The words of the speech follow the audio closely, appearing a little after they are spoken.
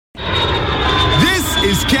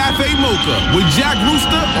is Cafe Mocha with Jack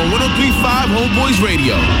Rooster on 103.5 Homeboys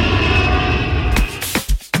Radio.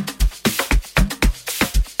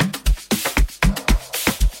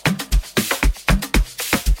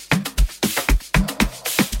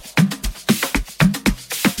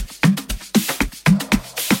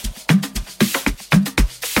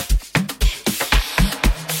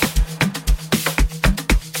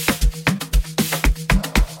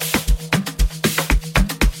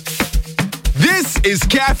 Is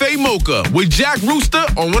Cafe Mocha with Jack Rooster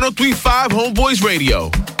on 103.5 Homeboys Radio.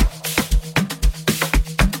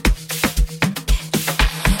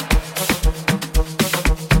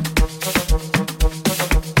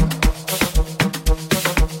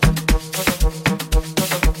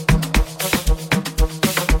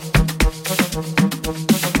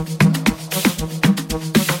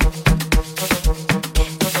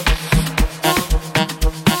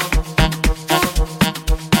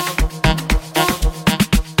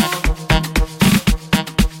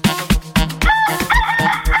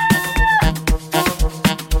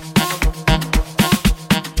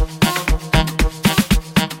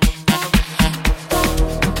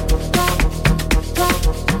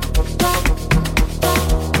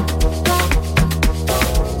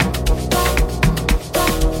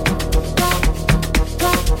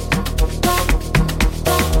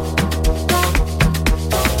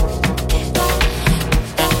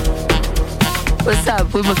 What's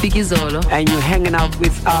up? We're Mafiki Zolo. And you're hanging out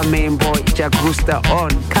with our main boy, Jack Rooster on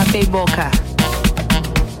Cafe Mocha.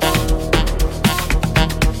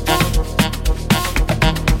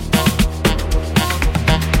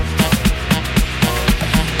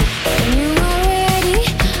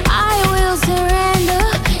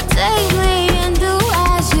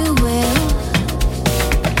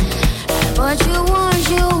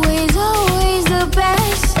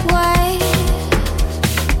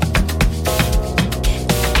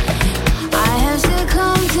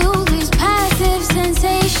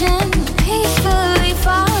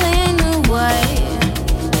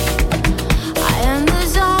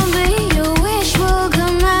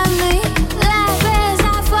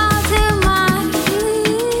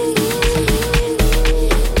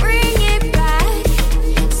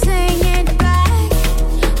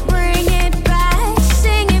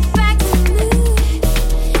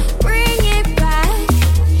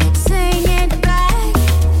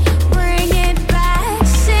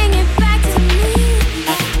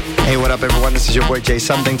 This is your boy Jay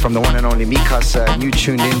Something from the one and only Mikasa, and you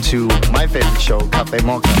tuned into my favorite show, Cafe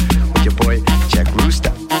Mocha, with your boy Jack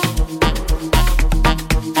Rooster.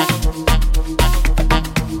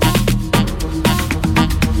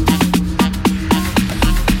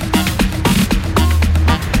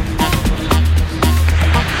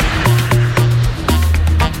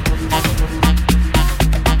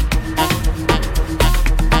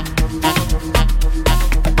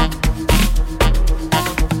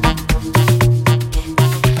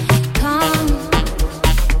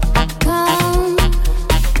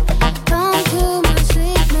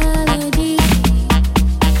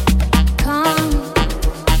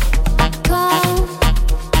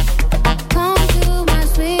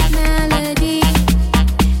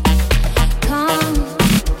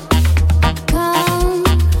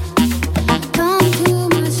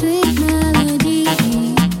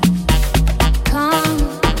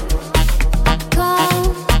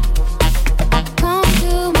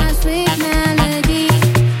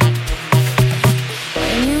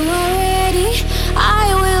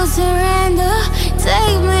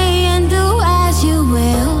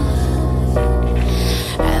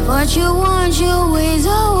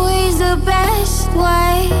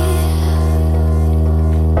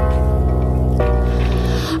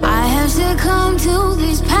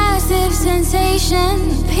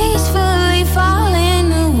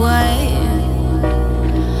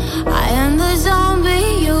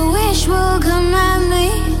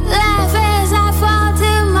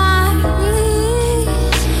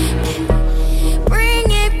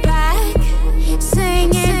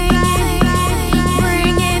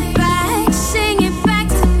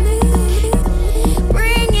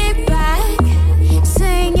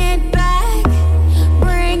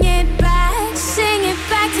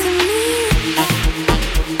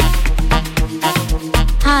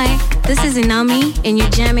 And you're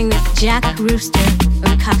jamming with Jack Rooster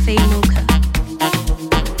on Cafe Mocha.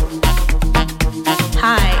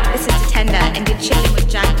 Hi, this is Tatenda, and you're chilling with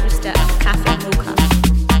Jack Rooster on Cafe Mocha.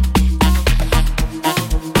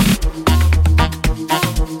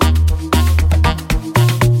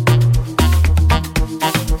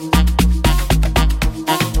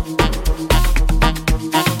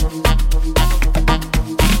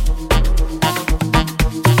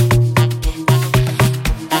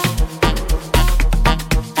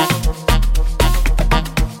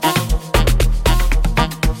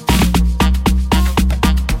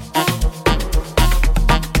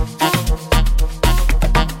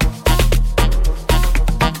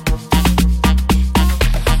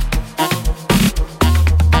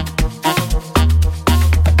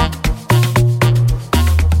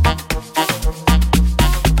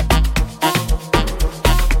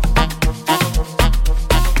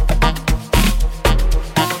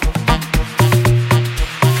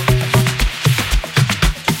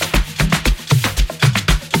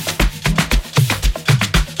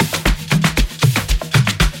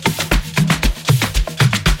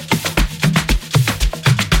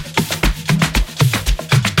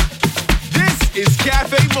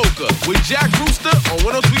 Cafe Mocha with Jack Rooster on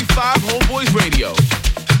 103.5 Homeboys Radio.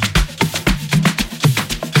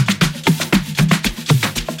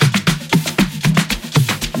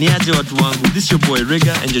 Niaje watu wangu, this your boy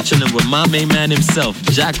Rigga and you're chilling with my main man himself,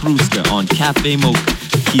 Jack Rooster on Cafe Mocha.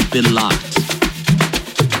 Keep it locked.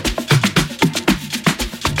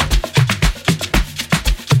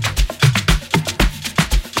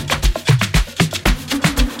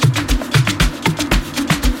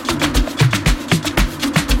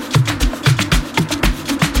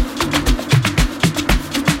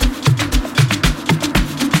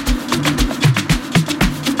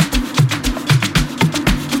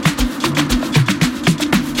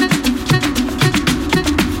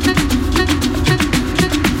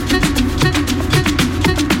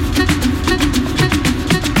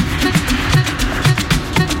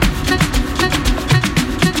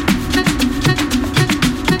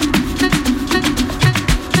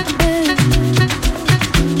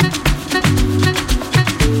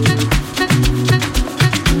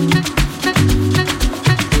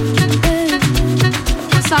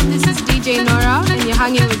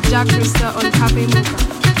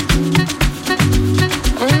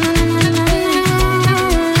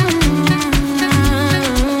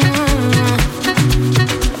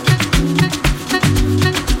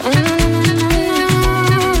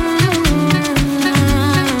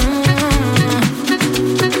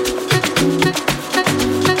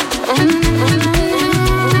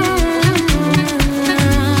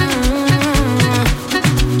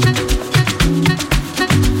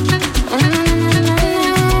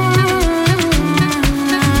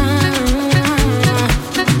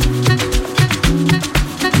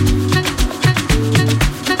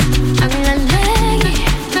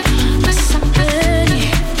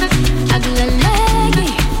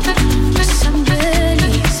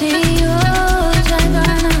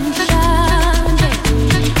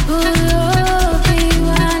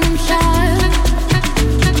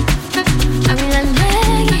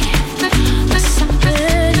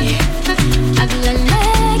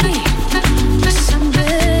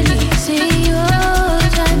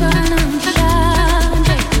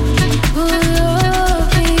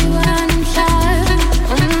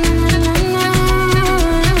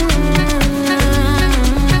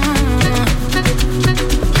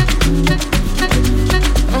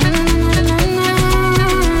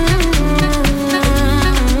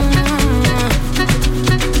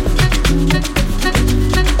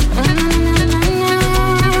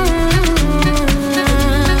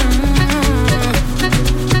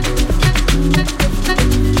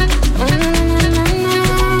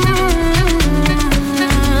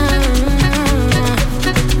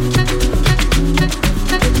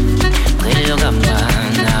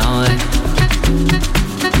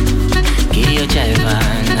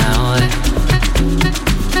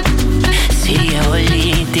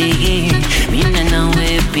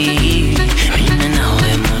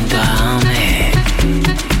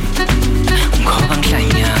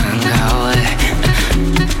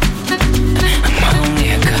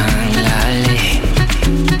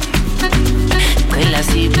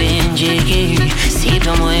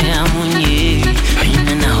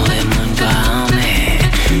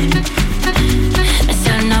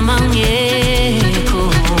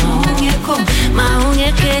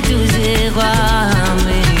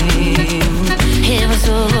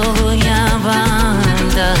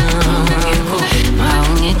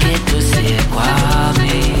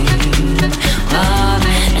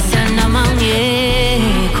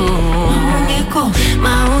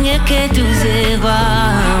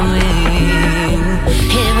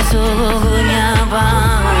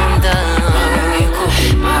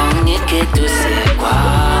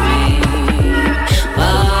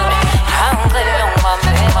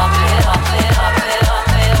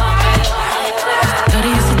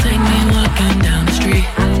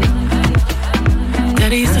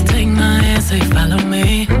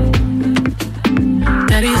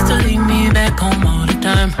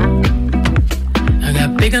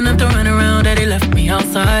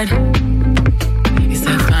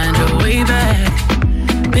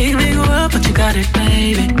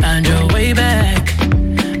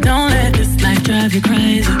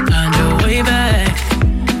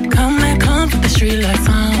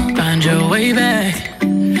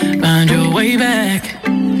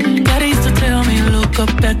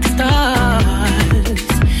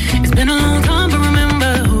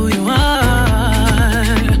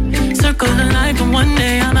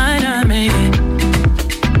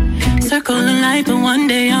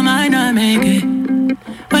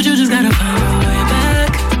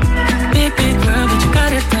 Big world, but you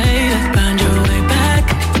got it, baby. Find your way back.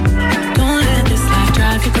 Don't let this life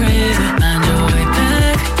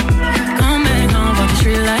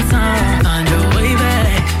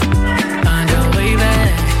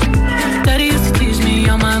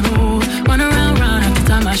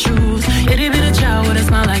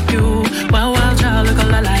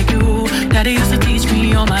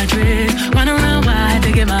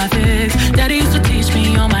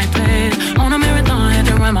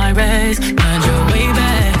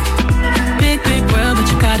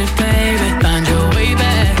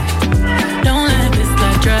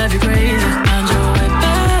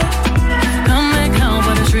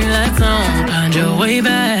way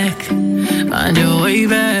back. Find your way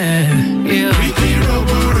back. Yeah.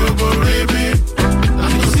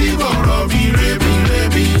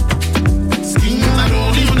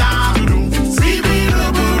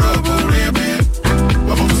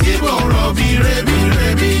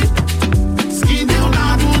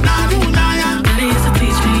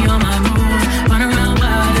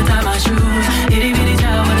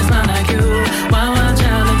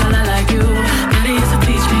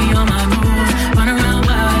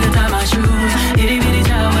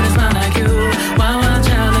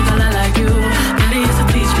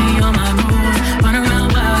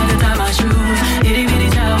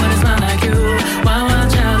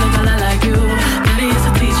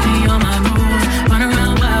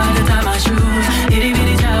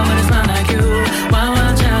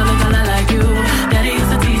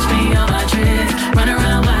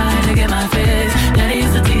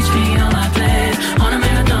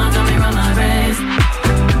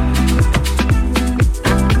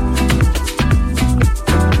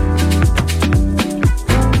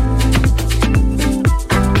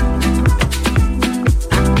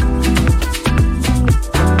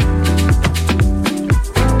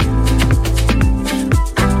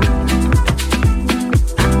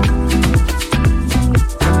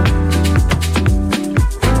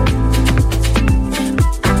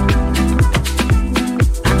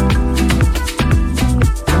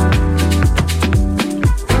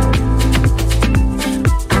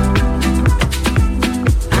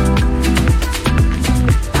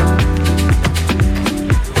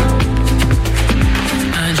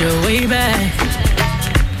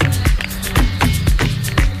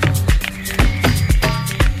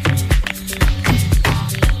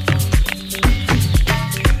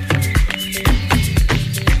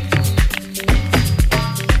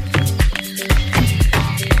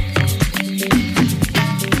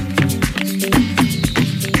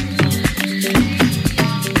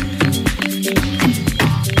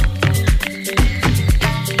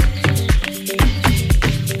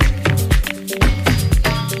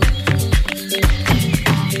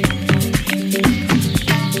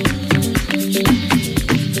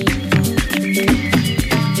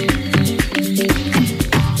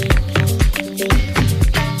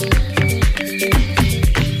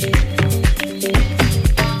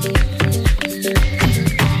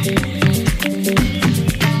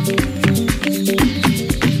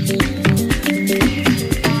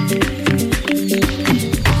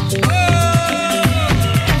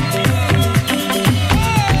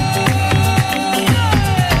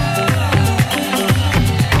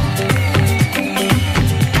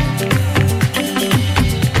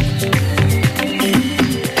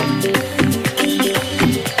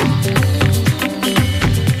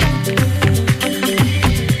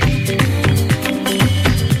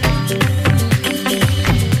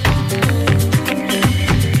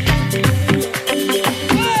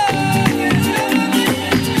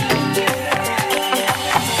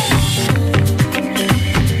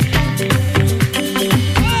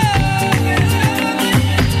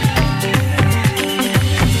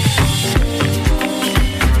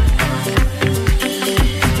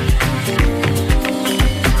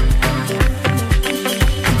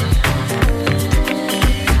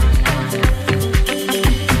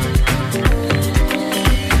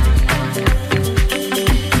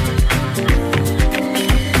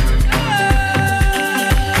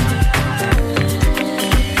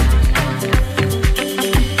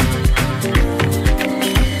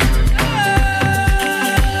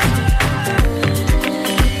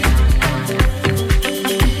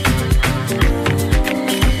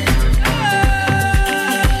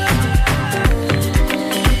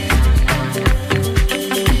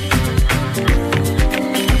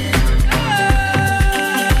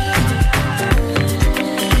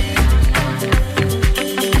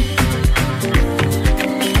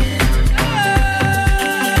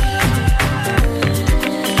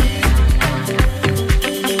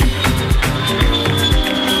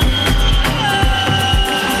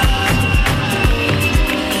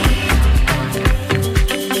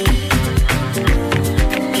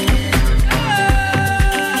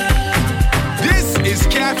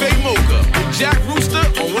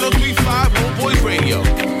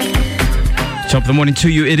 Top of the morning to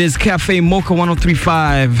you. It is Cafe Mocha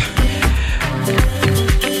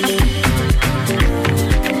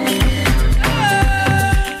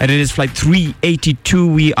 103.5. And it is flight 382.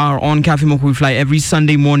 We are on Cafe Mocha. We fly every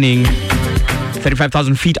Sunday morning,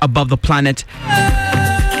 35,000 feet above the planet,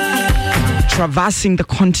 traversing the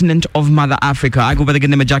continent of Mother Africa. I go by the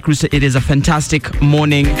good name of Jack Rooster. It is a fantastic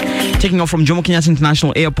morning. Taking off from Jomo Kenyatta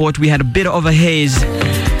International Airport, we had a bit of a haze.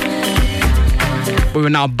 We're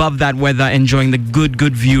now above that weather, enjoying the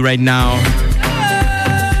good view right now.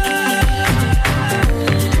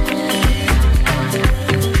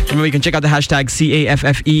 Remember, you can check out the hashtag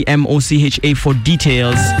CAFFEMOCHA for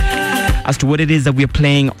details as to what it is that we're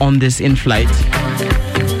playing on this in-flight.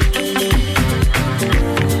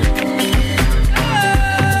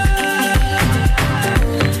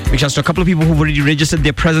 Big shouts to a couple of people who've already registered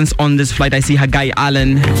their presence on this flight. I see Hagai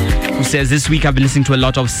Allen, who says, this week I've been listening to a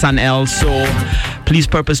lot of Sun L, so please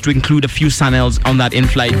purpose to include a few Sun Ls on that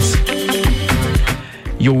in-flight.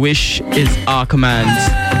 Your wish is our command.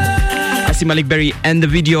 I see Malik Berry, and the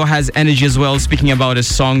video has energy as well, speaking about a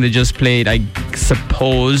song they just played, I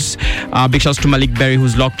suppose. Big shouts to Malik Berry,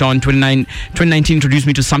 who's locked on. 2019 introduced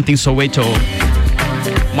me to Something Soweto,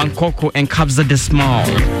 Mankoko and Kabza Desmal.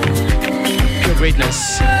 Pure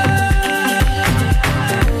greatness.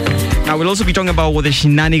 Now we'll also be talking about what the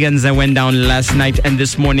shenanigans that went down last night and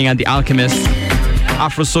this morning at the Alchemist.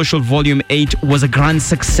 Afro Social Volume 8 was a grand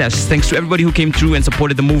success. Thanks to everybody who came through and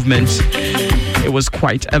supported the movement. It was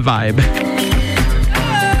quite a vibe.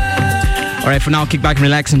 Alright, for now, kick back and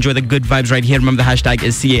relax. Enjoy the good vibes right here. Remember, the hashtag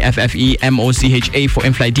is CAFFEMOCHA for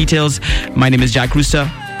in-flight details. My name is Jack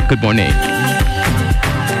Rooster. Good morning.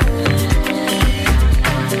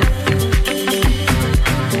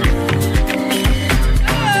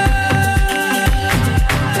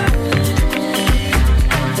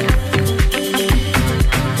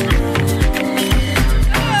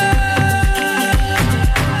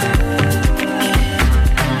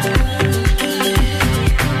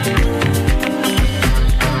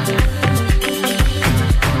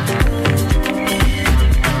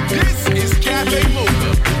 This is Cafe Mocha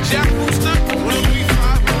with Jack Rooster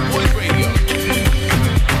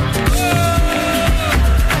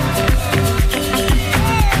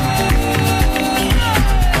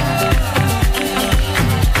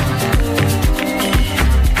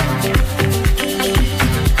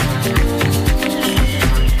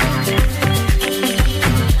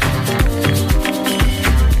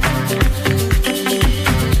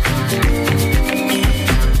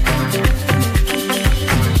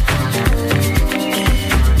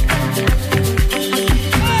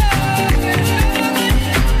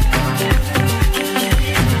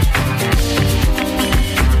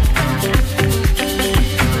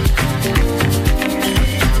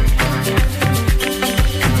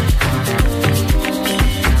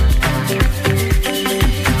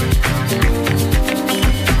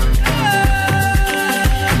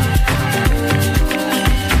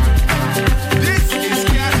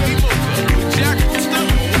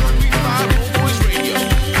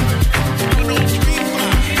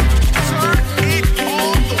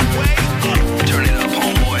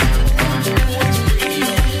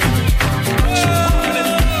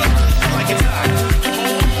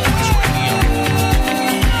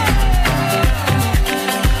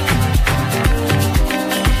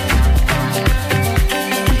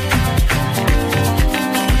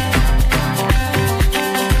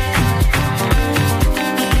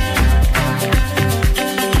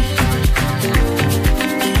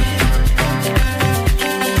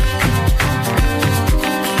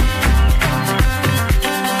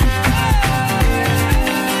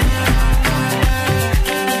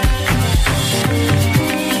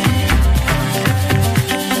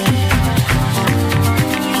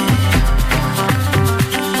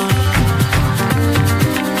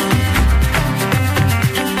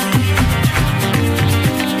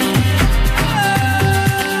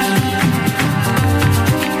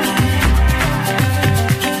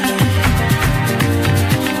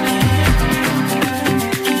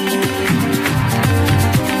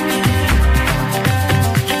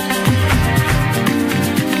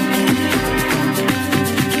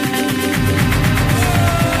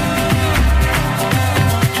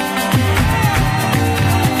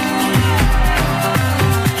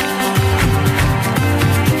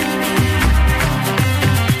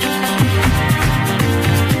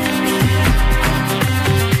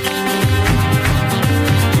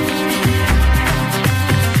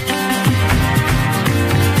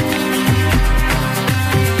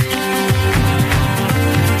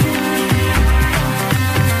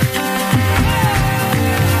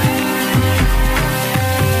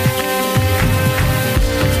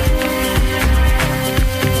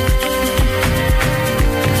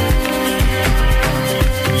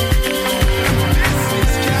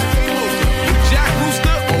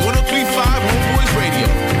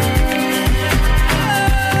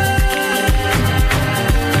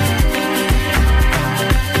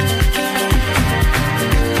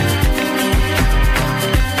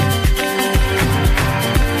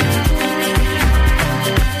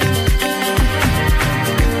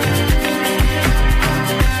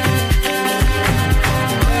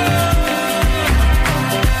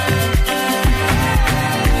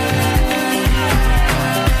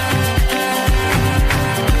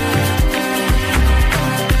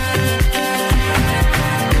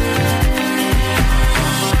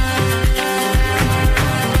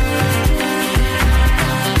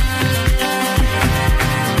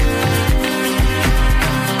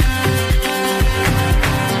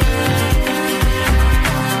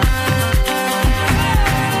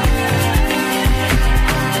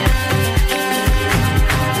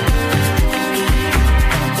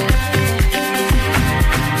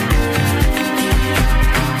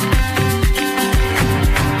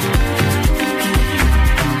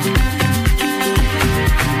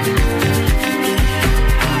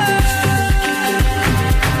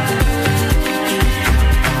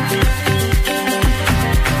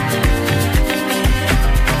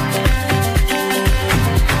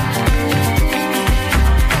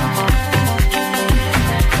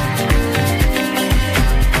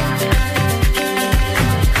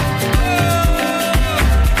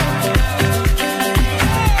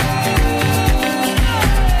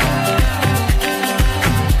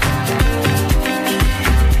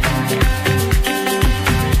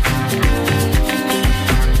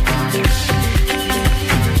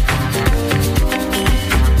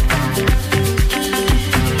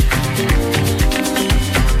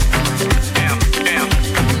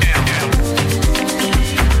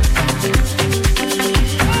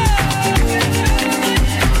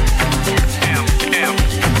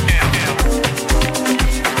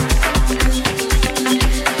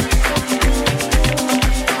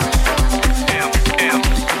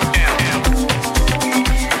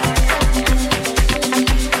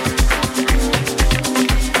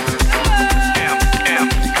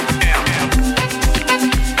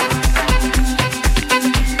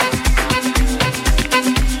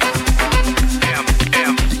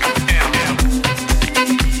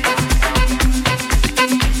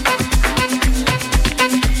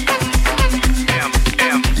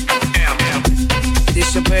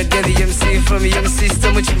from young sister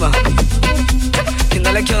Muchima.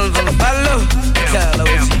 Kinala Kyon from Palo. Tell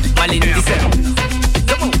Malin Disa.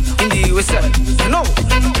 Come on, in the USA. No,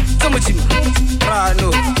 Muchima.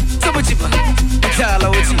 No, Muchima. Tell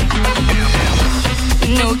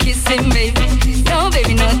No kissing, baby. No,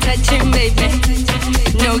 baby, no touching, baby.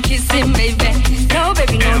 No kissing, baby. No,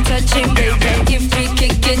 baby, no touching, baby. If we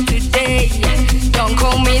can get today, don't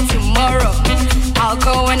call me tomorrow. I'll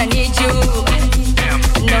call when I need you.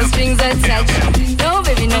 No strings attached. No,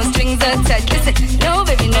 baby, no strings attached. Listen, no,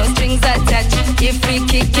 baby, no strings attached. If we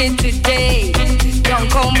kick it today, don't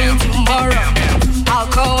call me tomorrow. I'll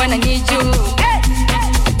call when I need you.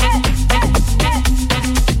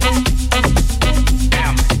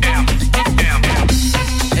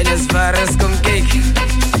 As far as come cake,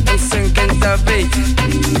 I'm sinking the bait.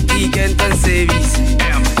 Weekend and service.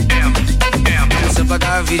 So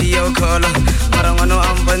baga video call. Maramano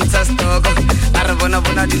am fantastic. Arabona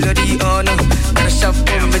bona dilodi ono. Karashap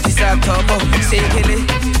metisa topo. Shekele,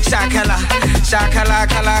 shakala, shakala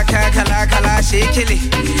kala kala kala shekele.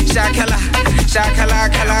 Shakala, shakala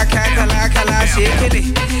kala kala kala shekele.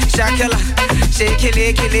 Shakala,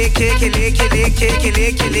 shekele kele kele kele kele kele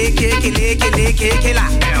kele kele kele.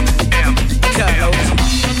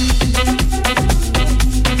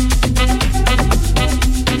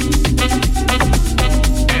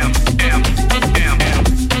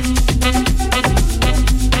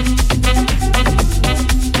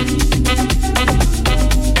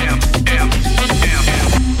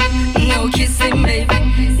 No kissing,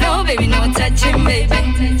 baby. No, baby, no touching, baby.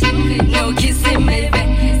 No kissing,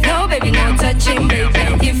 baby. No, baby, no touching, baby.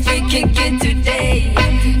 If we kick it today,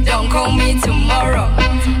 don't call me tomorrow.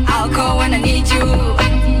 I'll call when I need you.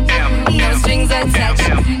 No strings attached.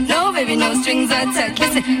 No, baby, no strings attached.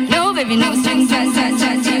 Listen, no, baby, no strings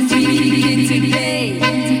attached. If we kick it today,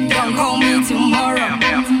 don't call me tomorrow.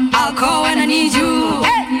 I'll call when I need you.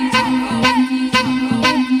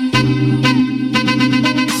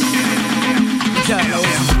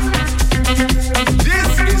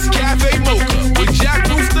 This is Cafe Mocha with Jack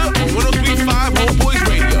Rooster on 103.5 Homeboys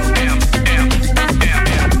Radio.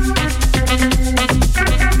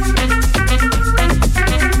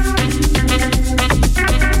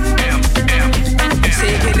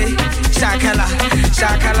 Shekele, shakala,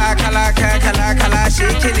 shakala kala kala kala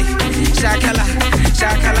shekele. Shakala,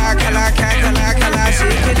 shakala kala kala kala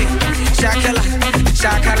shekele. Shakala,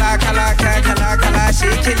 shakala kala kala kala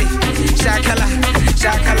shekele. Shakala,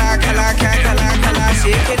 shakala kala kala kala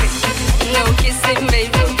shekele. No kissing,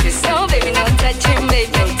 baby. No, baby, no touching,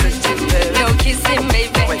 baby. No kissing,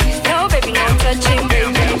 baby. No, baby, no touching,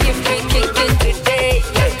 baby. If we kick it today,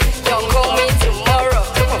 don't call me tomorrow.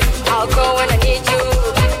 I'll call when I need you.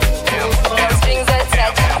 No strings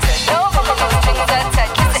attached. No strings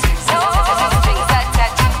attached. No strings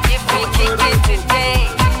attached. If we kick it today,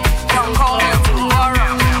 don't call me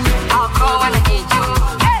tomorrow. I'll call when I need you.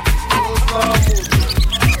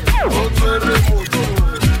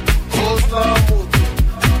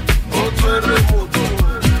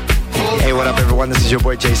 Hey, what up, everyone? This is your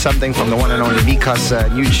boy Jay Something from the one and only Mikas.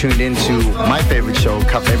 You tuned into my favorite show,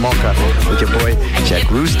 Cafe Mocha, with your boy Jack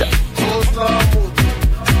Rooster.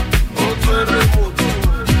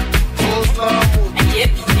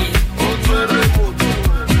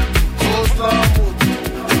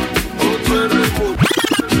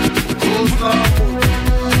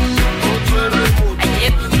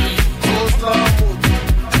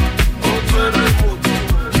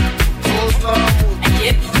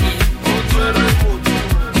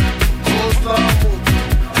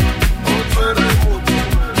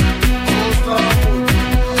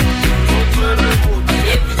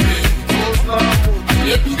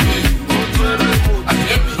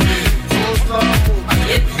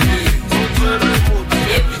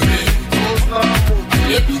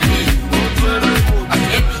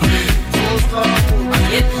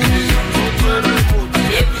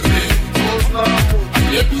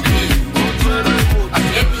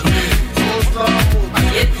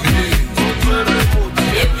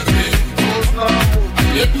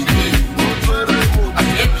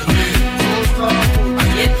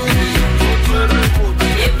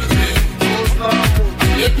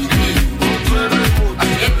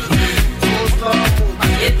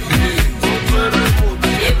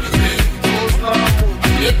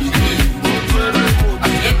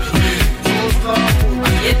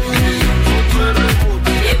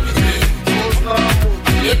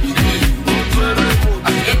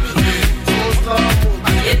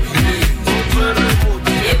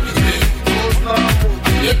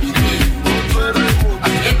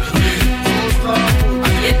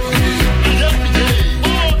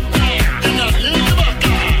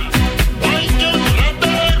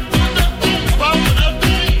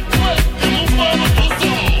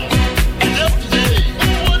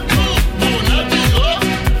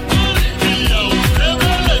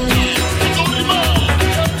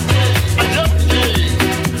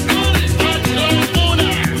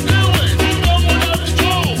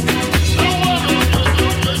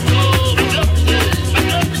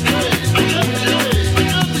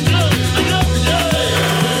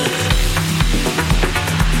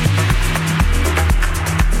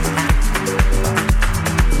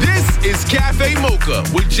 Cafe Mocha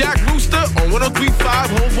with Jack Rooster on 103.5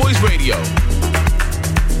 Homeboys Radio.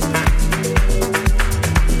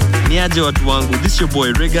 Niajo Atwangu, this your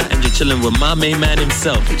boy Rigga, and you're chilling with my main man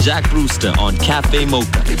himself, Jack Rooster, on Cafe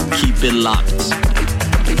Mocha. Keep it locked.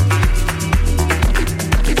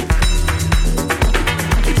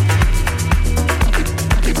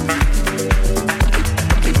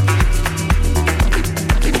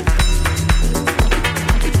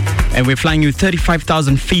 And we're flying you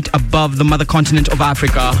 35,000 feet above the mother continent of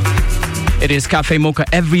Africa. It is Cafe Mocha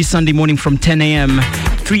every Sunday morning from 10 a.m.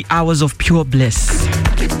 3 hours of pure bliss.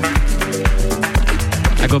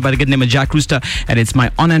 I go by the good name of Jack Rooster, and it's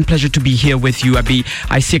my honor and pleasure to be here with you, Abi.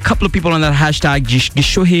 I see a couple of people on that hashtag,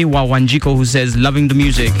 Gishohe Wawanjiko, who says, loving the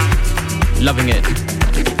music. Loving it.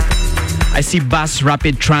 I see Bus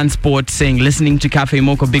Rapid Transport saying, listening to Cafe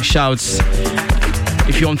Mocha, big shouts.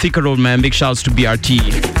 If you're on Thika Road, man, big shouts to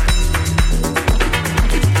BRT.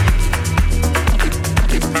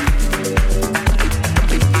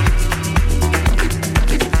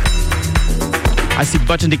 I see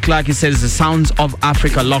Button de Clark, he says the sounds of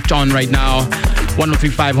Africa locked on right now.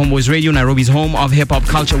 103.5 Homeboys Radio, Nairobi's home of hip-hop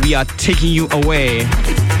culture. We are taking you away.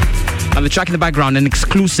 Now the track in the background, an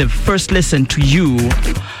exclusive first listen to you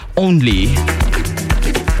only.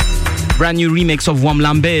 Brand new remix of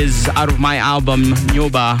Wamlambez out of my album,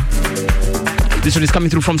 Nyoba. This one is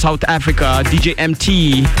coming through from South Africa. DJ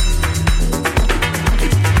MT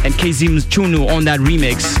and Kazim Chunu on that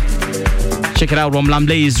remix. Check it out,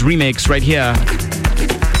 Wamlambez remix right here.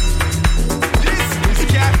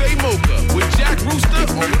 With Jack Rooster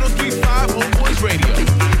on 103.5 Homeboys Radio.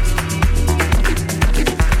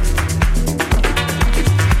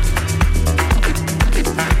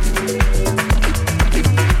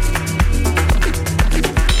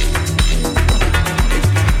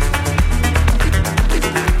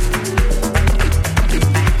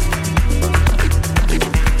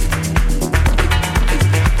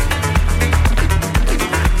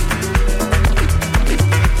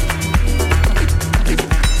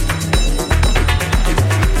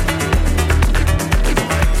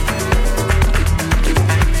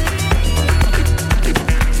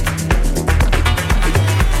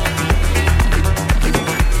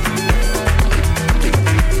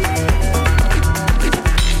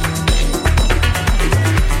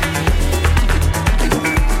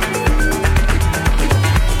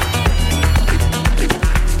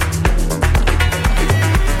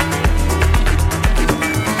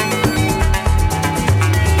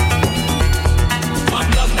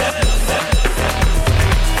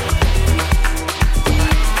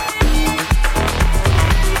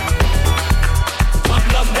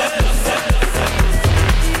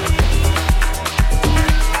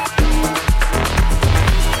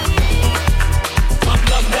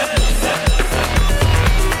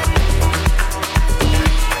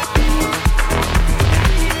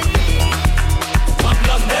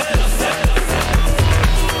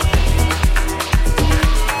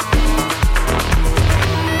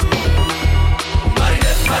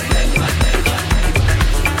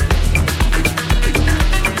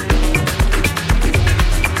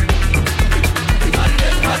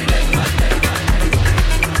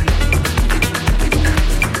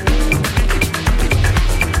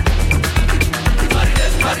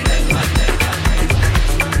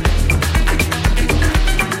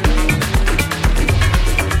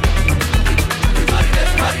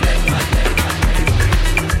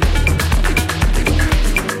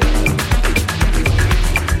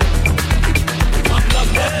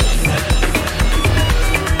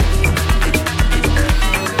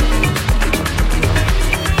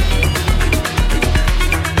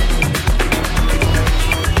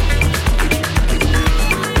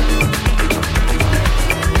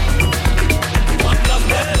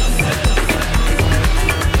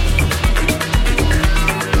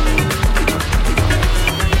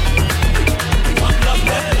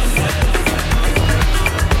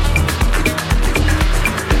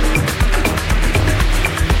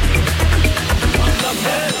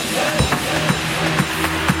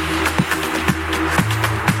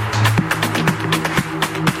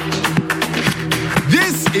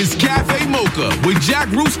 is Cafe Mocha with Jack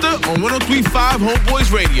Rooster on 103.5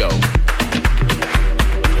 Homeboys Radio.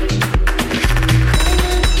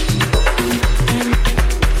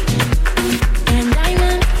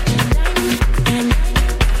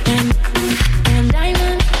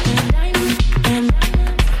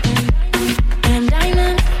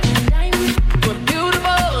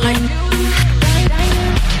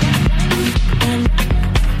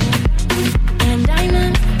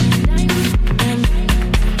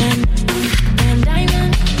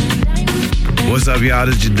 what's up, y'all?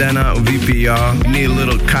 This is Jadena, VP, y'all. We need a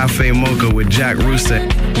little Cafe Mocha with Jack Rooster.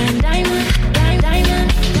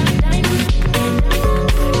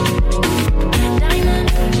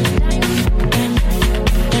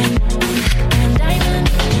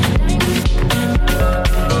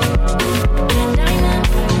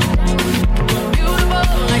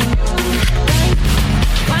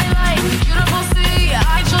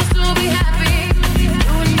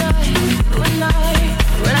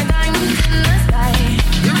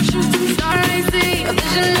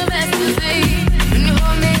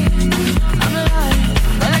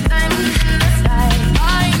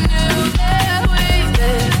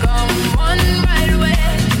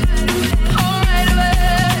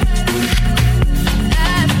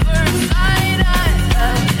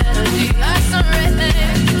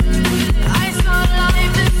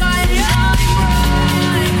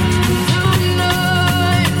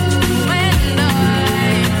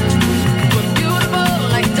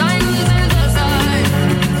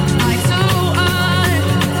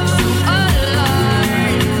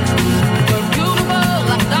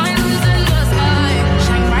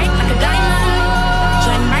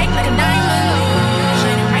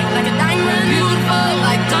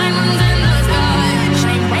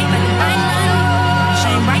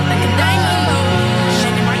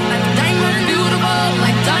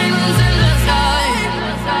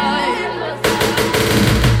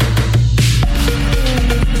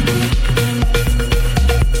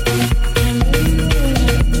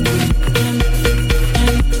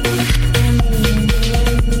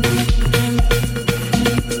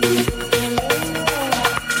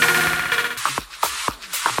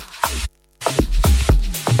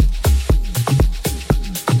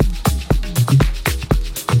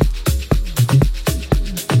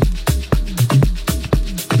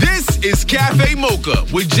 Cafe Mocha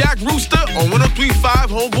with Jack Rooster on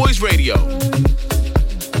 103.5 Homeboys Radio.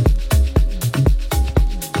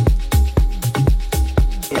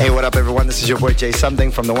 Hey, what up, everyone? This is your boy Jay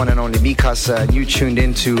Something from the one and only Mikas. And you tuned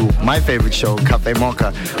into my favorite show, Cafe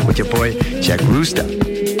Mocha, with your boy Jack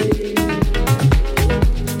Rooster.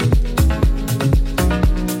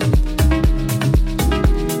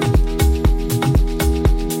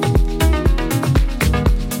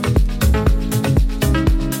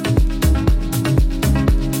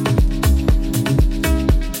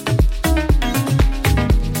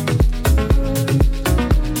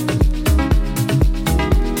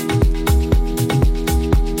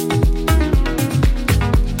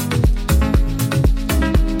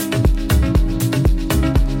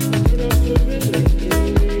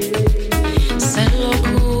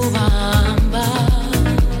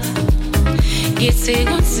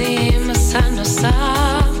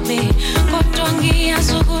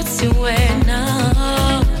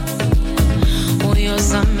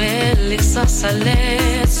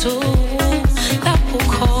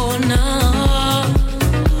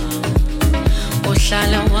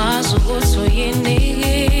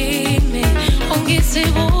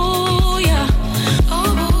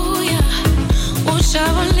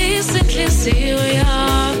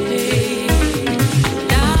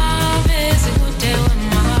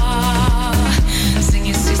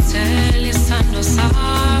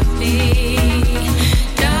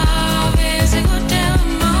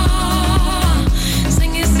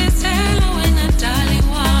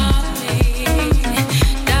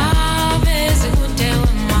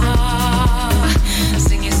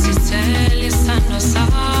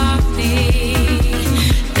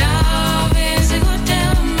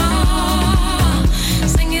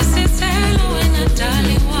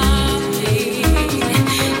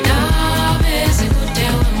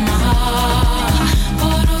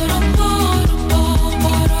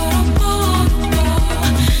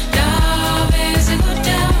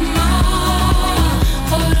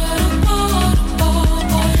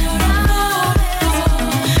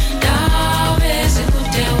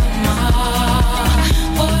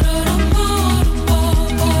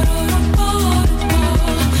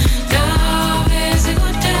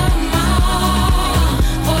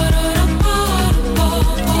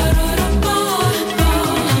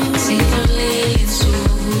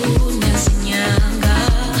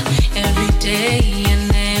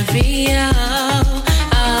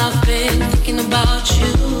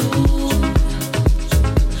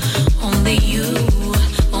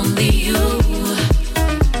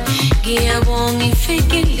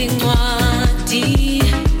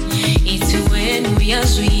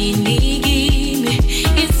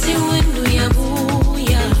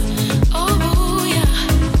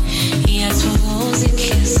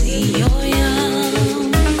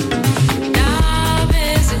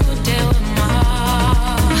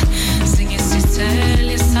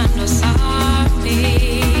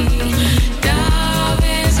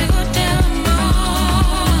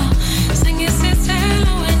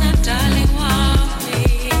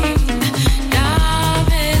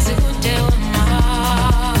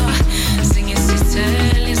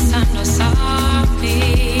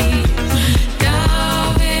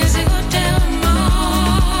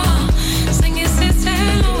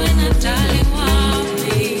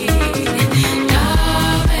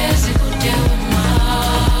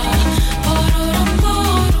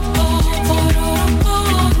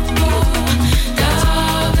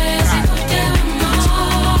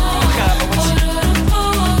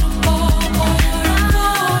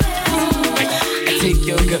 take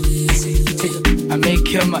your girl, I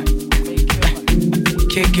make your mind.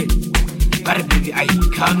 Kick it, but baby, are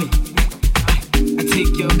you coming? I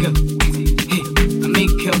take your girl, I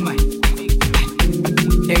make your mind.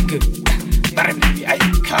 Kick it, but baby, are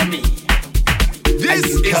you coming? This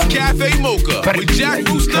is Cafe Mocha with Jack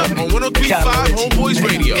Rooster on 103.5 Homeboys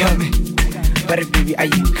Radio. But baby, are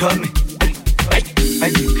you coming? Are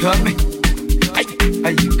you coming?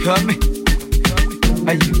 Are you coming? Are you coming?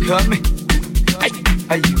 Are you coming?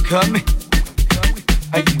 Are you coming?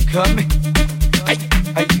 Are you coming?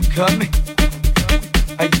 Are you coming?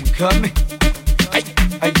 Are you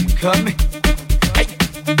coming?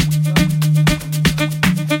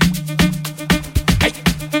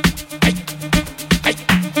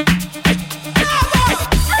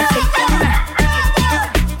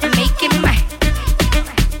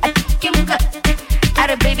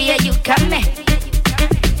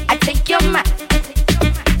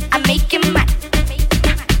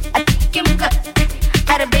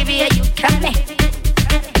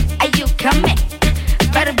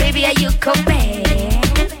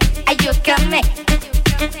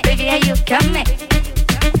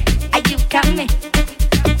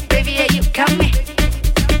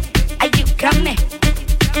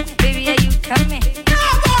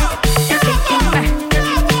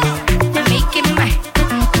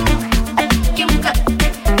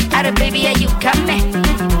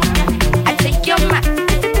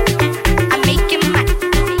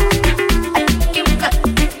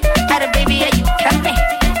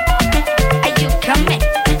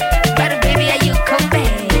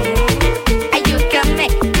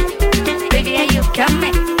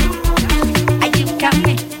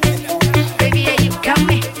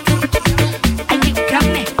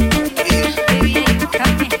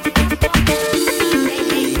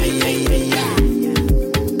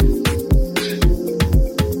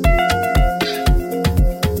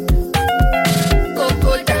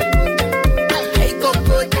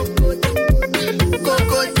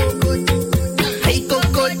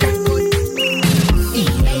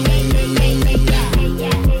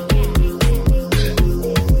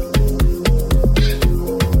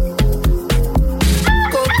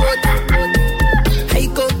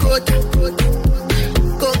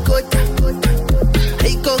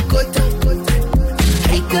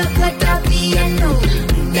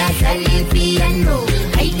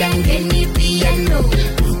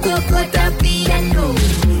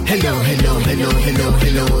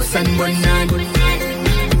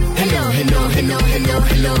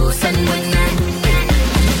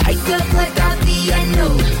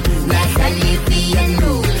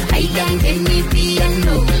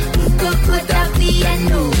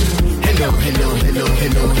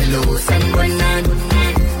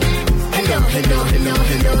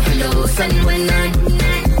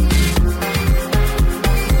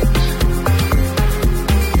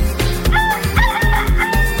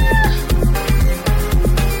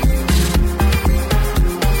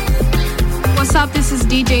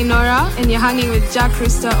 And you're hanging with Jack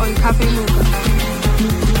Rooster on Cafe Mocha.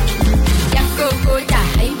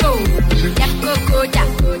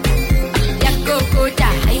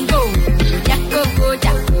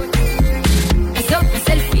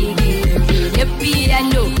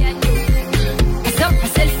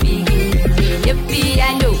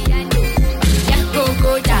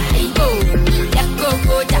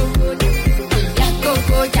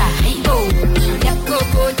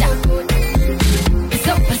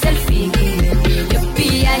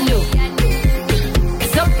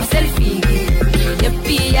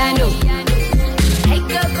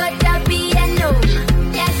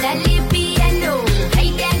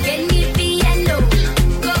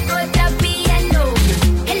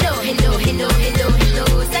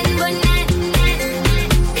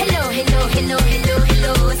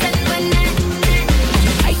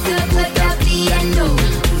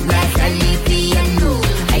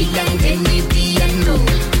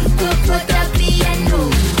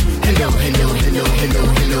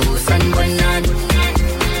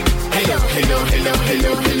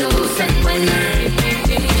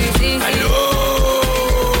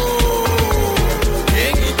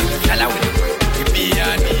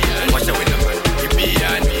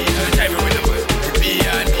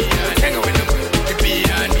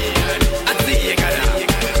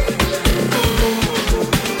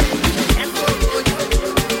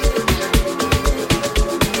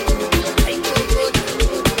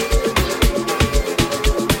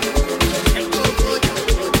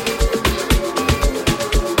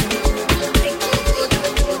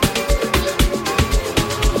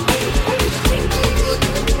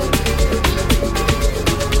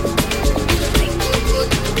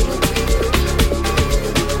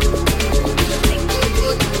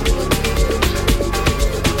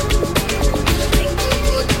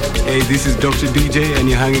 this is Dr. DJ and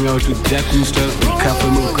you're hanging out with Jack Rooster on Cafe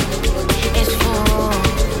Mocha.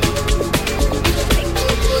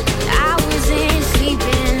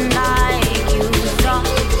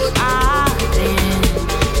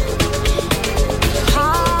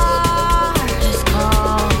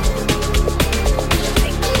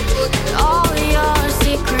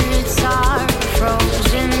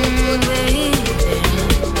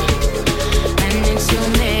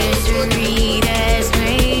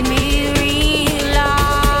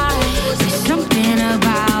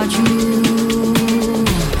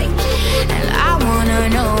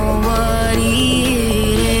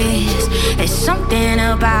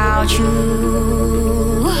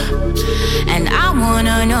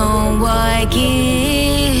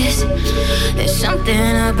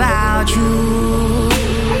 Something about you.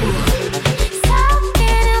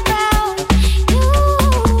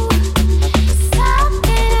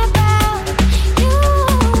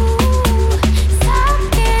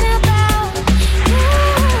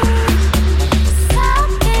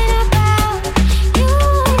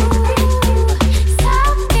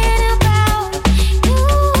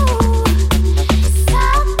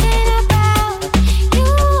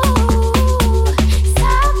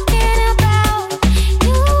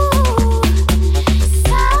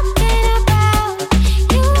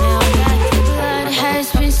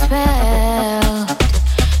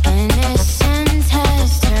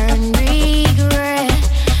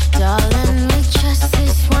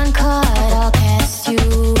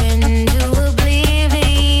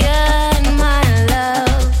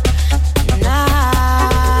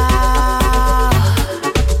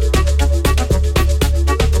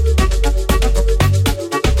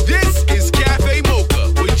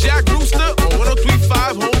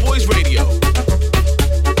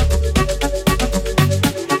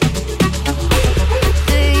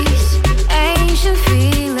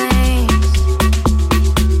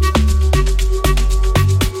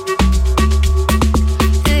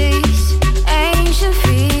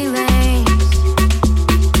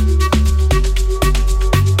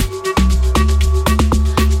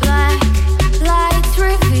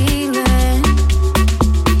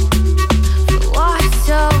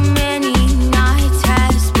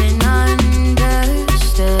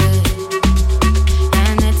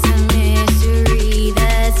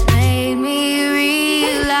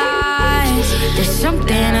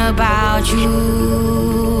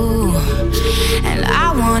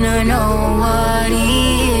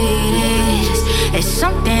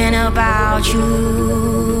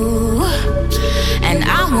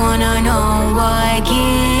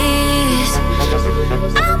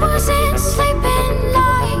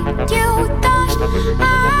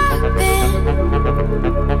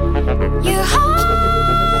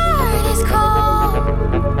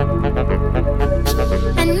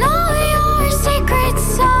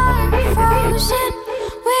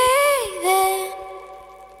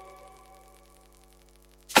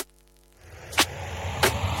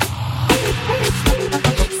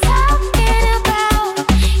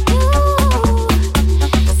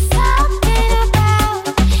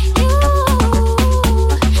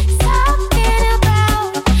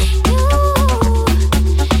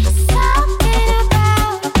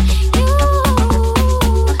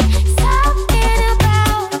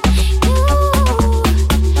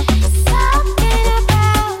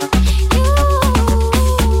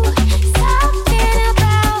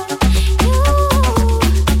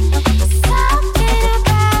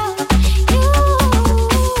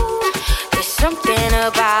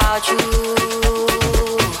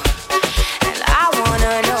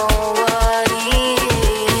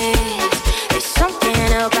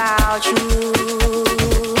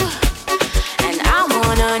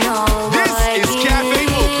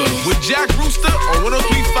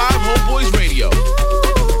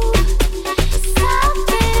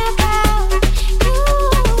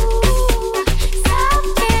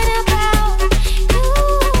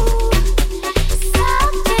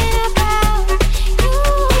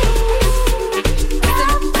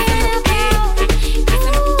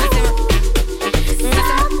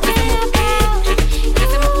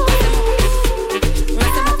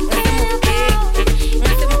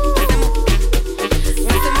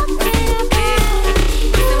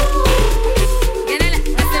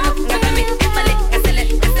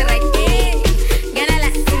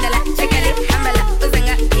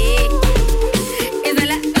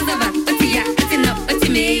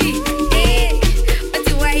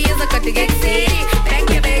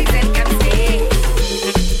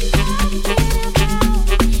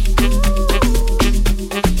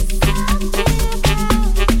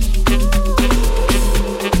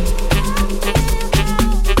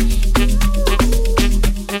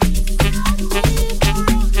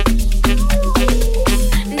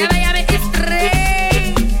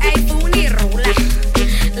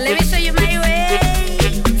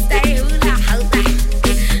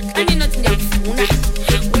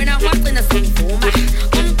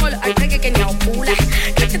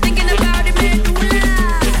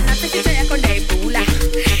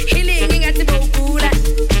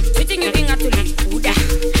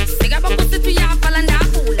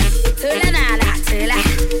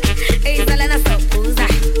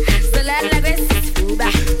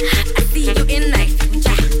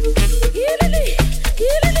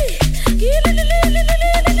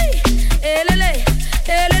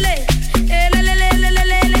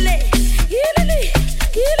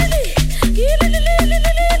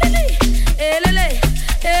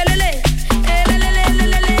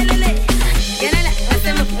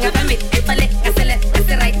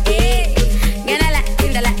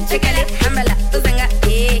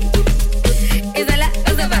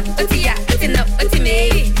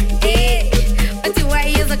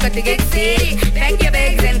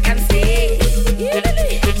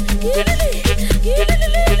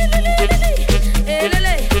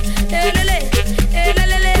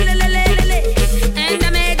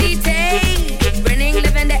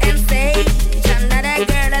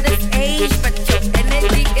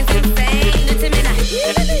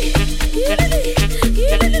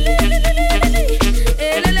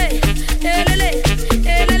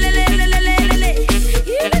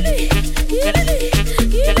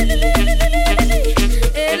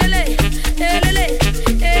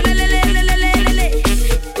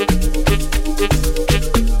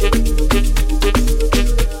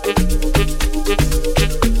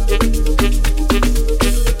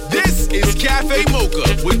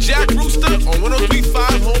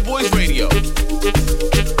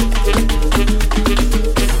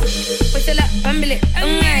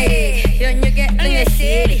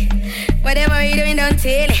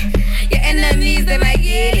 Your enemies, they might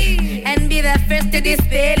get it. And be the first to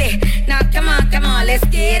dispel it. Now come on, let's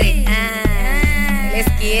get it. Let's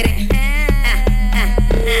get it.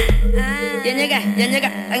 Yanyaga,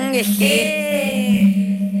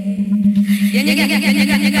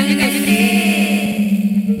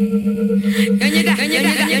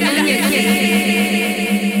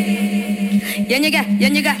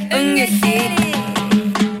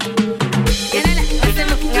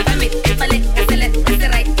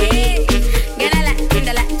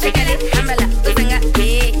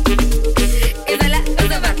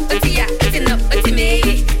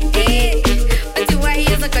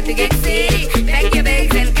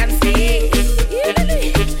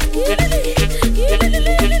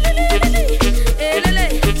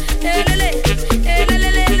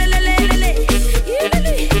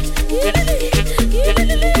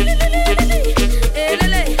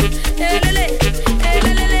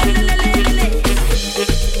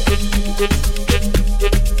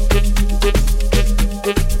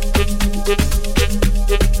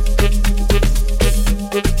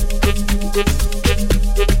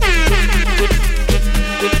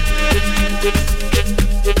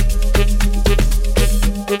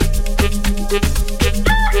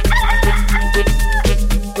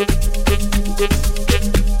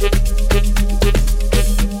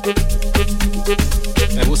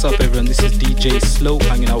 What's up, everyone? This is DJ Slow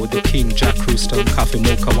hanging out with the King, Jack Rooster on Cafe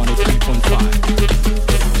Mocha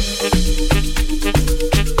 103.5.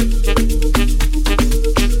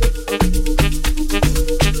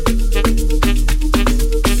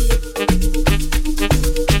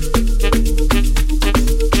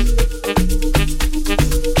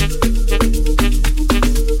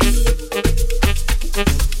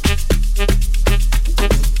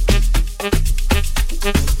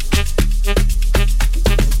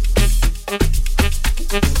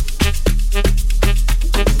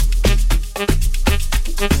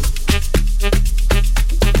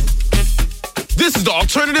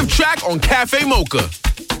 Alternative track on Cafe Mocha.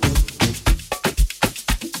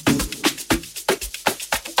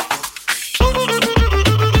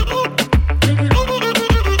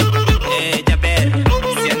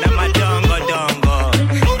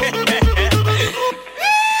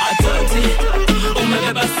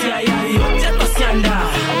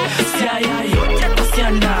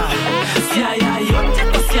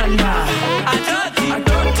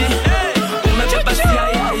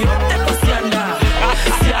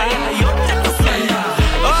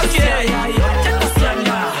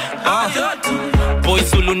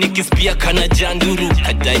 Nikispia kana janduru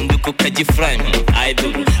kadainduko kajiframe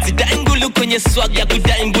aiduru sidaingulu kwenye swag ya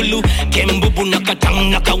kudaingulu kembubu na katang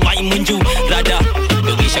na kawai munju rada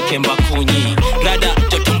dogisha kemba kunyi rada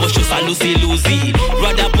jotombosho salusi luzi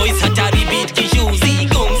rada boys hatari beat kishuzi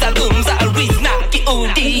gumza rizna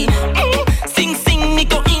kiudi sing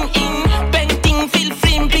niko in painting feel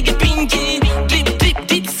free big pinky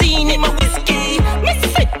drip scene in my whiskey miss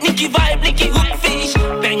Nicky vibe Nicky hook fish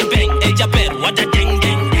bang ejaber what a ding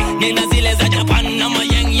Nina zile za Japan na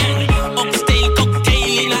mayeng Oxtail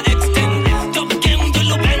cocktail ina extend Top game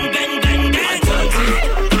julu bang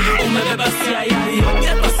Umebeba siaya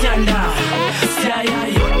yote pasianda Siaya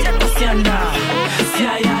yote pasianda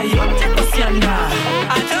Siaya yote pasianda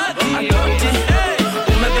Atoti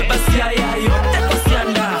Umebeba siaya yote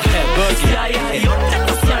pasianda Siaya yote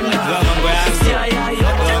pasianda Siaya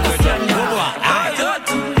yote pasianda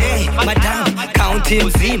Atoti Madam, county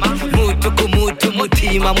mzima Mutu kumutu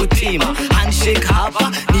mutima Handshake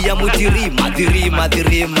hapa ni ya mudirima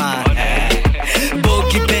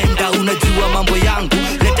Bogi benda unajua mambo yangu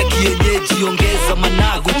Leta kienyeji ongeza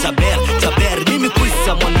managu Jaber mimi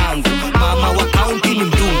kuisa mwanangu Mama wa county ni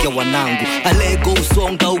mdunge wanangu Alego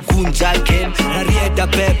usonga ugunja game Narieda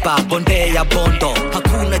beba bonde ya bondo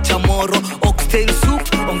Hakuna chamoro oxtail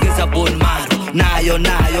soup ongeza bone marrow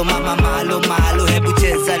Nayo mama malo hebu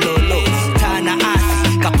cheza lolo Tana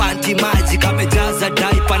asi kapanti maji kamejaza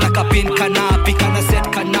daipa na kapin kanapi kana set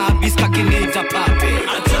cannabis kakinita pape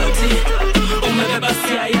Atoti umebeba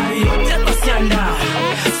siaya yote pasianda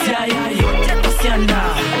Siaya yote pasianda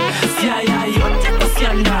Siaya yote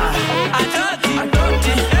pasianda Atoti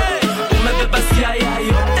umebeba siaya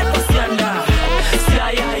yote pasianda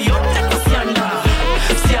Siaya yote pasianda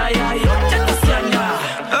Siaya yote pasianda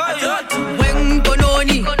Atoti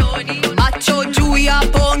Wengononi macho juu ya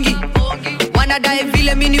pongi wanadai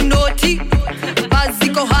vile mini mnoti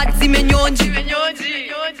baziko hard zimenyonji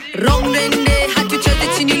wrong rende hatucheze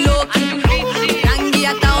chini loki rangi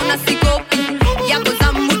ya taona sikopi yako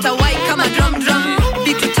za mutawai kama drum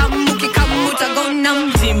vitu tamu kikamuta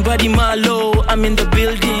gonam Timbadi malo I'm in the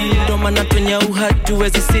building kama na twenya uhatu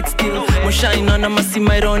wezi sit still. Moshaina na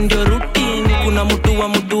masima irondio routine. Kuna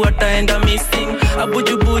mtu ataenda missing.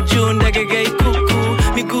 Abujubuju ndegege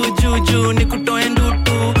ikuku. Miguu juju nikutoe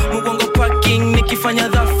ndutu. Mugongo parking nikifanya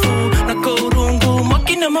dhafu. Na kourungu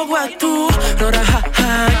makina mawatu. Rora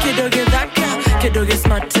haha kidoge dhaka. Kidoge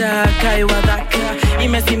smata kaiwa dhaka.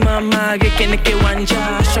 Imesimama gekeneke wanja.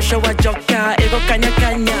 Shosho wajoka ego kanya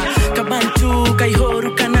kanya. Kabantu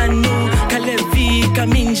kaihoru kananu. Kalevi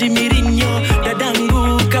kaminji mirinyo.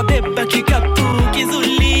 Dadangu kabeba kikapu.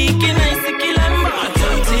 Kizuli kinaisi kilamba.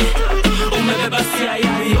 Atoti umebeba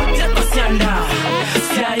siaya yote kwa sianda.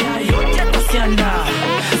 Siaya yote kwa sianda.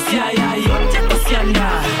 Siaya yote kwa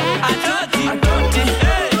sianda. Atoti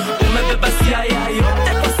umebeba siaya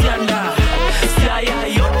yote kwa sianda. Siaya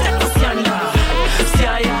yote kwa sianda.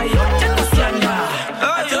 Siaya yote kwa sianda.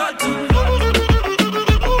 Atoti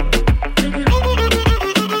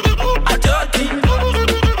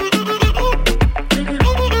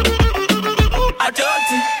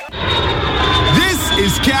This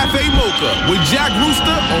is Cafe Mocha with Jack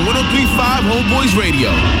Rooster on 103.5 Homeboys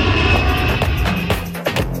Radio.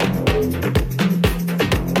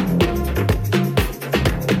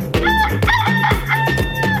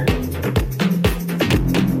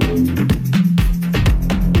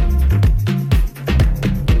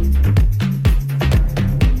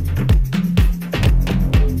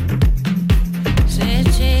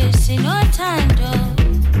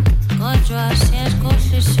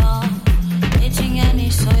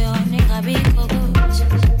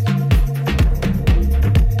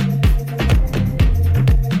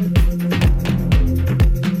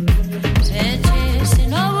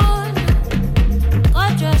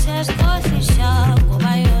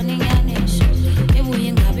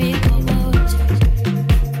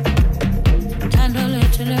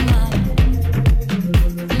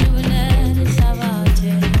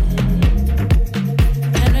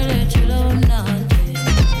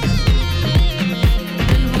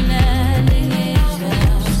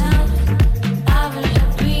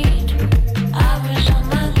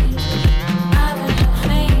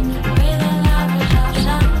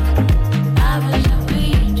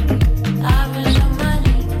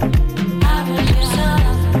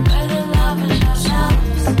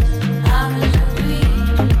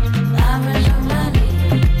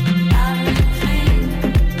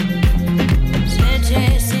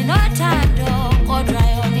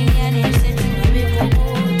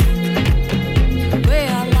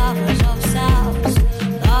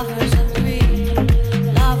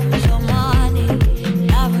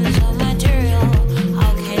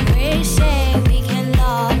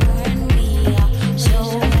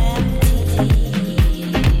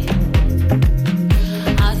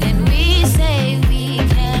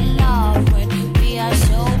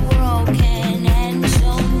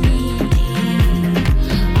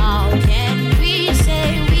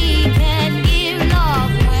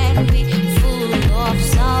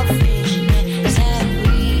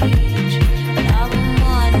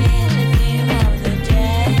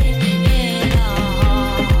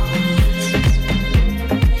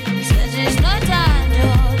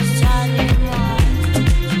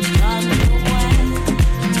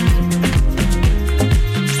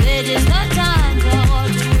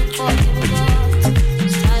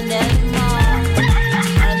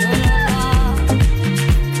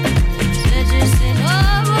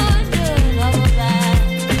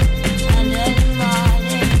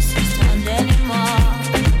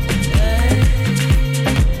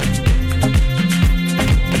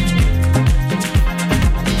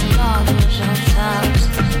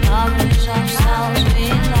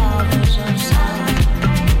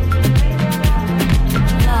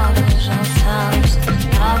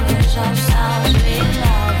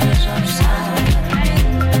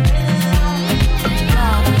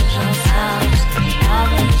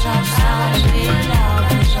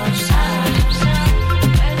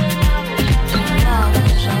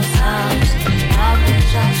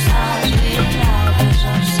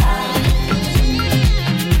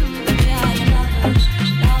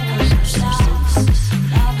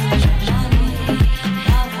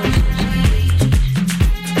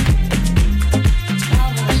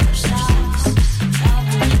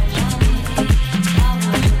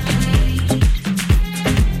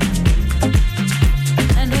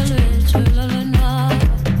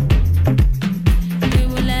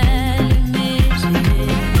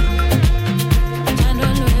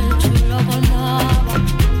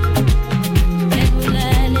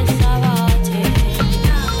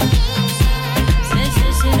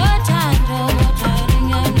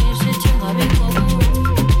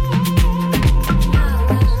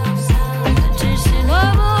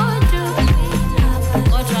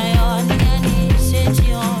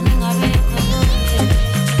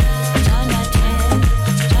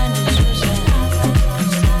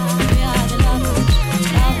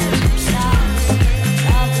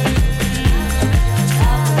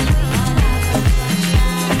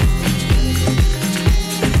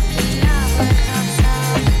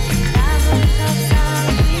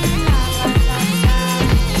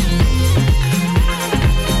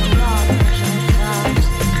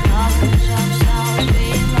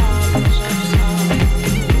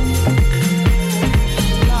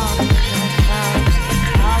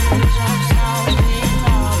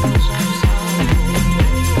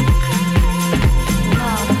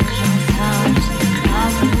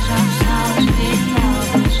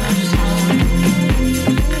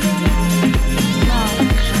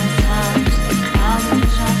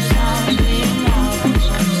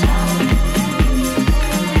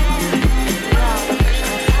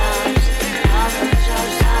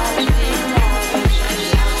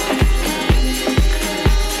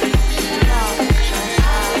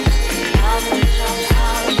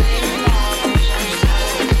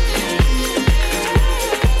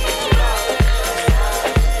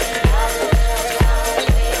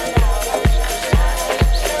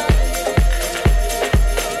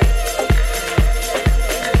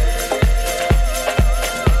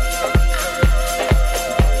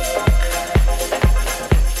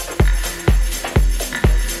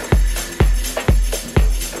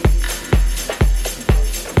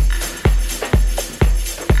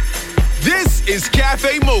 is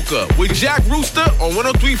Cafe Mocha with Jack Rooster on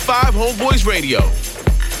 103.5 Homeboys Radio.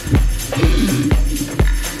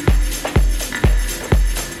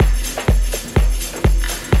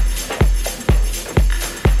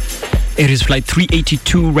 It is flight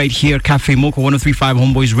 382 right here, Cafe Mocha, 103.5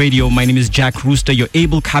 Homeboys Radio. My name is Jack Rooster, your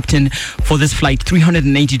able captain for this flight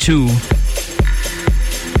 382.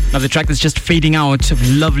 Now the track that's just fading out, a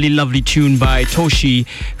lovely, lovely tune by Toshi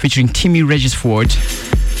featuring Timmy Regisford.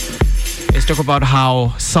 Let's talk about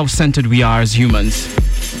how self-centered we are as humans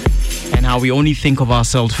and how we only think of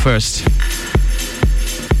ourselves first.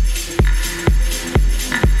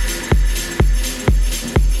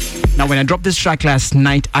 Now, when I dropped this track last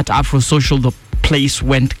night at Afro Social, the place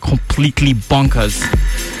went completely bonkers.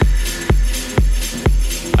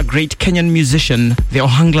 A great Kenyan musician, the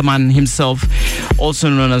Ohangla man himself, also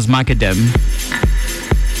known as Macadam.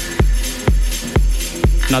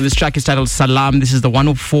 Now, this track is titled Salam. This is the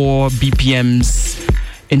 104 BPM's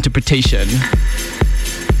interpretation.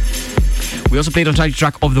 We also played on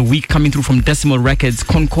track of the week coming through from Decimal Records,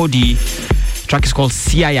 Concodi. The track is called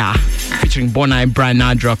Siaya, featuring Bonai, Brian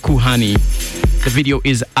Nadra, Kuhani. The video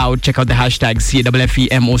is out. Check out the hashtag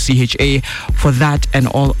CAFFEMOCHA for that and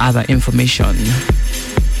all other information.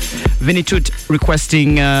 Vinny Toot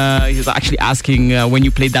requesting, he's actually asking when you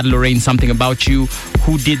played that Lorraine Something About You,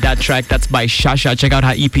 who did that track? That's by Shasha. Check out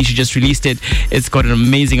her EP, she just released it. It's got an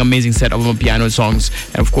amazing set of piano songs,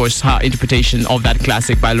 and of course her interpretation of that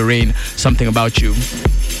classic by Lorraine Something About You.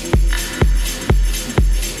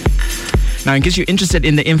 Now, in case you're interested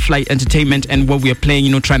in the in-flight entertainment and what we are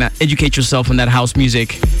playing, trying to educate yourself on that house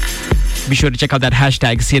music, be sure to check out that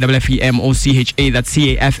hashtag CAFFEMOCHA, that's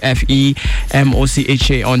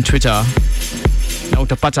CAFFEMOCHA on Twitter. Now,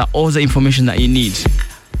 utapata all the information that you need.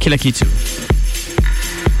 Kila kitu.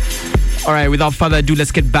 Alright, without further ado,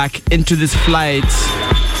 let's get back into this flight.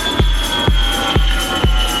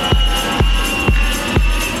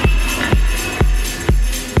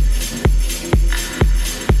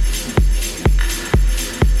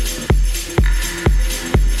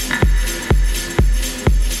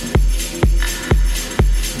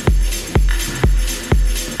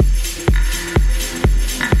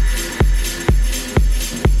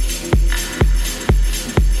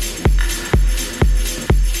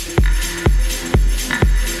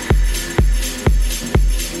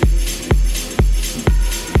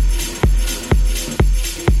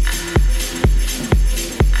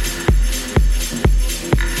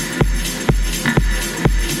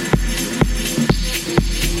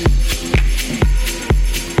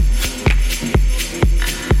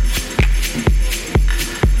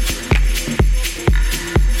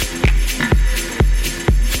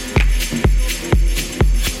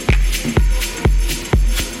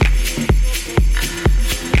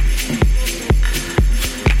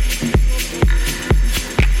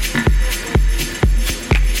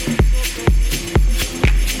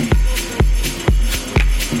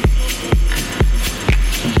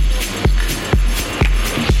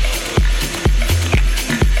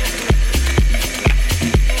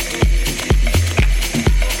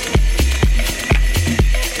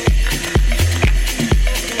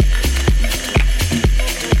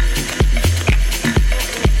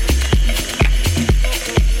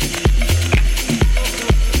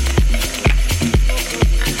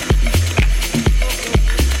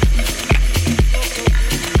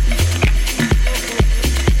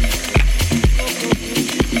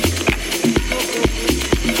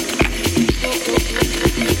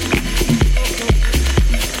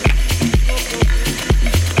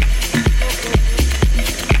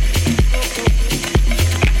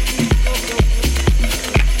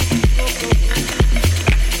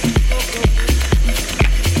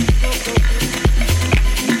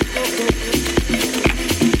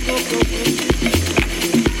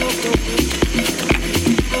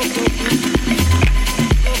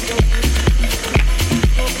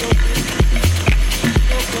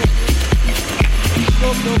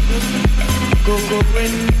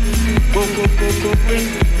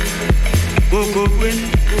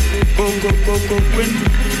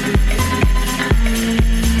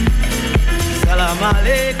 Salam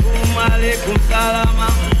alaikum, alaikum salama.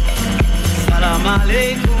 Salam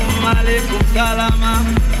alaikum, alaikum salama.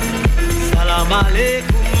 Salam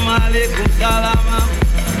alaikum, alaikum salama.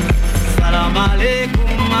 Salam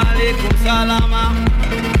alaikum, alaikum salama.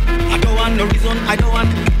 I don't want no reason, I don't want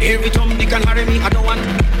every time they can hurry me, I don't want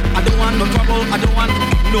no trouble, I don't want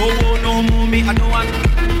no war, no more me, I don't want.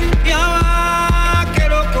 Yawa,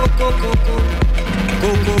 kero koko koko,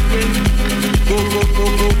 koko queen, koko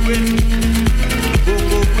koko queen,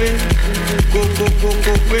 koko queen, koko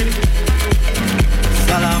koko queen.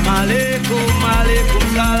 Salam alaikum,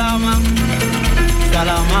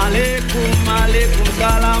 Salam alaikum, alaikum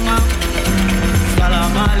salama.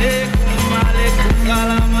 Salam alaikum, alaikum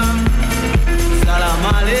salama. Salam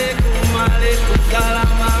alaikum, alaikum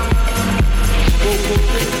salama. Go go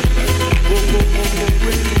go go go go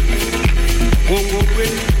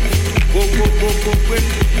go go go go.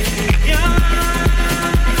 Yeah.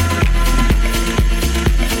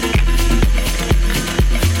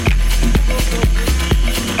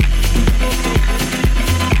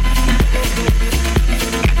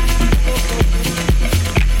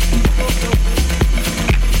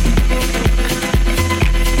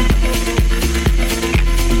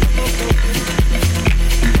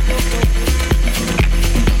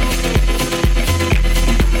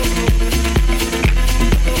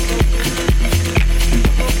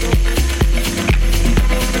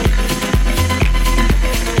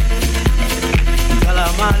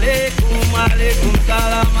 Alaikum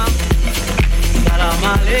salama. Salam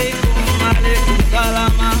alaikum, alaikum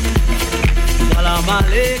salama. Salam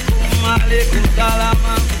alaikum, alaikum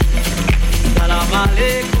salama. Salam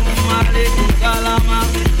alaikum, alaikum salama.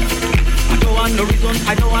 I don't want no reason,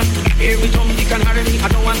 I don't want every time you can hurry me, I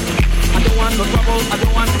don't want no trouble, I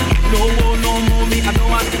don't want no war, no more me, I don't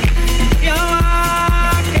want.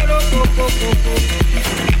 Yeah, go go go go go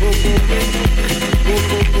go go go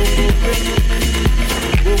go go go.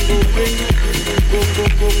 Go go win, go go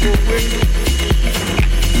go go win.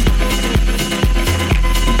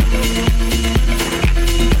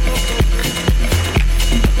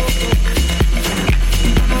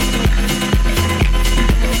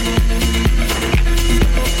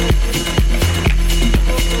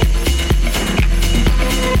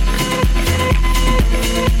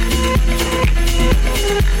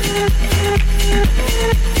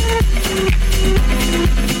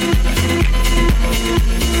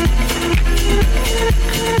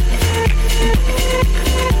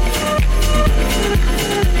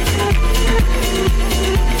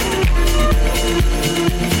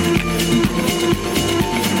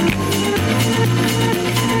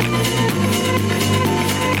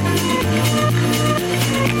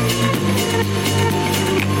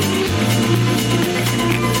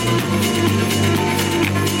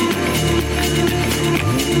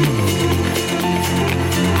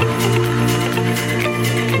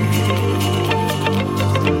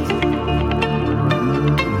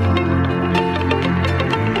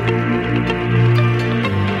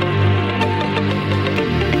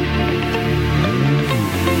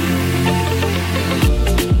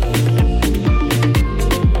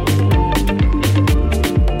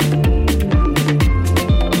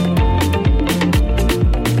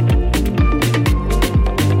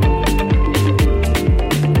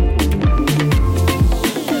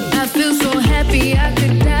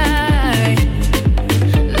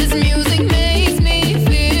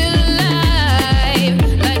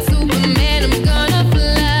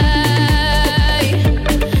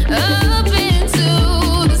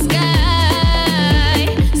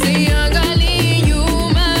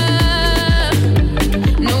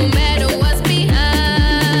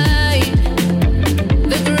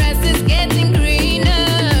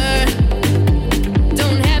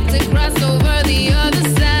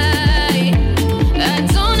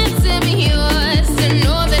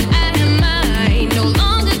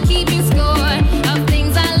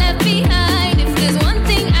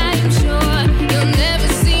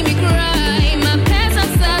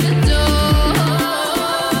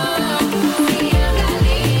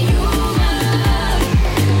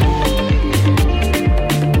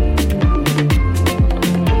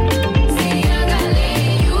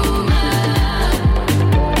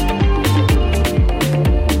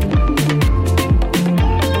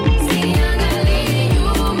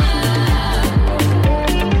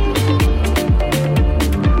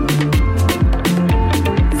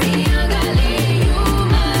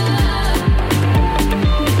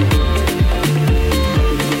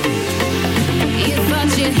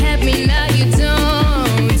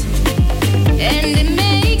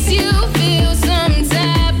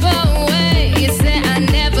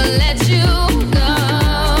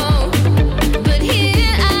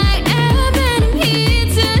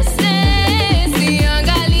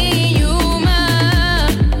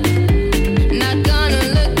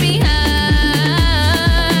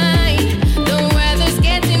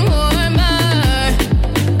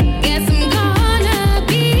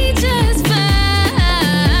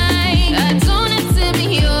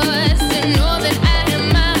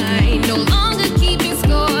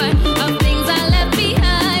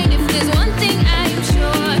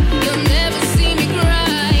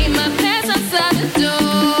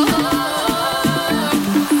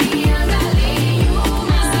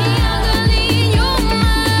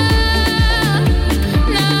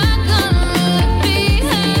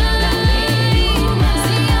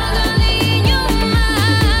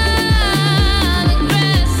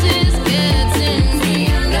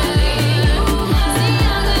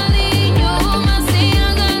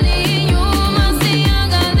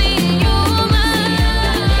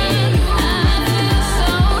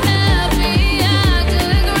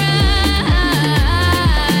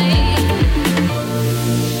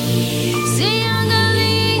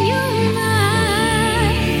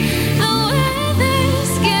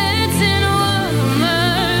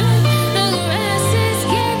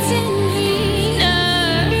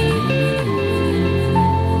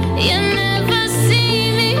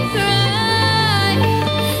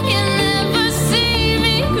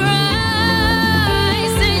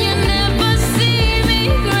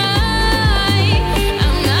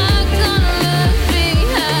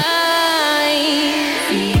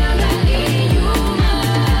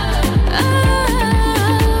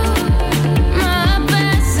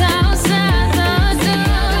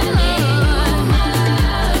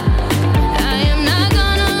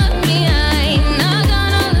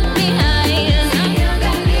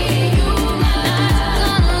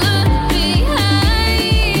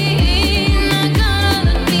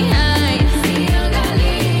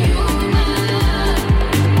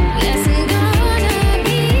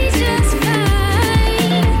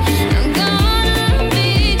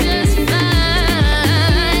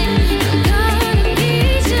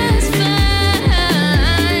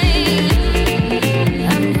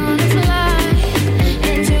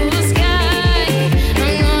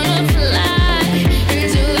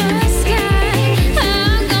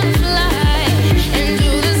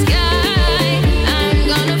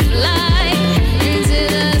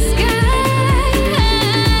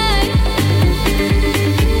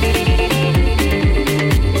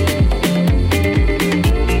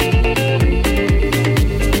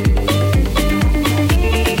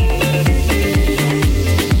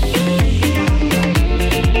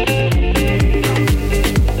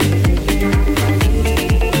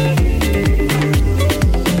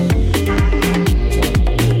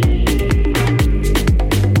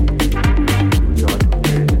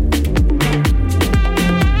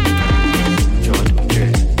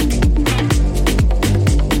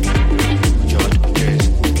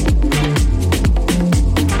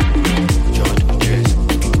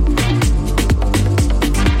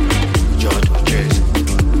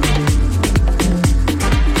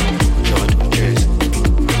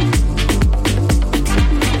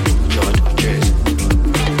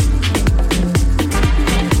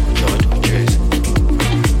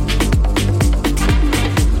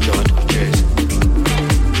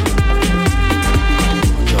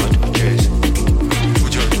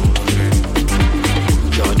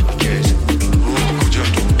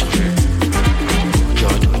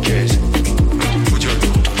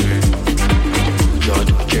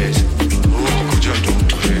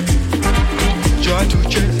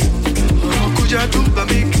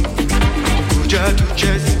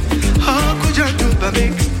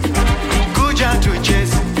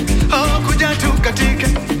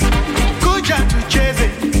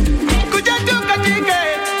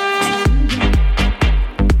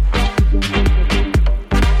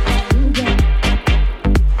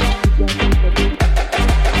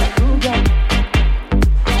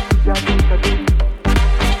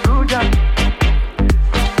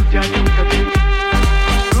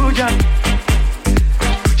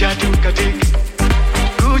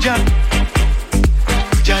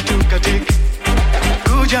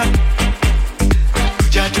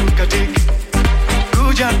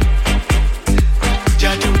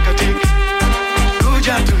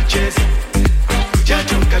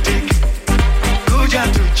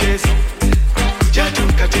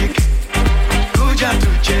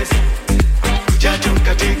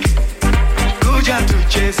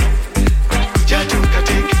 kuja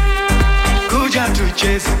tukatike, kuja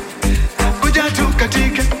tucheze, kuja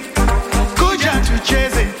tukatike, kuja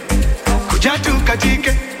tucheze, kuja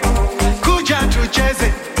tukatike, kuja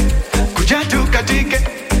tucheze, kuja tukatike,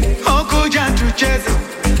 oh kuja tucheze,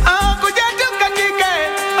 oh kuja tukatike,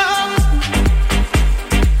 oh.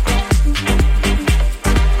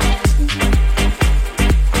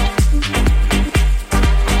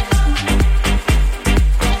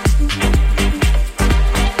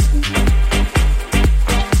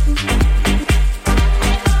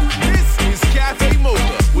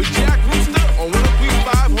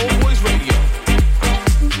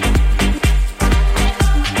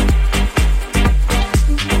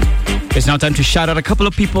 It's now time to shout out a couple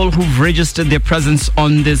of people who've registered their presence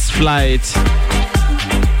on this flight.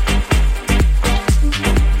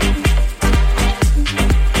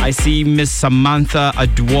 I see Miss Samantha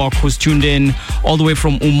Adwok, who's tuned in all the way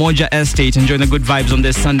from Umoja Estate, enjoying the good vibes on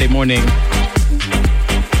this Sunday morning.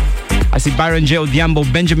 I see Byron J.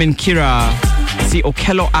 Odhiambo, Benjamin Kira. I see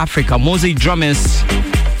Okello Africa, Mose Drummis,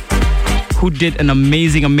 who did an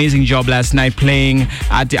amazing job last night playing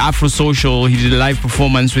at the Afro Social. He did a live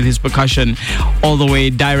performance with his percussion all the way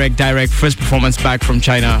direct first performance back from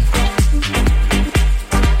China.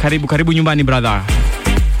 Karibu nyumbani, brother.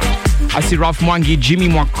 I see Ralph Mwangi, Jimmy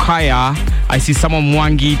Mwakaya. I see Sama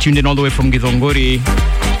Mwangi tuned in all the way from Githongori.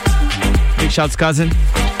 Big shouts, cousin.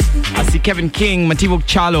 I see Kevin King, Mativo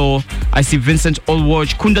Chalo. I see Vincent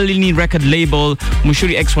Olwatch, Kundalini Record Label,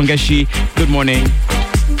 Mushuri X Wangeshi. Good morning.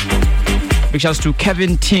 Big shouts to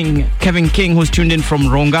Kevin King, who's tuned in from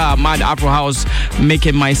Ronga, Mad Afro House,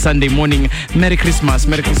 making my Sunday morning. Merry Christmas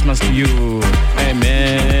to you. Hey,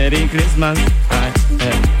 Merry Christmas.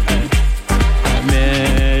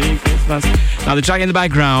 Merry Christmas. Now the track in the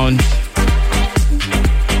background,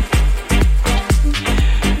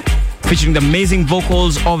 featuring the amazing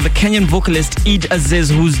vocals of the Kenyan vocalist Eid Aziz,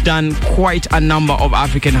 who's done quite a number of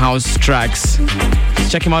African house tracks.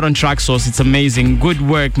 Just check him out on Traxsource. It's amazing. Good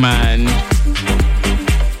work, man.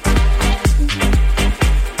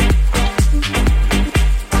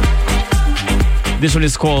 This one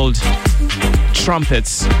is called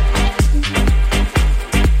Trumpets.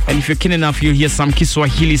 And if you're keen enough, you'll hear some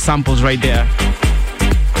Kiswahili samples right there.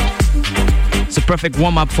 It's a perfect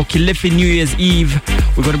warm-up for Kilifi New Year's Eve.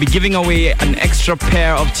 We're going to be giving away an extra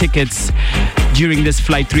pair of tickets during this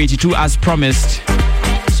flight 382 as promised.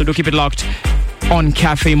 So do keep it locked on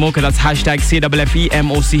Cafe Mocha. That's hashtag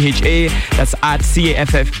CAFFEMOCHA. That's at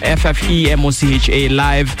CAFFEMOCHA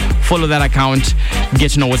live. Follow that account.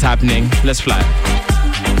 Get to know what's happening. Let's fly.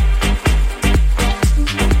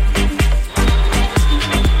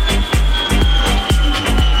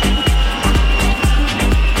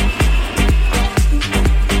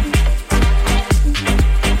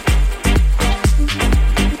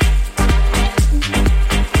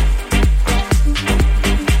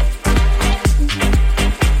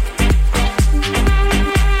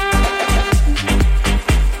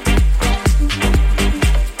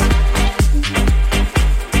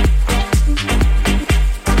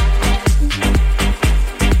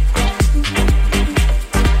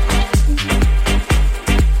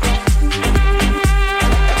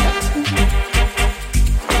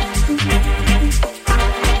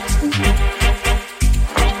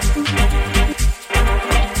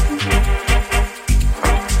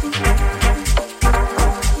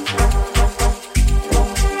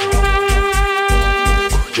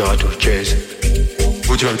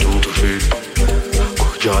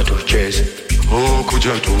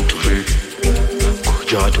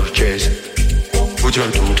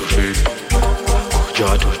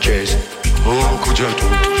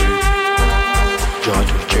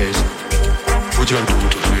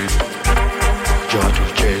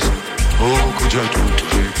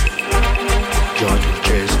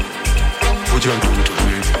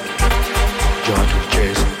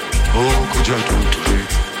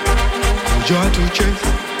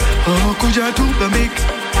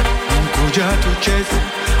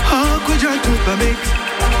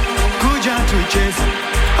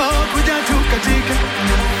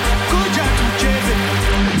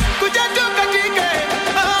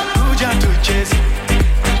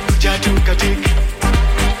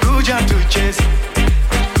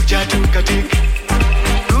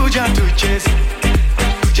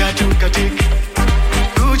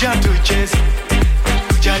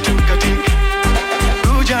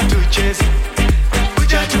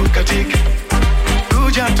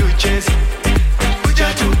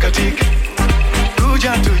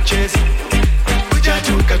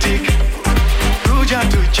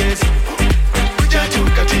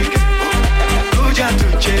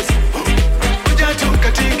 Kuja tu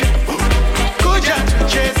katika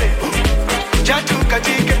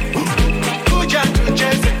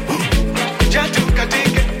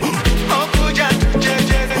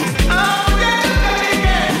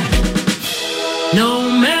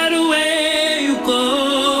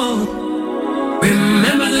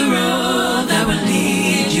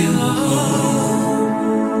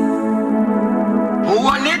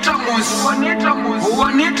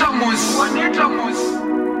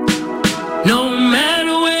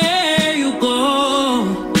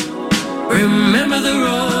the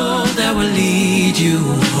road that will lead you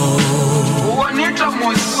home.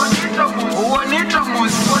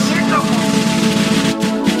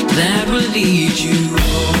 That will lead you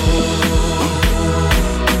home.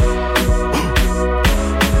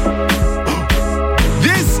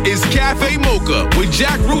 This is Cafe Mocha with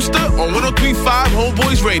Jack Rooster on 103.5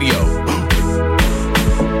 Homeboys Radio.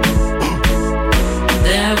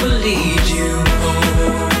 That will lead you home.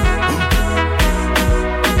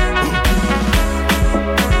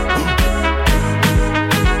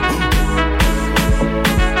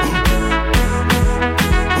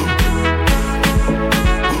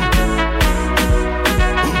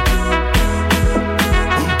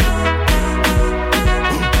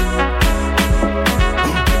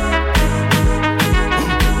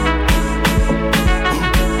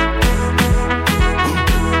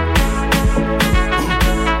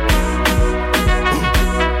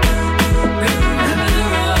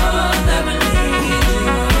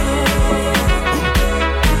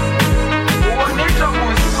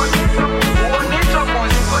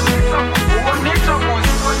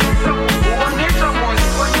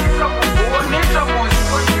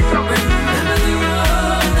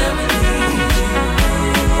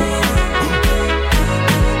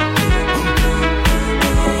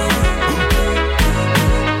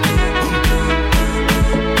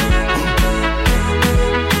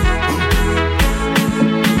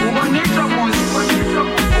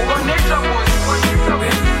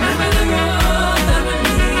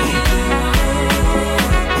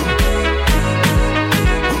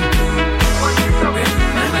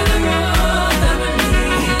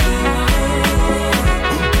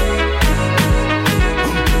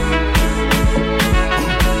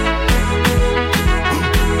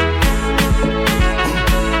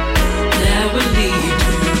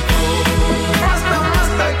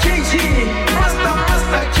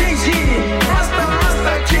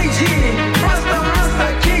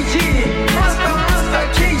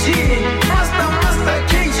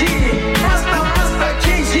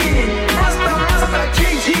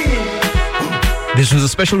 This was a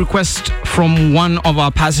special request from one of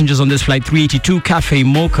our passengers on this flight 382, Cafe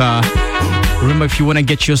Mocha. Remember, if you want to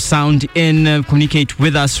get your sound in, communicate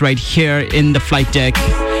with us right here in the flight deck.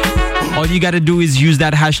 All you got to do is use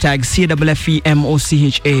that hashtag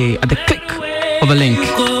CAFFEMOCHA at the click of a link.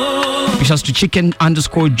 Reach us to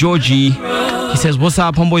chicken_Georgie. He says, what's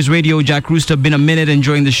up, Homeboys Radio, Jack Rooster, been a minute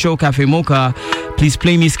enjoying the show, Cafe Mocha. Please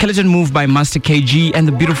play me Skeleton Move by Master KG and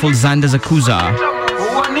the beautiful Xander Zakuza.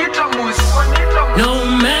 No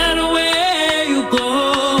matter where you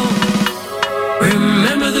go,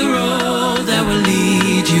 remember the road that will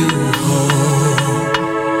lead you home.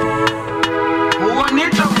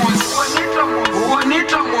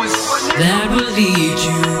 That will lead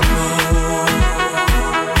you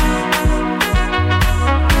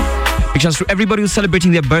home. Big shouts to everybody who's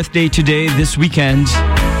celebrating their birthday today, this weekend.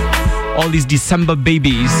 All these December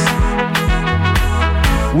babies.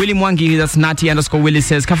 Willie Mwangi, that's Nati_Willie,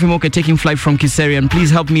 says, Cafe Mocha taking flight from Kiserian. Please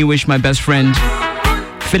help me wish my best friend,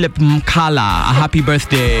 Philip Mkala, a happy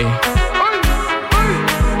birthday.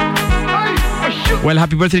 Well,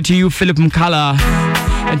 happy birthday to you, Philip Mkala,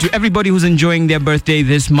 and to everybody who's enjoying their birthday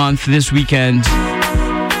this month, this weekend.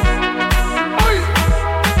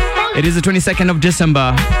 It is the 22nd of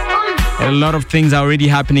December. A lot of things are already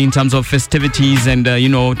happening in terms of festivities and,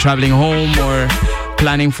 traveling home or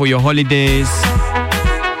planning for your holidays.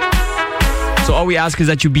 So all we ask is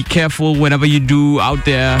that you be careful whenever you do out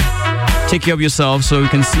there. Take care of yourself so we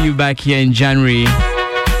can see you back here in January,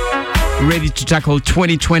 ready to tackle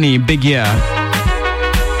 2020, big year.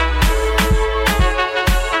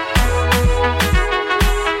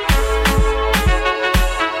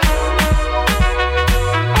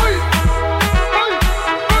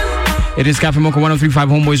 It is Cafe Mocha 103.5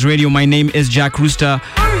 Homeboys Radio. My name is Jack Rooster,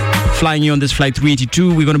 flying you on this flight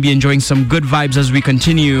 382. We're going to be enjoying some good vibes as we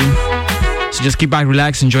continue. So just keep back,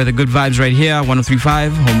 relax, enjoy the good vibes right here,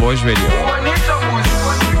 103.5 Homeboys Radio.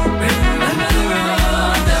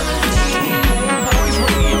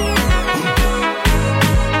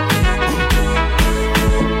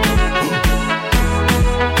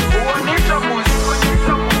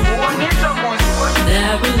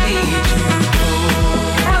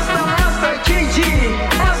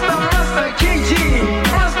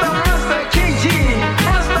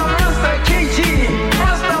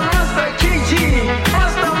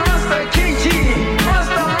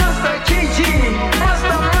 KG.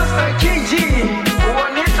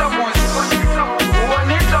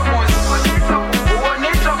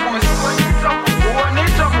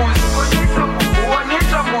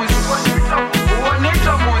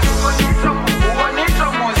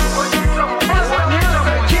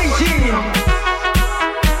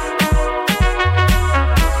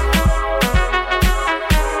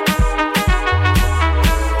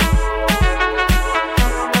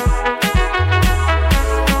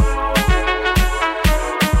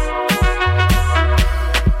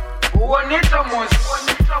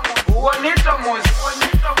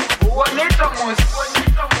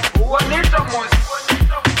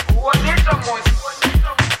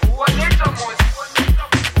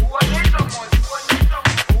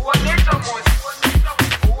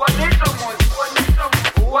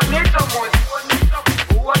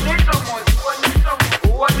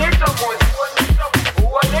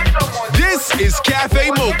 This is Cafe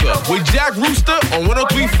Mocha with Jack Rooster on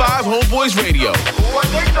 103.5 Homeboys Radio.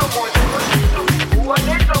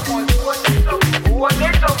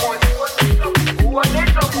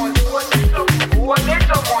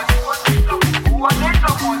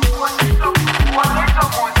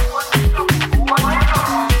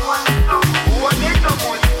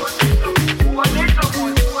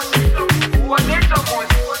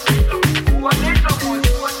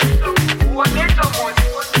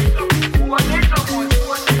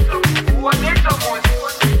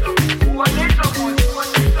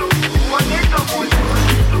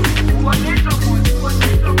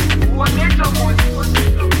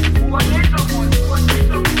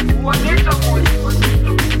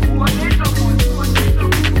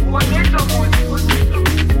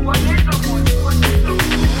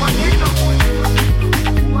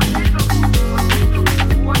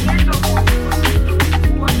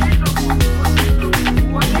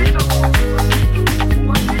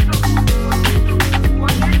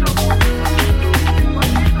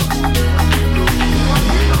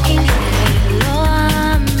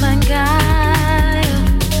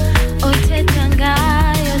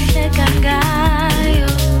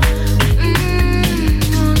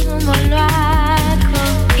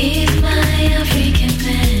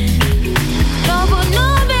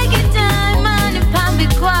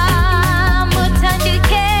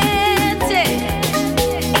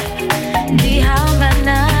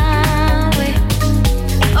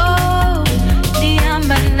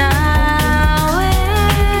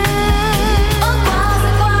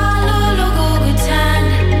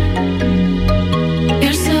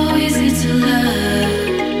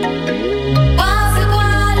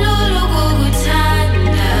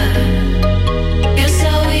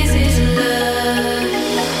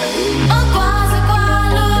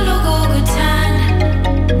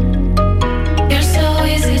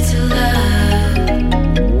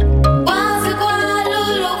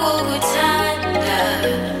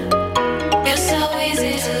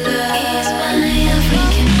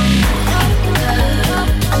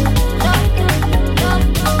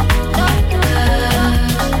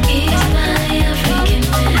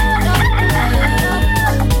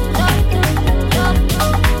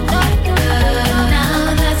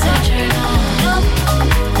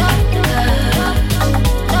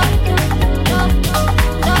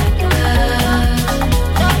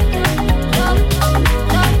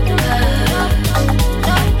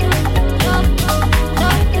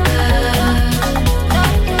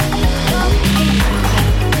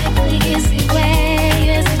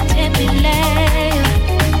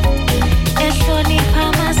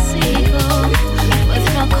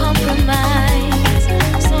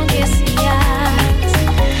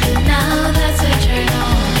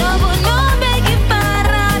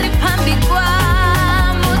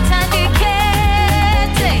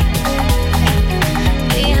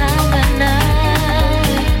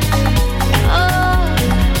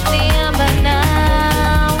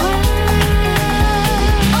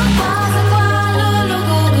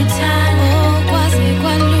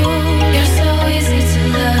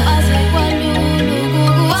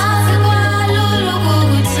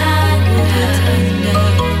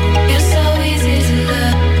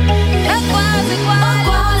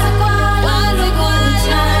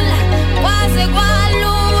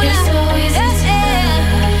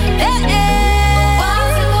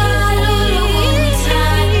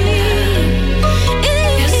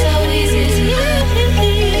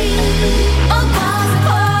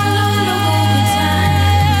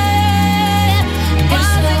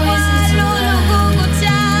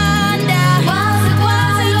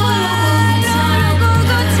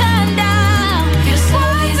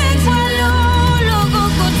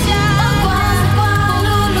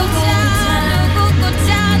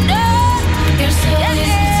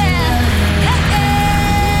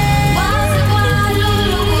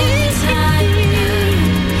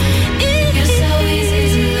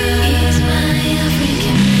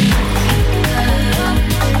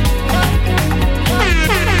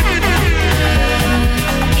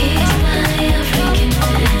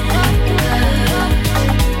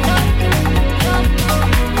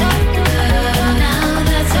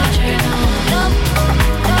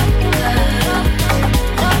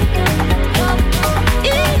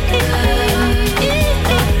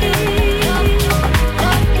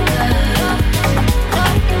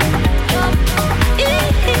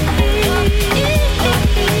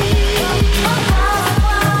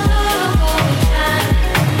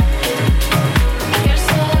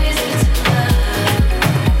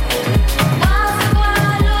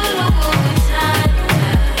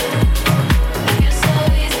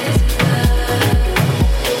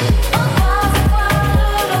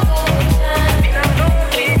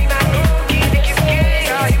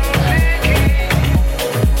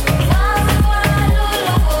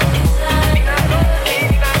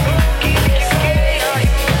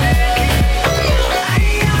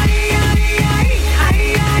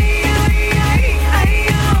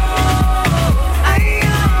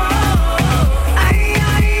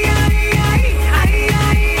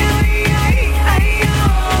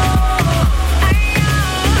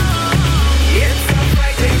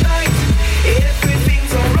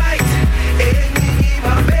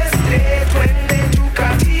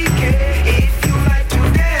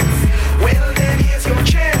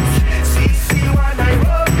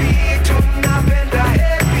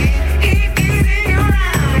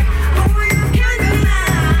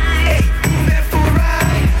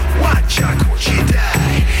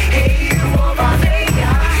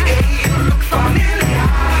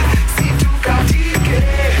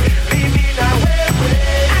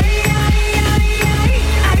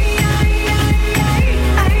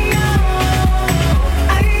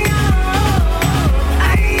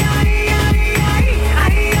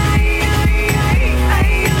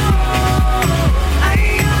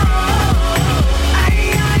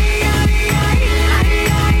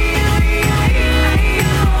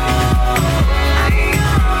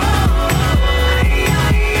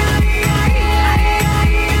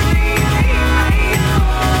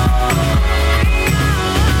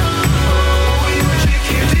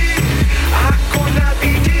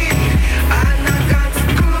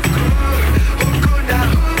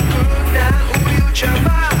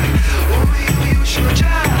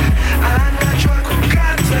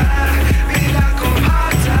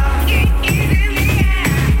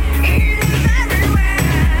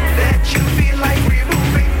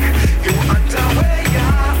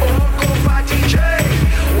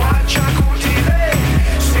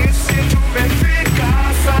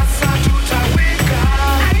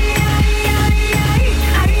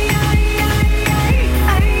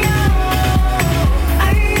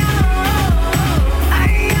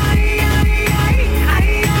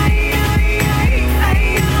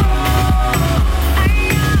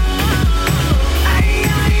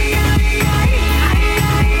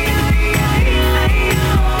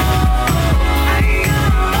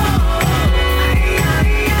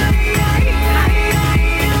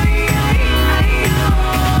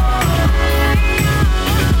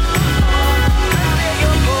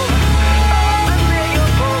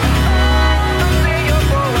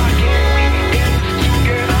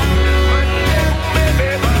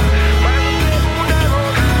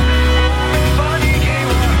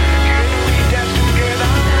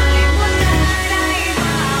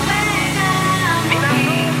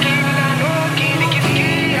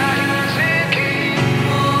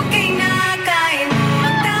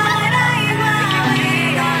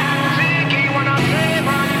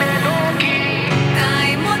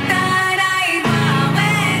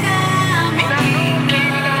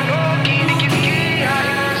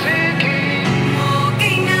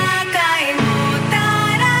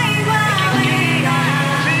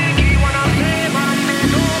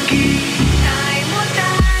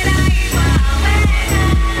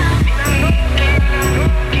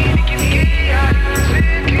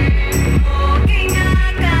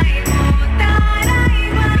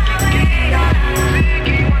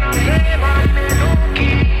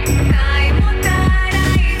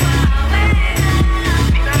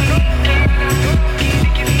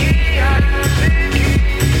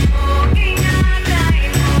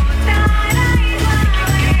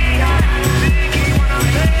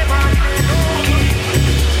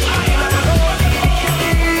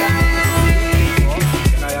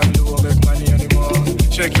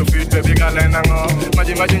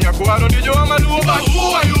 Virginia Kuano, did you Amalu? But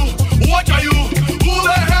who are you? What are you? Who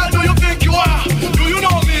the hell do you think you are? Do you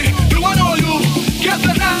know me? Do I know you? Get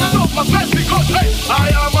the hands off my face because hey,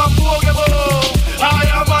 I am unforgettable. I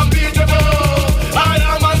am unbeatable. I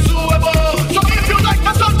am unsuable. So if you like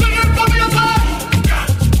the song, sing it for me and say,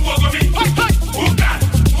 who over me? Who can?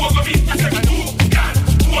 Who over me? I said, who can?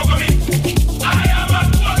 Who over me? I am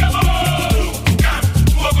unforgettable. Who can?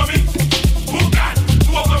 Who over me? Who can?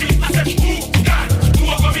 Who over me? I said, who can? Who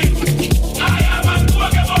over me? I am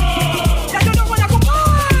unforgettable.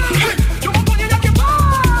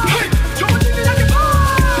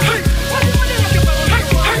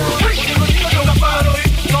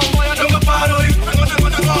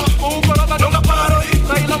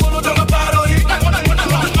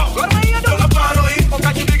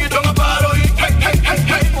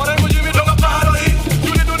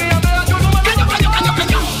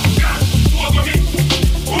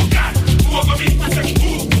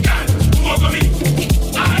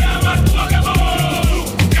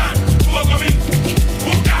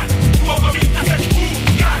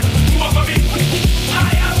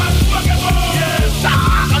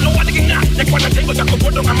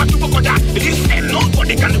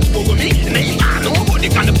 Nobody can do over me. Nobody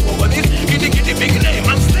can do over this. Kitty big name,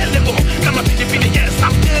 I'm sellable. Come on, pity, yes,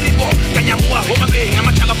 I'm terrible. Can you move over me? I'm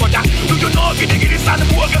a chalabota. Do you know kitty son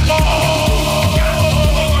of work? Who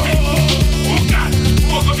can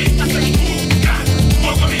over me? I say, who can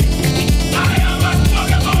over me? I am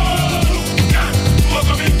unforgettable. Who can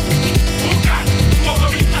over me? Who can over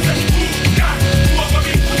me? I say, who can over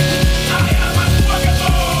me? I am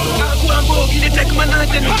unforgettable. Akuambo, gini take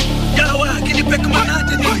manateni. Yawa, gini pek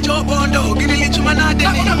manateni. Jobondo, gini lichu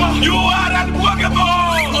manateni. You are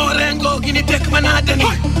unforgettable. Orengo, gini tek manateni.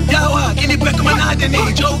 Yawa, gini pek manateni.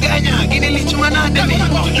 Joe Ganya, gini lichu manateni.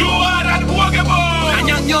 You are unforgettable.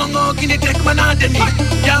 Anyanyongo, gini tek manateni.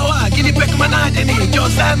 Yawa, gini pek manateni. Joe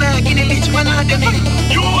Sama, gini lichu manateni.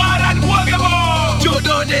 You are unforgettable. Joe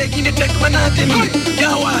Dode, gini tek manateni.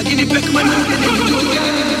 Yawa, gini pek manateni. Joe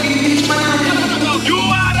Ganya, gini lichu manateni. You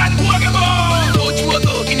are unforgettable.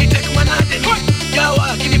 Ochuogo, gini tek manateni.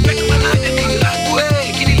 Yawa, gini pek manateni. Rakwe,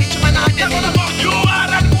 gini lichu manateni. You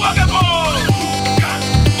are unforgettable.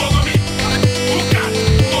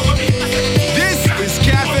 This is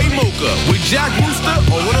Cafe Mocha with Jack Rooster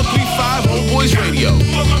on 103.5 Homeboys Radio.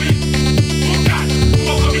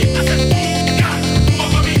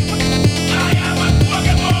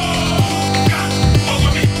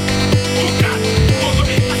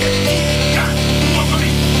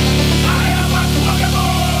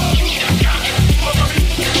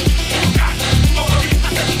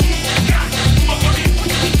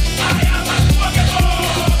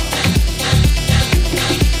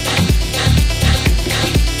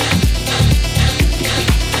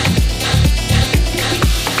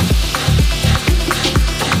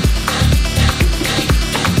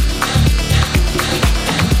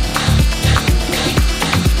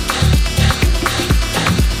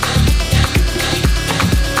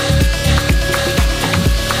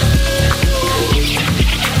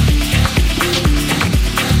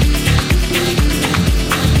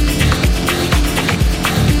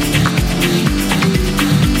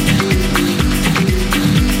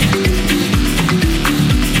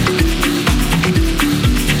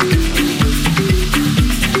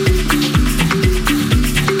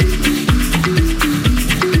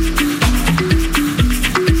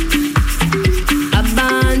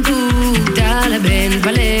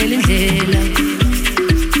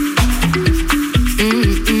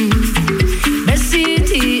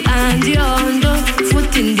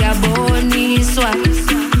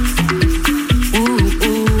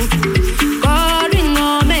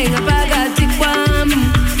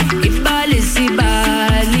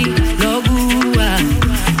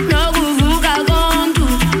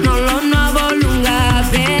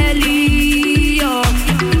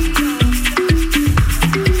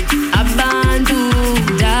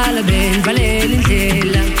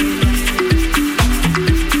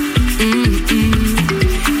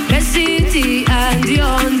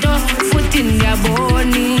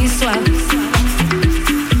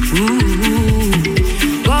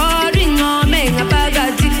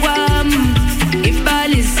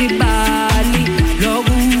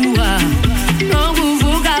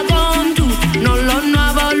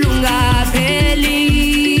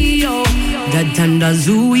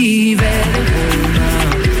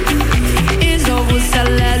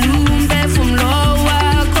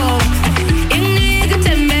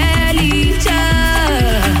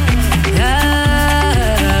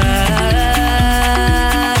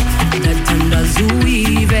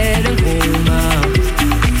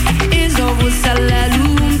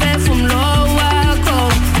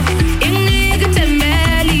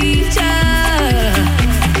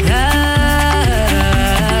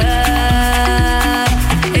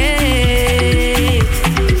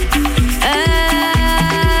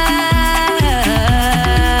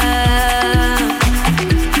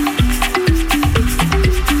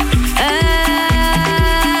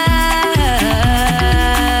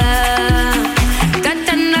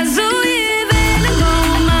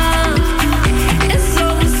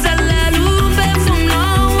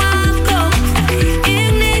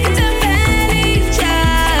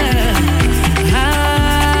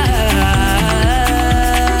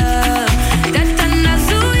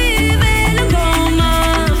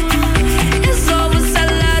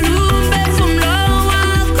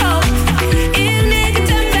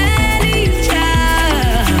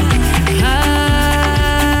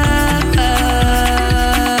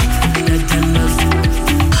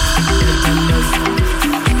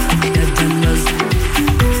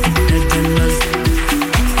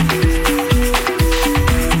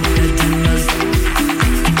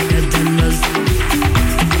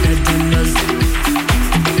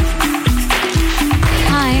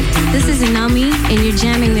 you're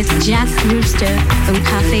jamming with Jack Rooster from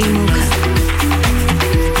Cafe Mocha.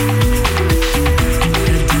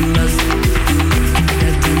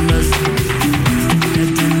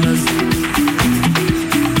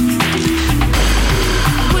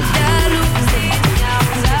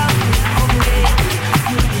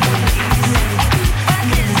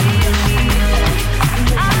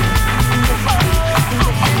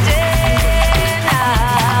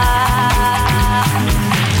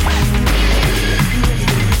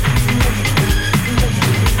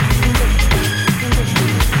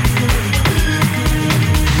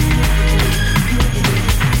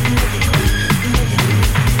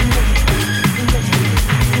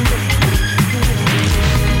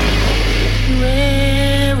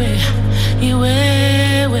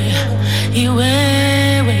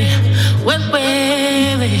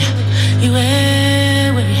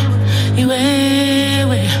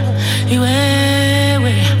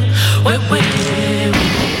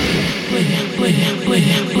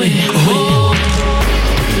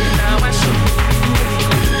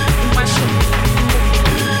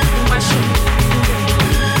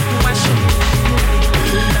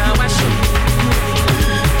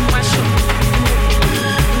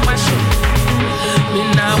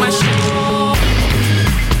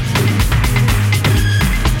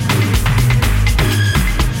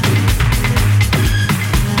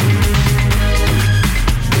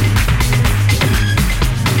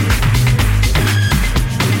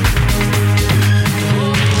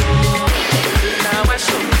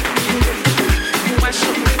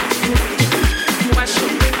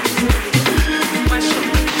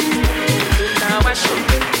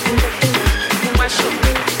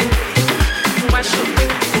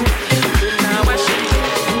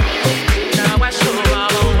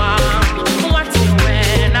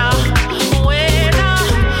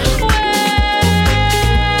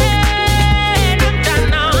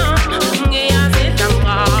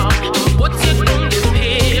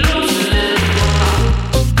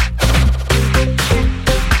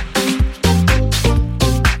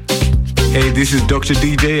 This is Dr.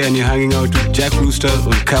 DJ and you're hanging out with Jack Rooster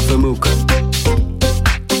on Cafe Mocha.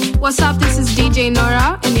 What's up? This is DJ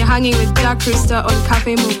Nora and you're hanging with Jack Rooster on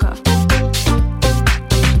Cafe Mocha.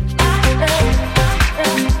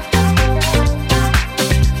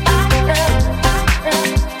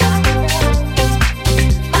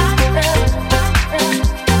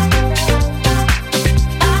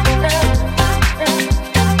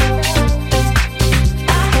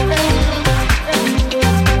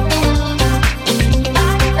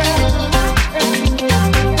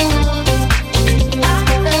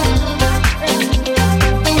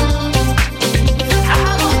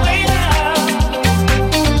 Wait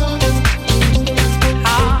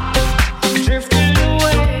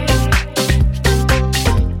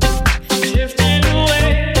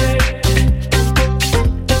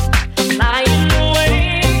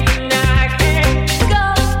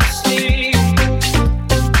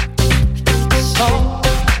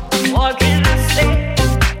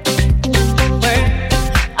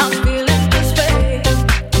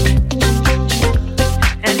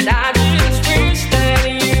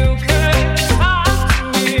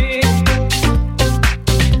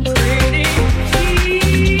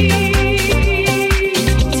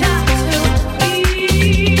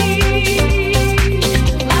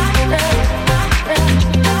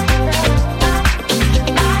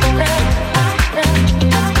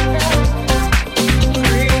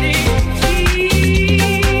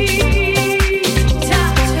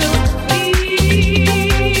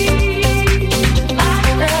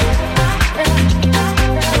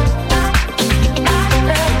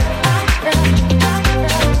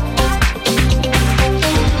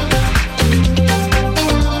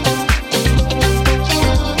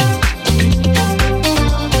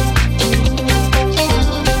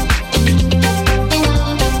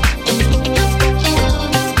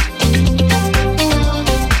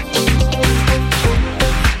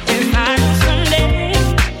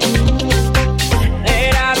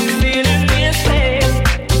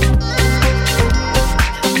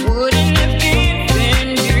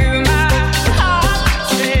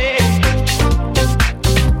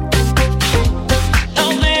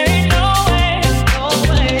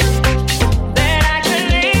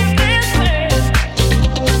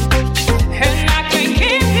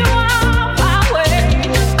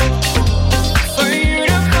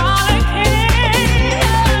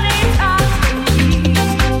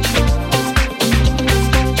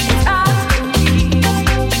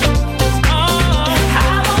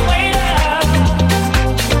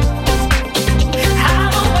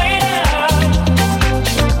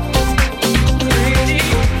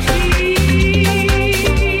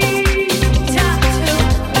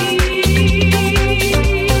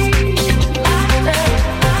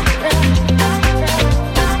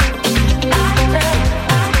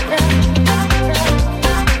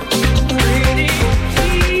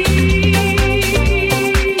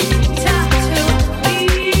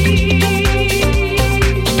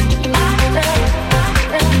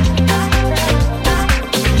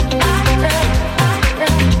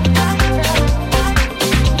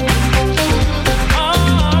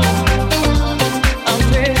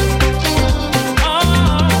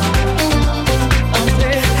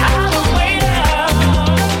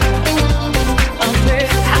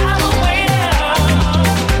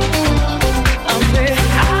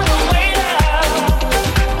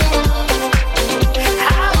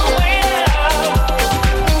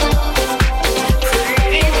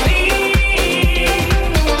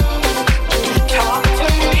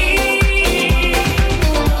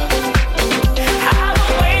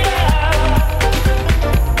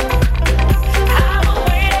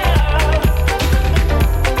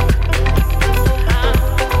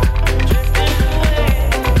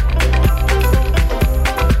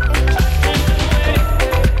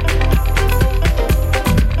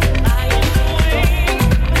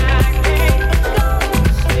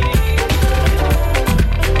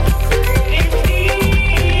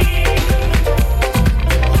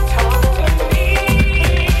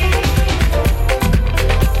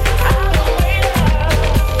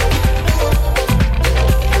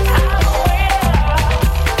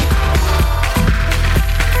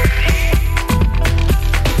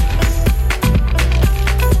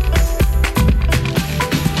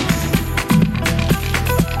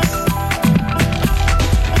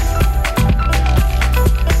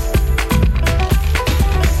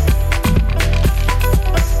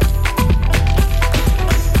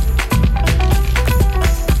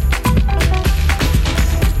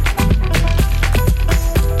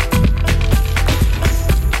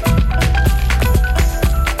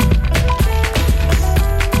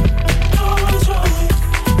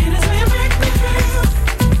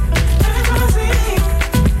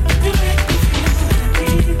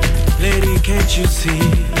Can't you see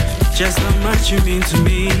just how much you mean to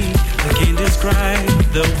me? I can't describe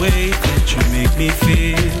the way that you make me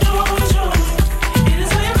feel.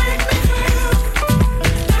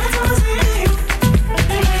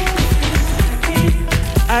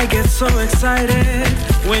 I get so excited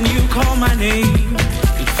when you call my name.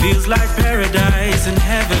 It feels like paradise and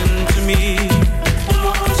heaven to me.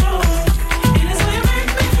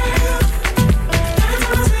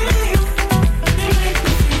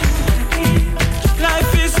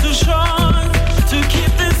 Life is too short to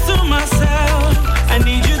keep this to myself. I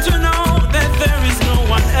need you to know that there is no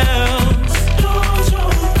one else.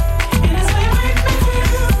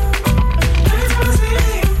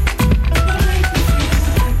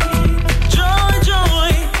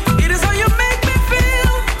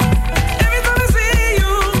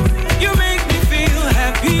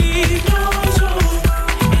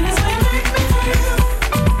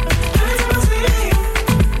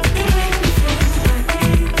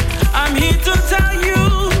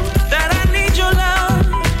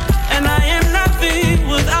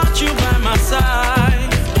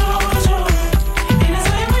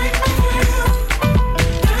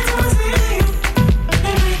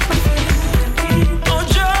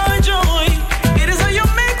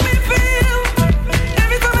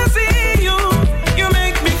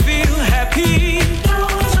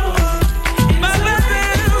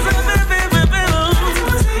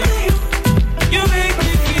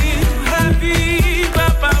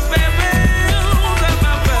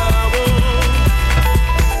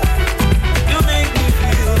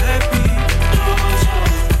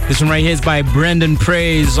 Right here is by Brendan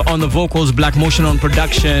Praise on the vocals, Black Motion on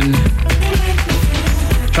production.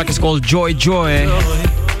 The track is called Joy Joy.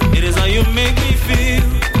 It is how you make me feel.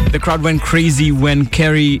 The crowd went crazy when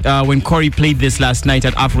Corey played this last night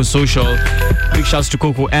at Afro Social. Big shouts to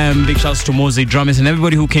Coco M, big shouts to Mose Drummers and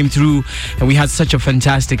everybody who came through, and we had such a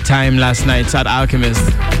fantastic time last night at Alchemist.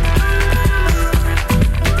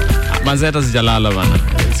 Manzeta's Jalala, man.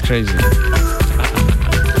 It's crazy.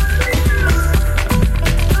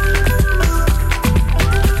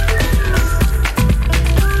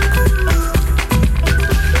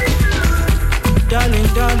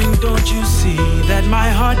 Darling, don't you see that my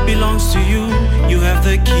heart belongs to you? You have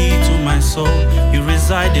the key to my soul, you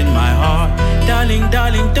reside in my heart. Darling,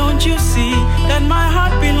 don't you see that my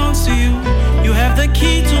heart belongs to you? You have the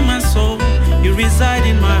key to my soul, you reside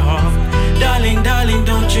in my heart. Darling,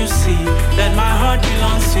 don't you see that my heart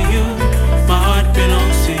belongs to you? My heart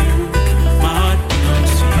belongs to you, my heart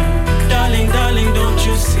belongs to you. Darling, don't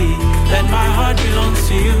you see that my heart belongs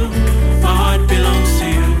to you? My heart belongs to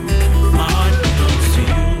you, my heart belongs to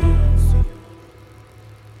you.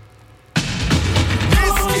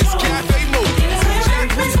 This is Cafe Mocha. Jack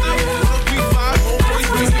Rooster,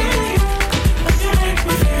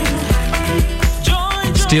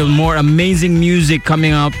 103.5 Still more amazing music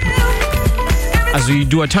coming up as we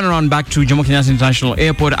do a turnaround back to Jomo Kenyatta International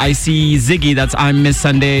Airport. I see Ziggy, that's I Miss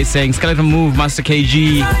Sunday, saying Skeleton Move, Master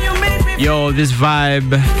KG. Yo, this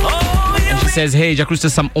vibe. And she says, hey, Jack Rooster,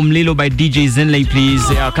 some Omlilo by DJ Zinley, please.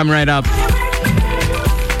 Yeah, coming right up.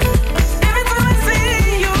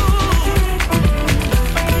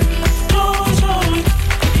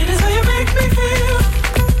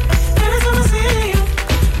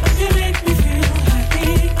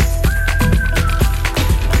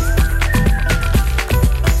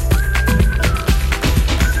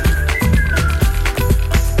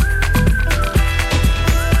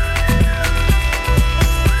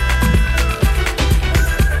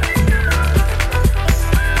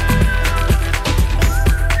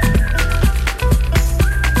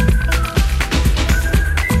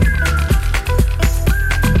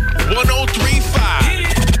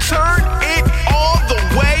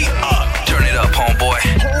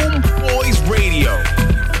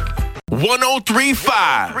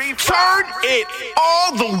 Turn it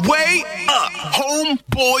all the way up.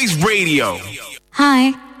 Homeboys Radio.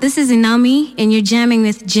 Hi, this is Inami, and you're jamming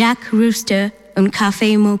with Jack Rooster on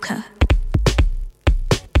Cafe Mocha.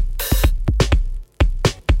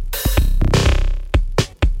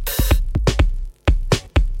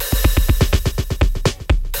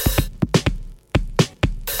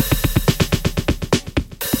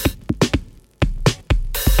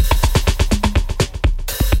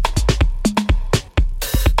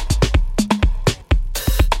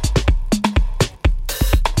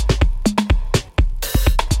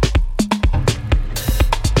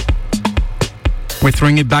 We're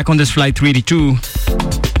throwing it back on this flight 382.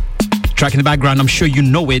 Track in the background, I'm sure you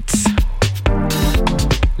know it.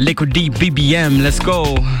 Liquid D, BBM, let's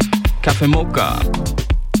go. Cafe Mocha.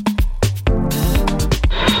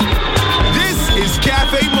 This is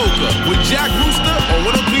Cafe Mocha with Jack Rooster.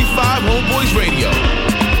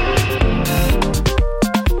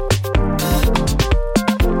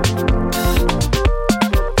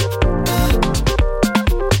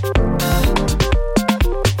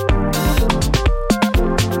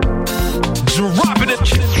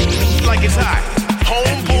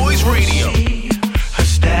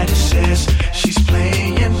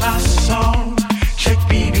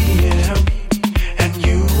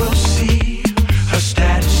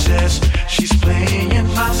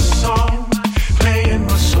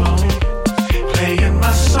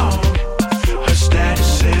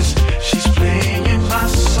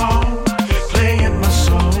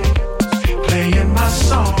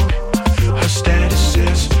 song. Her status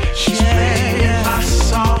is she's playing my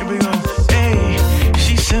song. Here we go. Hey,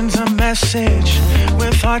 she sends a message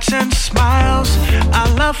with hearts and smiles. I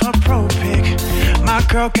love her pro pic. My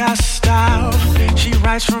girl got style. She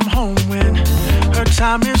writes from home when her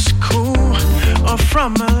time is cool, or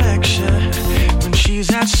from a lecture when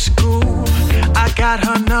she's at school. I got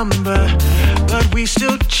her number, but we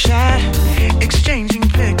still chat, exchanging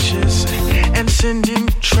pictures and sending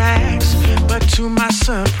tracks. But to my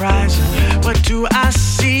surprise, what do I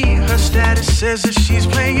see? Her status says that she's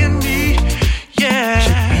playing me. Yeah,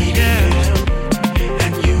 yeah.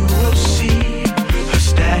 And you will see. Her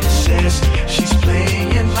status says she's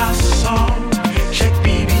playing my song. Check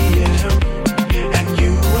BBM, and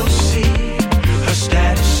you will see. Her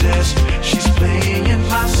status says she's playing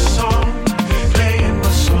my song. Playing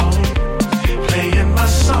my song. Playing my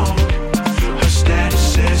song. Her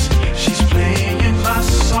status says she's playing my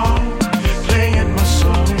song. Playing my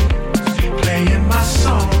song. Playing my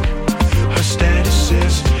song. Her status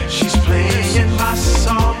says she's playing my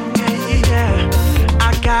song. Yeah, yeah.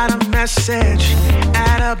 I got a message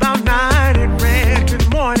at about 9. It read, "Good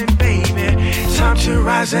morning, baby. Time to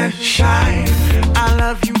rise and shine. I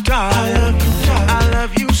love you, darling. I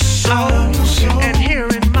love you so. And here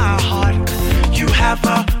in my heart, you have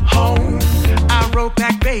a home." I wrote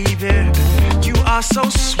back, "Baby, you are so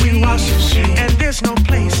sweet. And there's no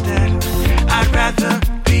place that I'd rather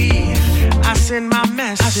be." I sent my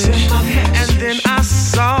message, and then I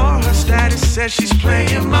saw her status said she's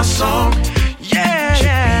playing my song. Yeah,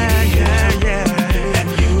 yeah, yeah, yeah. And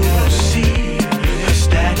you will see her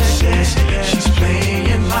status says she's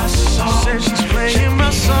playing my song. Said she's playing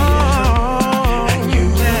my song. And you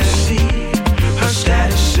will see her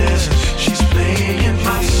status says she's playing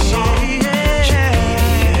my song. Yeah,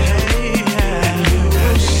 yeah. And you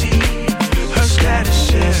will see her status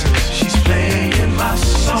says she's playing my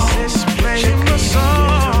song. She's playing my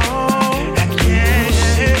song. And you will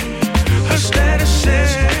see her status says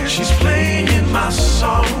she's playing.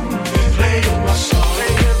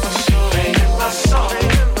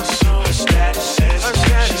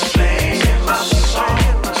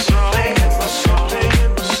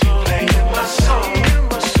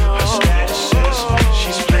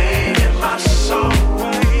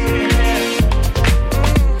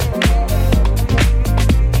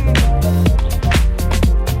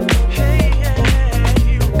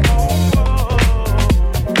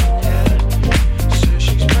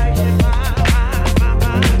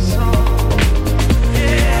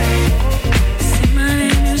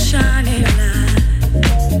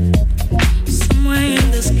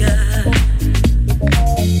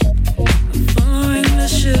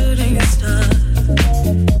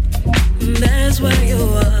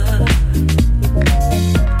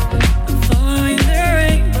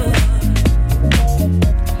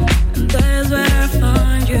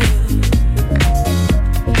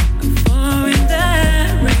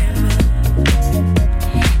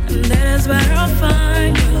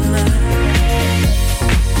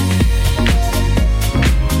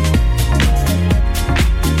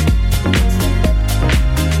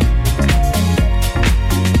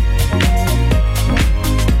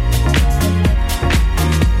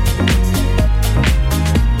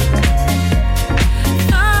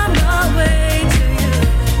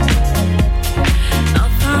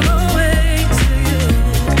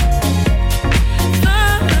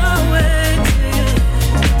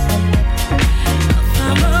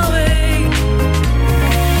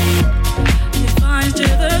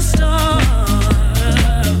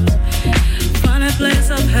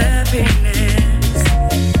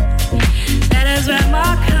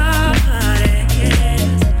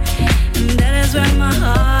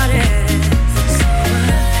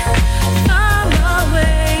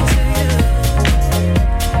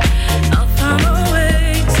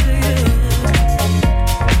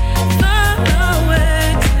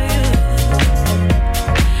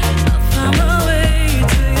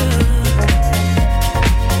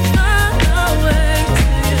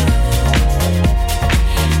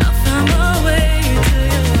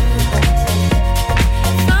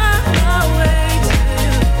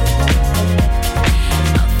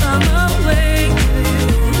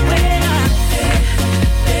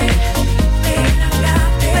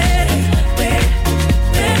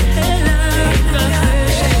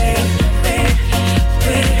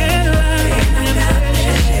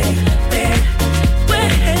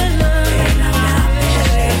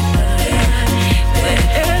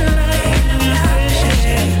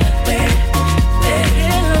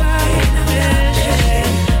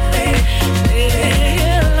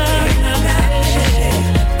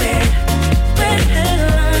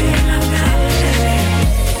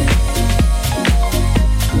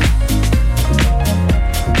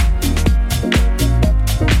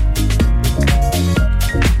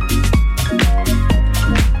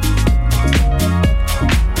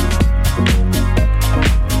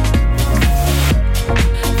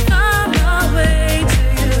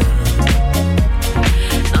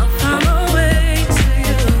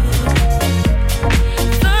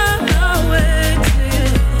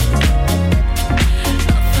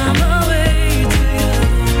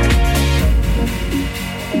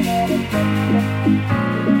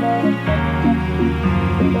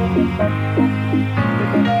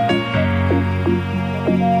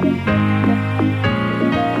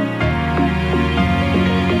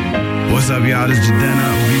 What's up, y'all? This is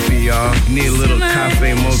Jadena, VP, y'all. Need a little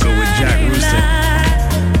Cafe Mocha with Jack Rooster.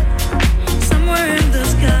 Somewhere in the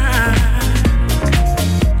sky,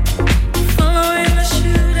 following the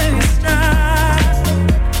shooting star.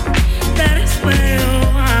 That is where you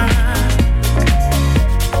are.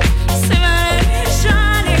 See my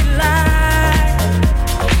shining light.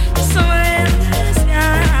 Somewhere in the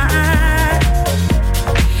sky,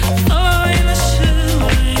 following the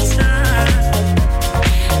shooting star.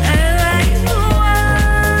 That is where you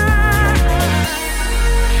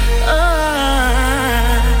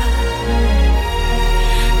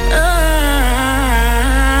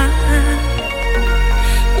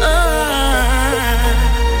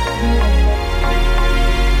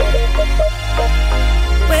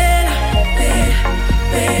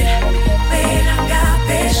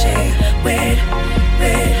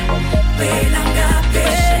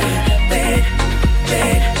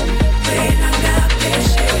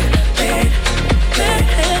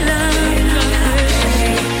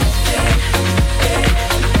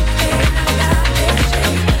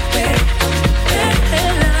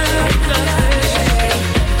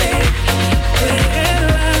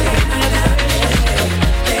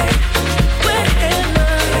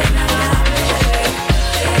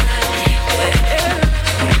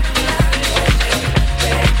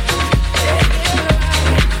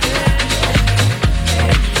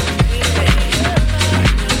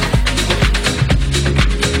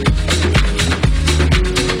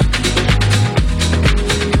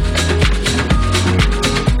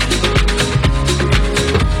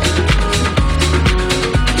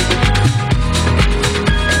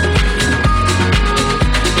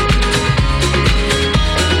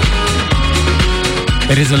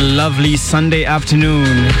It is a lovely Sunday afternoon.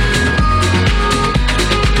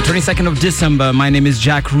 The 22nd of December. My name is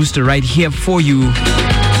Jack Rooster, right here for you.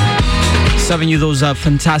 Serving you those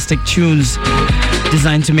fantastic tunes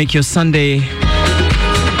designed to make your Sunday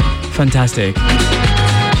fantastic.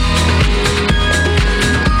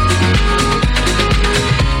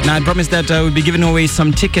 Now, I promised that we'll be giving away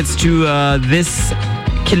some tickets to this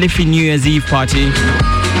Kilifi New Year's Eve party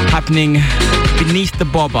happening beneath the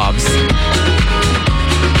Baobabs.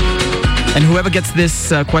 And whoever gets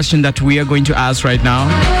this question that we are going to ask right now,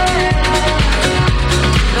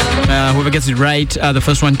 whoever gets it right, the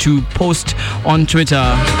first one to post on Twitter,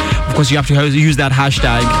 of course you have to use that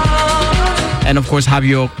hashtag, and of course have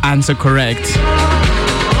your answer correct.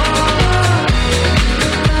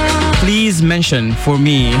 Please mention for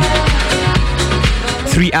me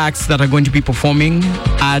 3 acts that are going to be performing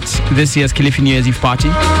at this year's Kilifi New Year's Eve party.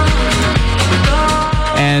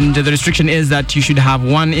 And the restriction is that you should have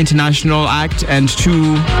 1 international act and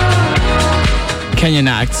 2 Kenyan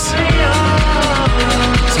acts.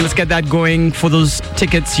 So let's get that going. For those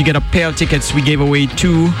tickets, you get a pair of tickets. We gave away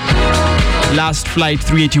 2 last flight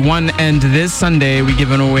 381, and this Sunday we're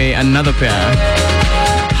giving away another pair.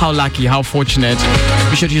 How lucky, how fortunate.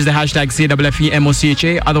 Be sure to use the hashtag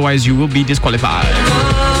CWFEMOCHA, otherwise you will be disqualified.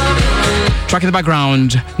 Track in the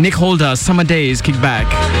background, Nick Holder, Summer Days, kick back,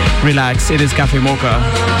 relax. It is Cafe Mocha,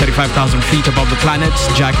 35,000 feet above the planet.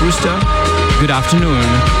 Jack Rooster, good afternoon.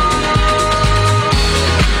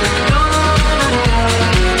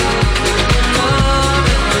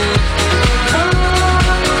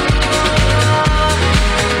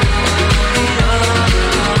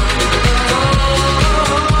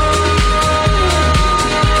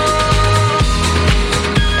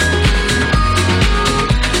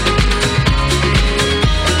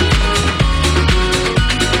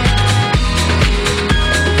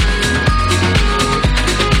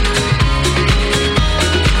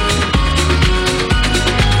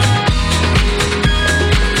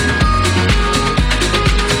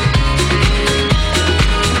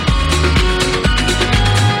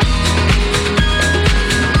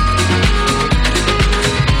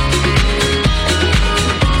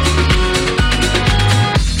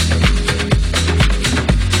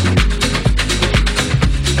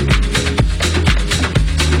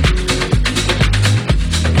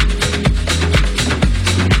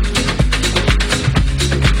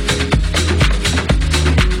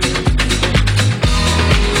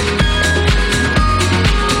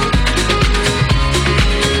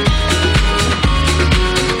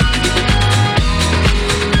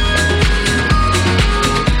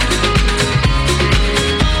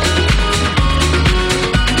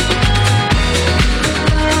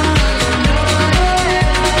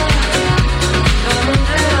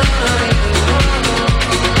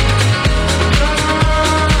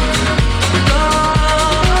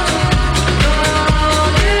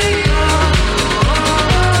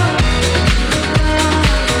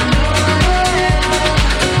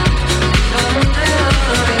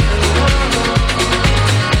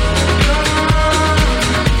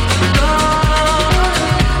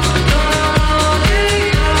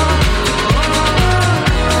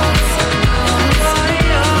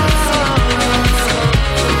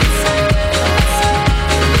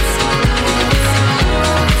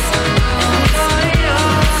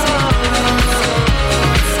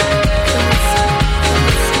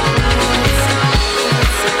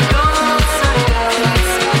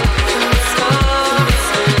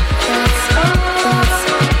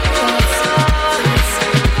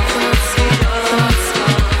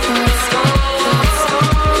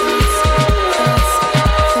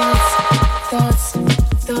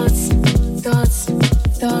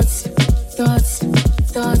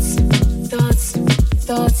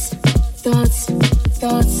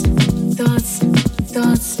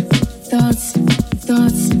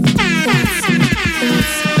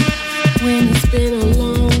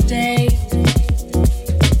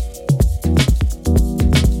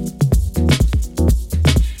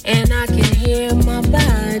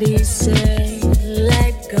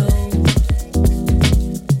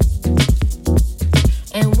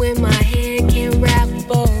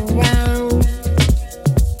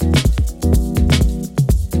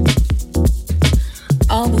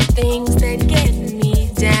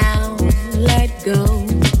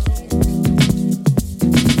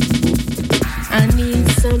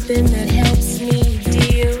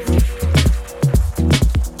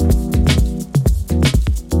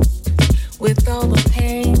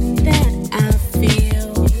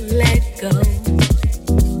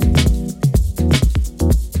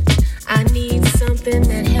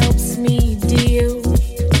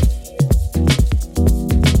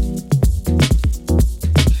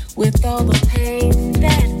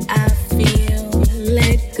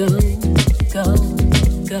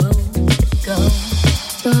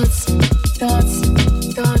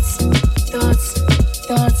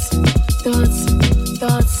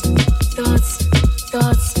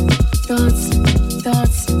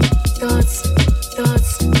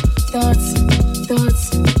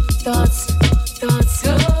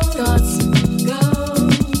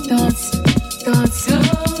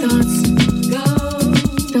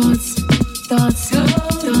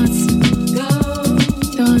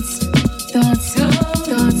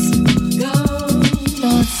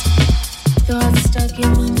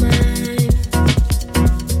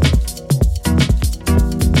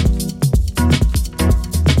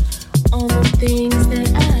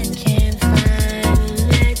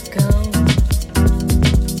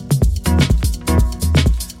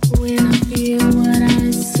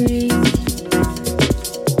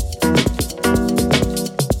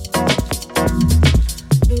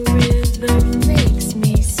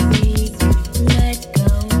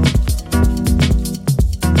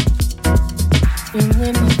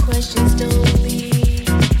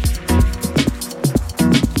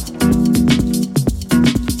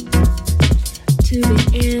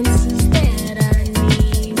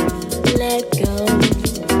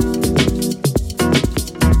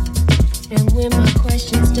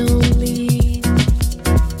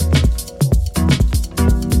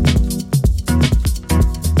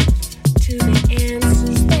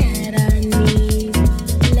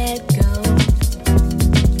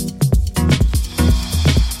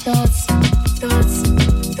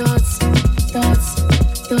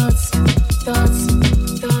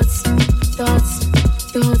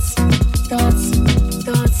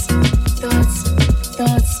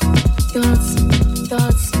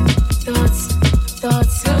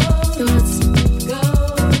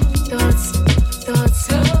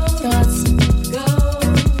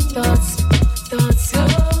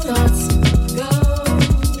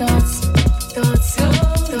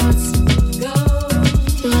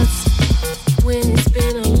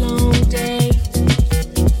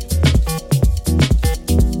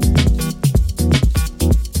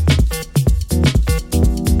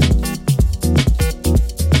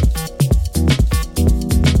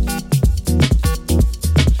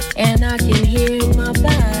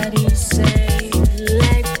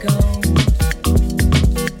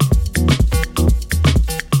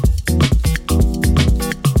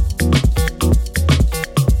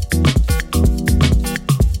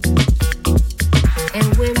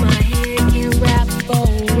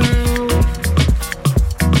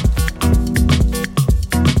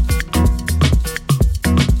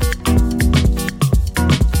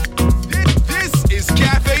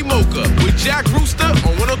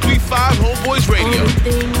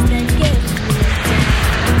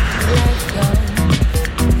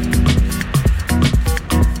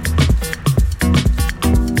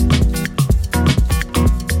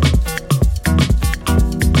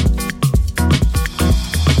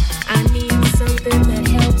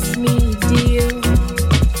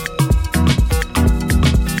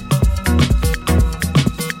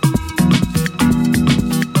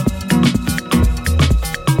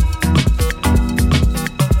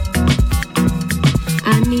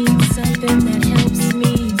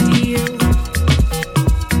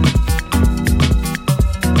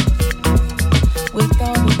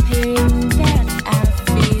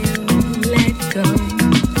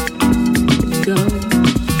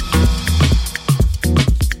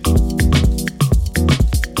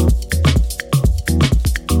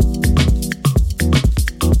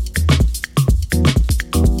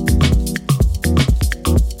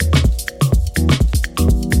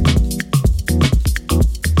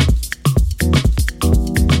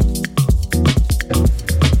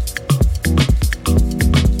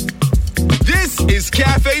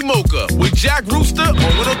 Jack Rooster on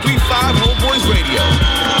 103.5 Homeboys Radio.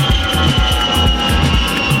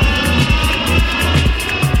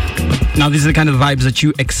 Now, these are the kind of vibes that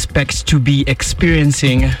you expect to be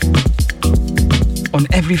experiencing on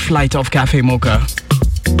every flight of Cafe Mocha.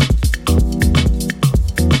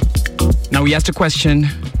 Now, we asked a question.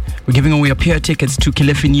 We're giving away a pair of tickets to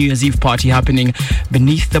Kilifi New Year's Eve party happening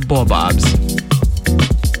beneath the Baobabs.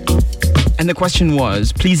 And the question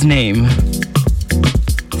was, please name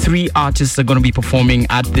 3 artists that are going to be performing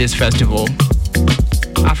at this festival.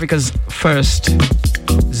 Africa's first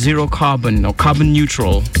zero carbon or carbon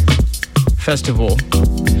neutral festival.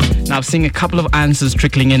 Now, I've seen a couple of answers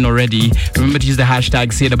trickling in already. Remember to use the hashtag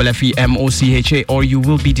CFFEMOCHA or you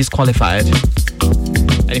will be disqualified.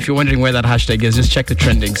 And if you're wondering where that hashtag is, just check the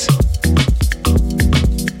trendings.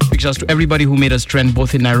 Big shouts to everybody who made us trend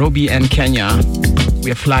both in Nairobi and Kenya.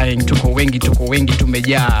 We are flying tuko wengi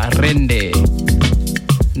tumeja rende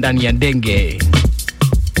ndani ya ndenge.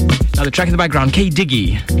 Now the track in the background, K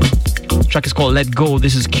Diggy. The track is called Let Go.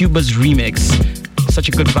 This is Cuba's remix. Such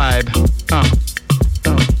a good vibe.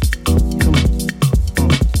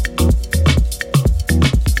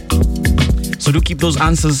 So do keep those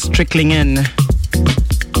answers trickling in.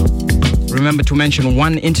 Remember to mention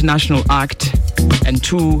 1 international act and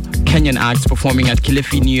 2 Kenyan acts performing at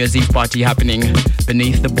Kilifi New Year's Eve party happening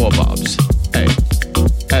beneath the Baobabs. Hey,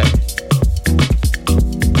 hey.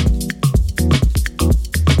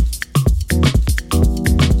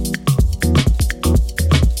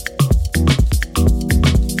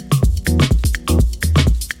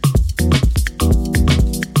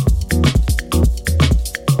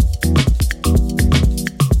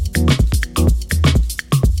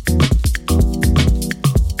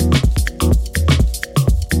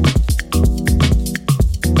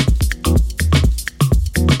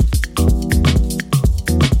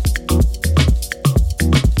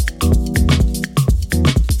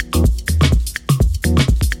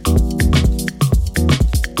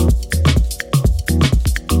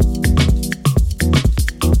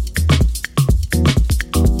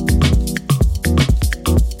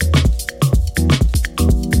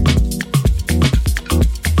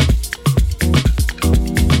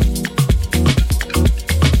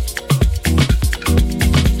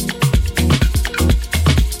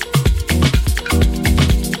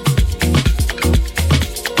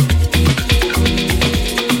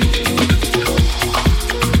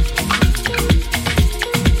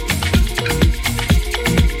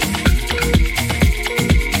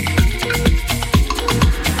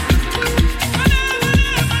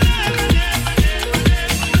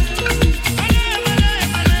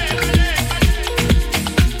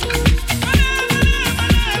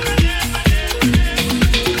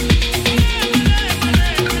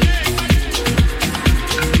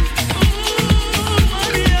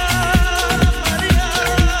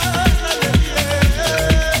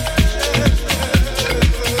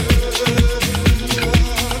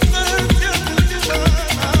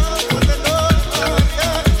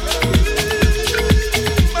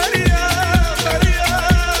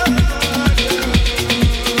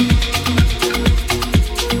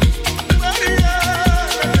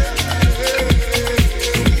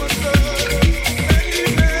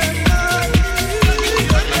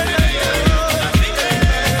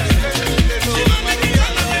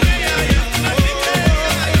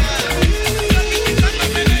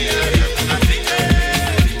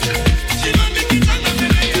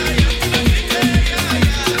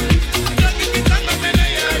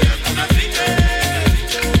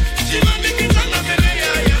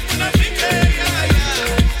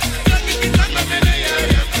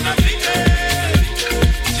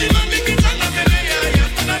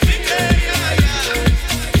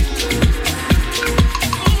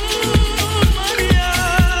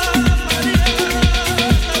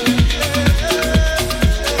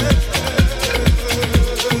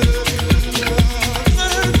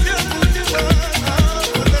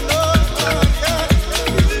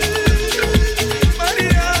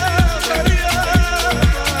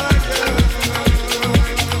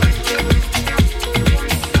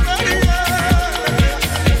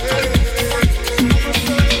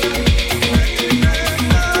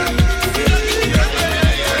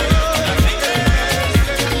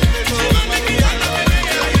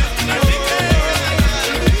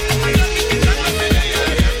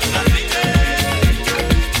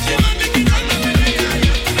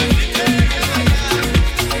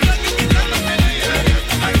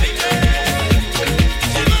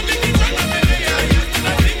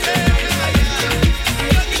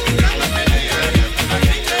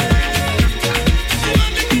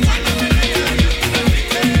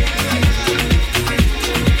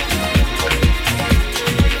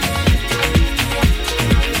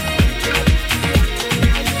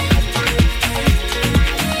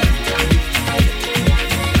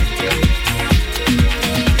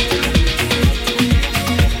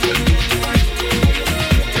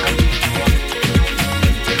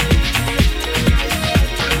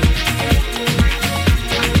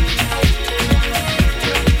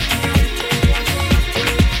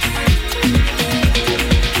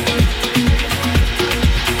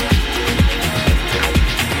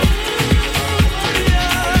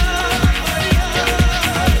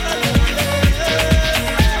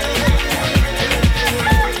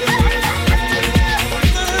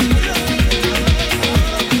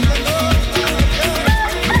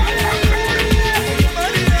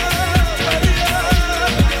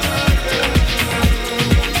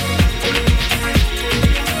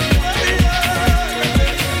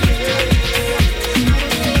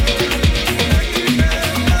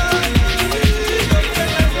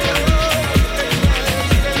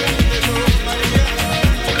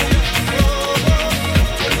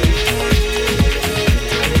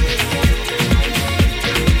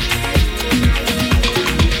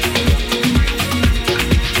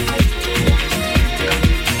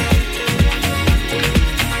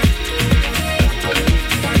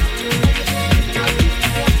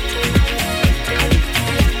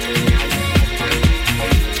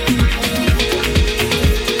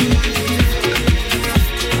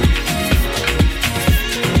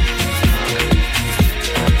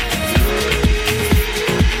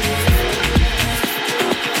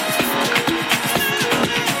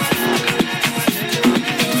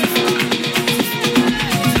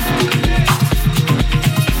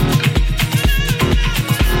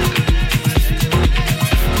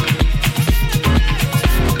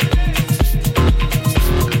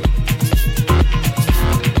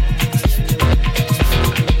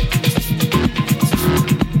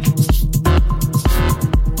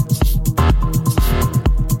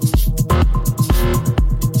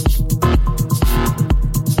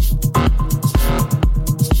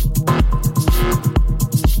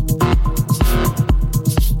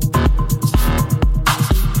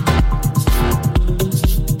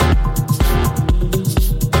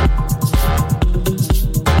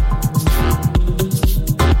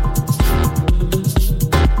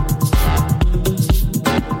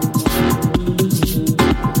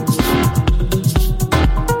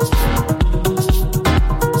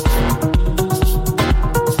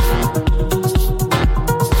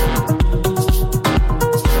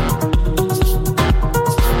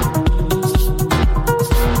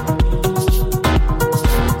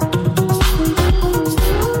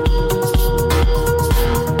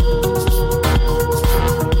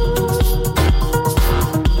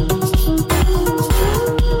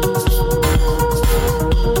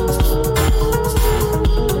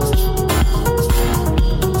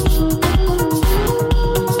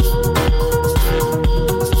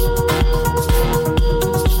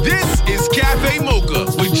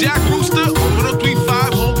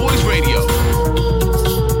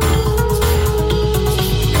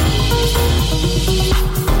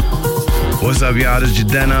 What's up, y'all? This is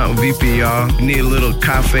Jadena, VP, y'all. Need a little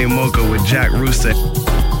Cafe Mocha with Jack Rooster.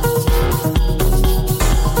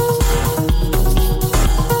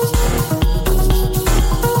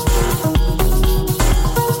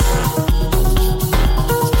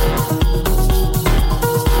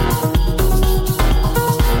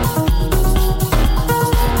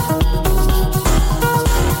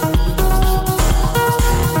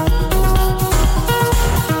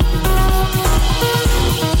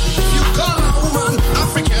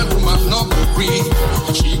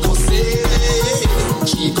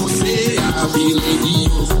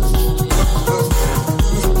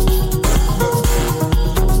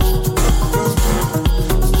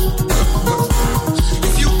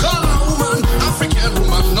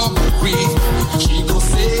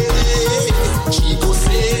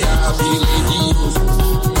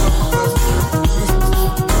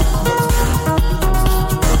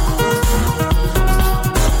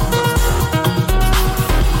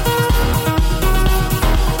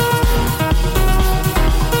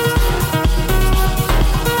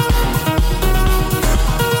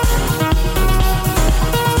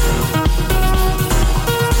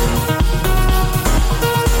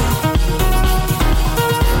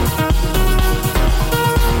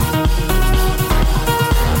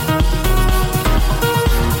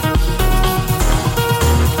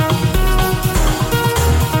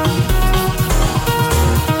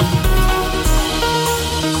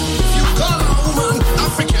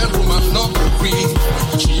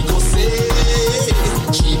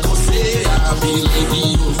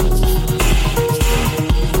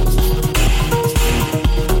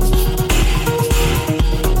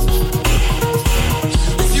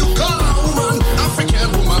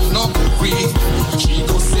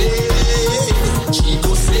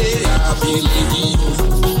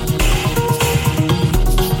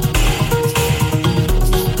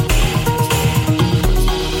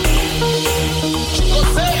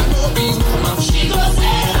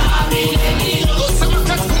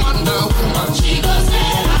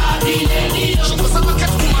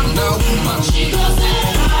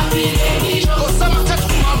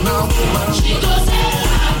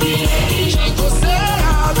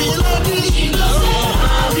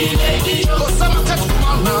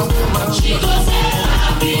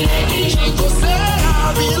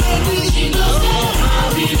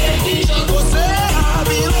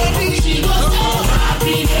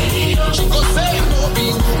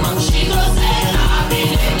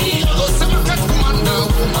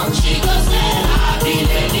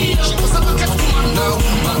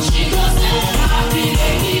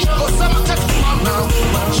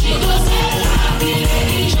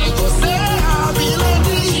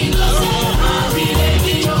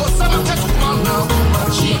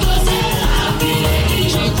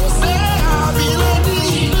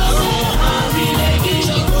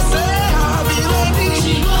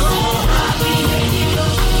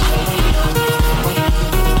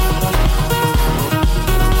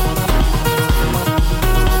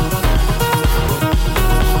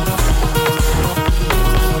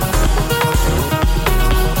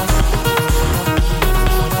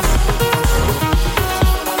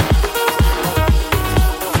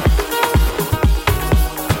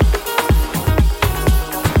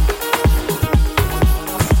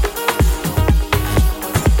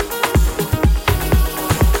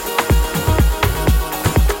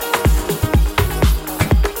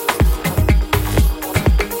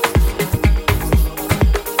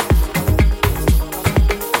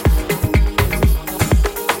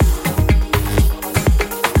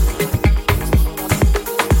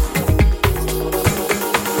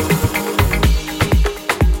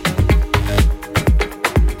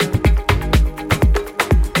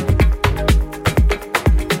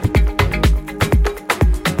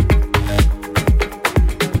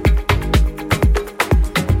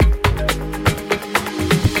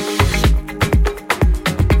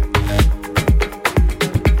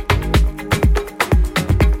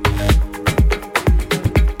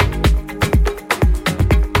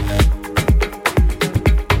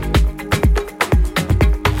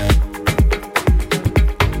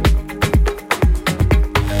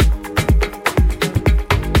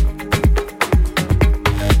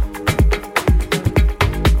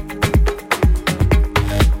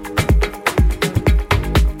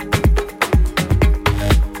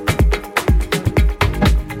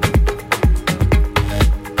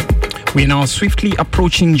 We are now swiftly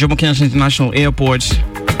approaching Jomo Kenyatta International Airport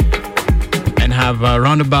and have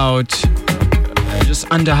around about just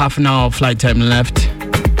under half an hour of flight time left.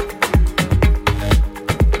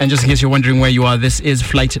 And just in case you're wondering where you are, this is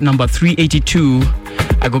flight number 382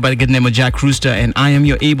 I go by the good name of Jack Rooster, and I am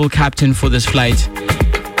your able captain for this flight.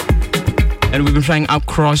 And we've been flying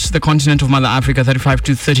across the continent of Mother Africa, 35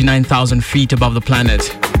 to 39,000 feet above the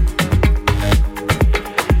planet.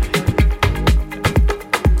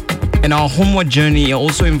 And our homeward journey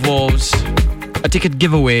also involves a ticket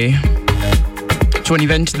giveaway to an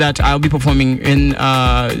event that I'll be performing in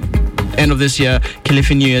end of this year,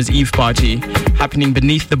 Kilifi New Year's Eve party, happening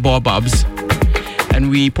beneath the Baobabs. And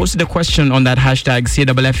we posted a question on that hashtag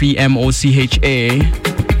CFFEMOCHA.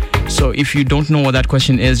 So if you don't know what that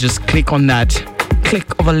question is, just click on that click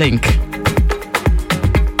of a link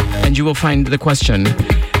and you will find the question.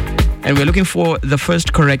 And we're looking for the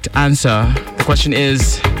first correct answer. The question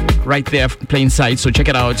is right there, plain sight, so check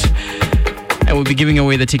it out. And we'll be giving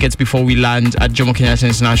away the tickets before we land at Jomo Kenyatta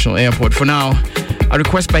International Airport. For now, a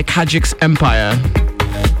request by Kajik's Empire,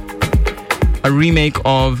 a remake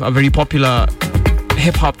of a very popular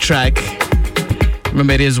hip-hop track.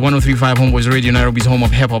 Remember, it is 103.5 Homeboys Radio, Nairobi's home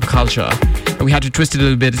of hip-hop culture. And we had to twist it a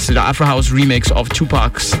little bit. It's the Afro House remix of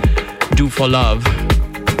Tupac's Do For Love.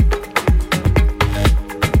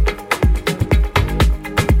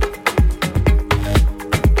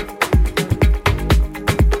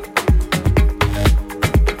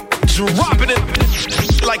 Dropping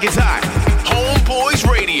it like it's hot. Homeboys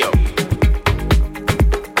Radio.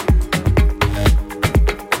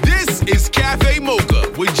 This is Cafe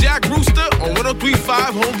Mocha with Jack Rooster on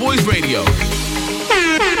 103.5 Homeboys Radio.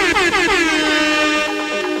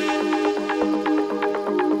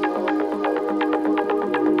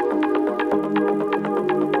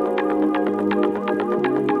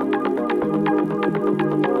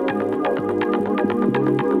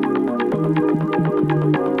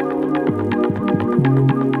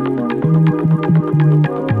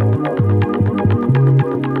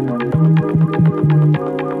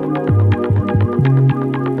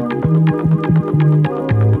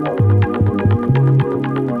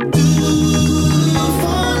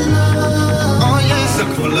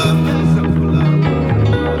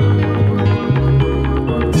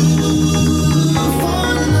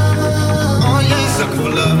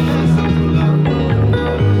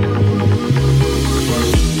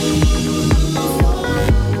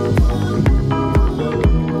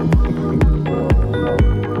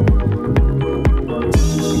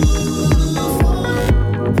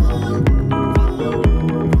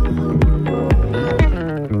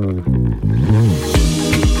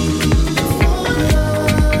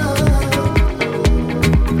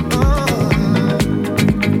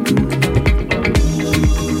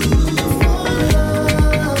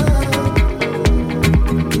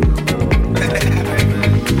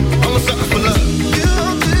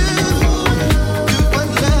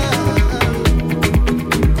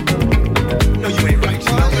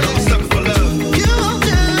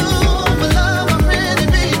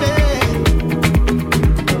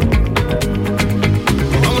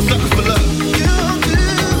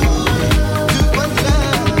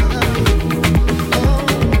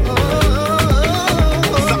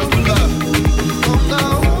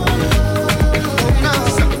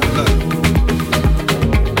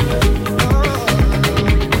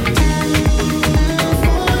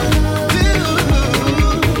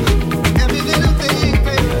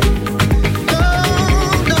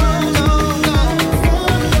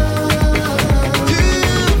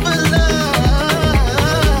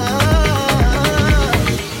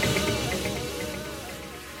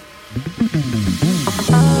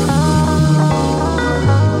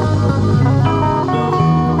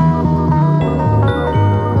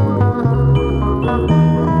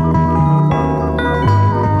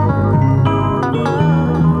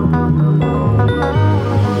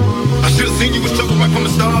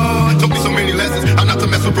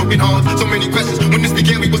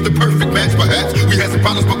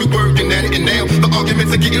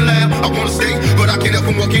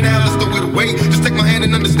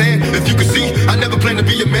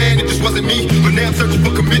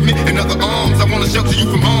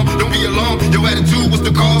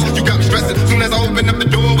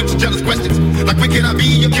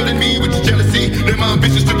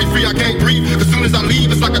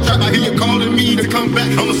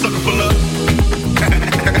 I'm a sucker for love.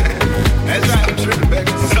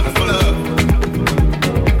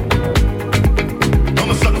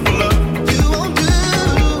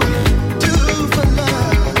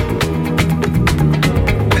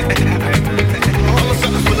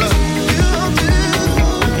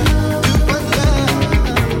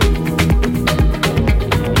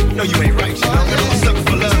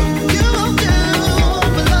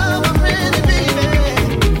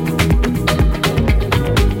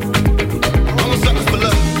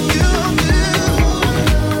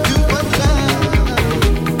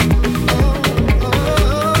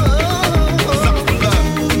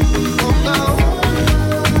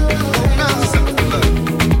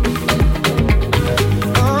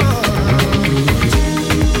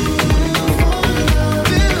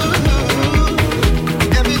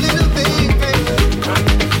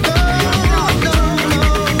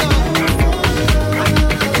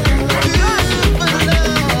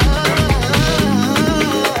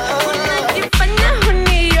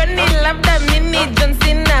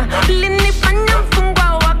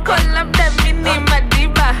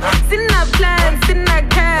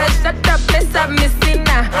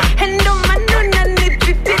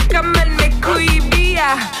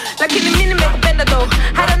 like in a mini make a bender though.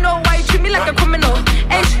 I don't know why you treat me like a criminal.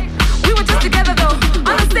 Hey, we were just together though,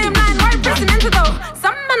 on the same line, why you pressing into though?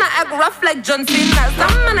 Some man I act rough like John Cena,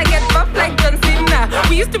 some man I get buff like John Cena.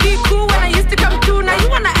 We used to be cool when I used to come through, now you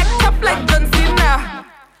wanna act tough like John Cena.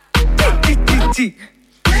 G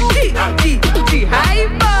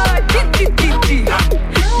hyper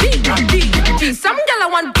G. Some gala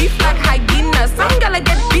want beef like hyena, some gala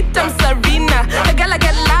get beat, I'm Serena. The gala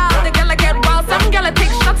get loud, the gala get wild, some gala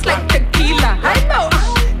take shots like tequila. Hyper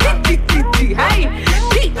G hi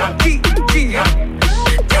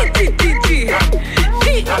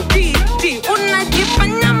G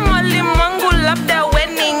unajifanya mwalimu labda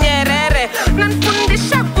weni nyerere,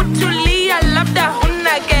 nanfundisha kutulia labda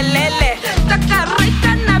huna kelele.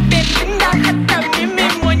 Takaraita na betinda hata mimi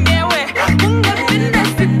mwenyewe, ungependa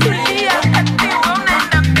situlia hati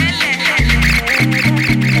unaenda mbele.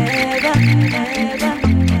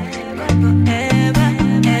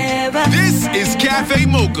 This is Cafe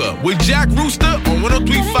Mocha with Jack Rooster on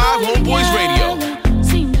 103.5 Homeboys Radio.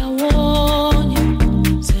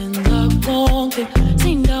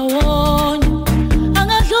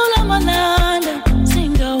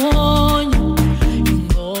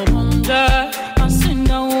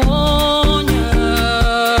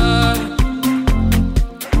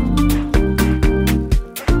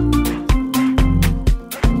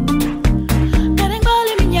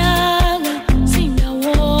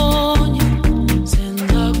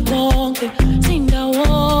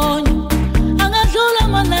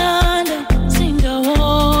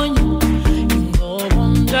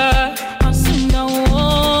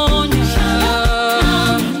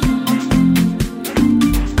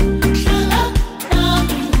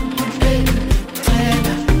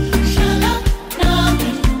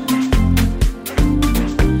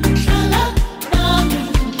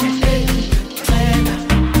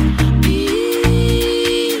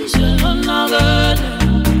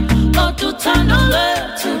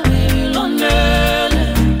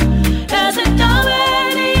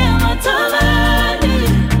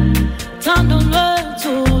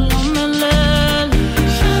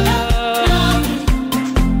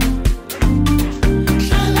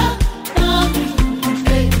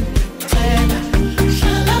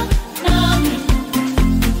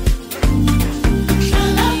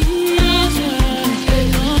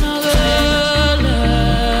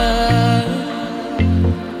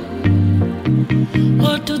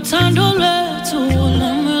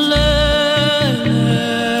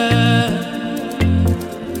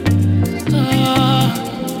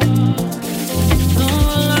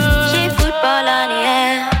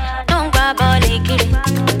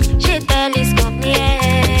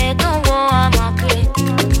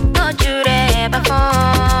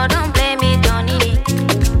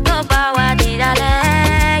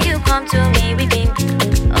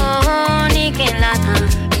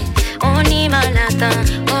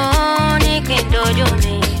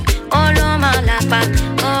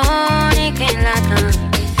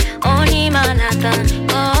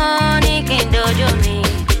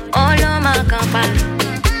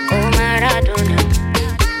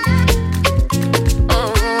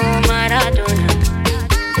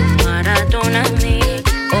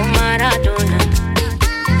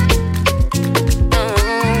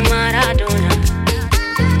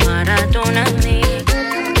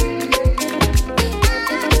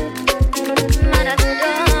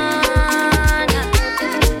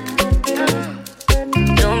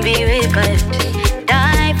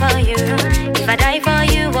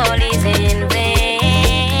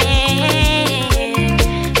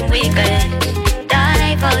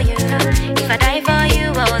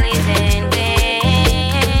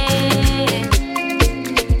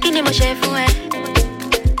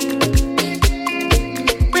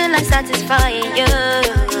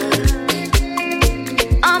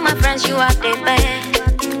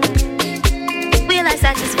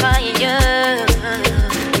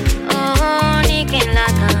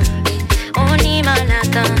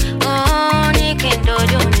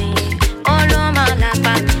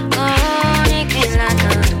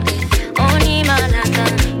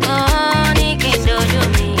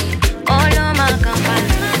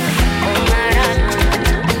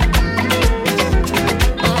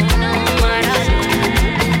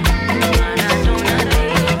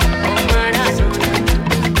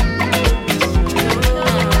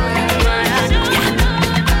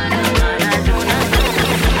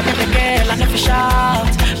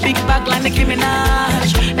 Nicki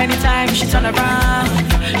Minaj. Anytime she turn around,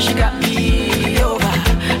 she got me over.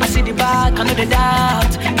 I see the back, I know the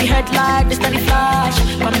doubt. The headlight, the steady flash.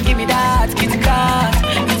 Come give me that, Kitty Cat.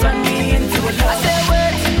 You turn me into a dog. I say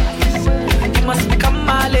wait, you must become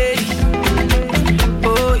my lady.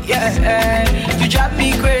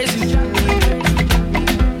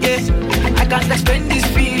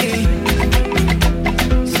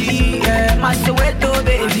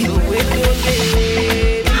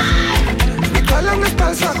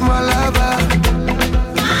 pulse like my lover.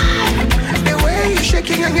 The way you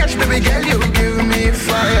shaking and yes, baby girl, you give me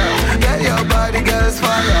fire. Girl, your body girl's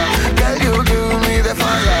fire. Girl, you give me the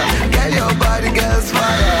fire. Girl, your body girl's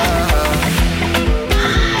fire.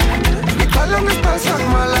 The color is pulse like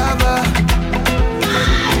my lover.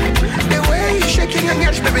 The way you shaking and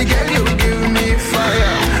yes, baby girl, you give me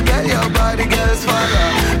fire. Girl, your body girl's fire.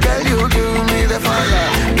 Girl, you give me the fire.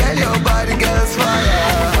 Girl, your body girl's fire.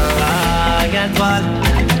 Yatwal,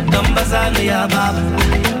 Gambazani Yabab,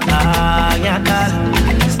 Yakal,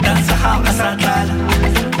 Stansaha Asakal,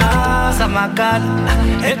 Samakal,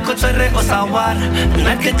 Ekotere Osawar,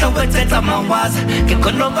 Nakitaweta Mawaz,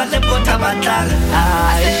 Kikonova Lepota Batal. I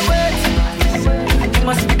say, wait, you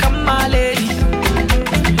must become my lady.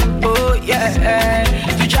 Oh, yeah,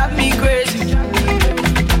 you drive me crazy.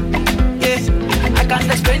 Yeah, I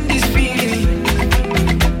can't explain this feeling.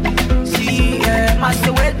 See,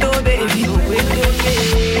 Master Wedo, baby.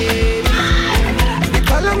 The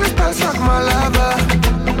color is pulse like my lover.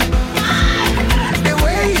 The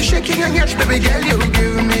way you shaking and yes, baby girl, you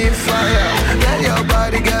give me fire. Girl, your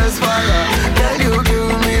body girl's fire. Girl, you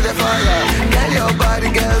give me the fire. Girl, your body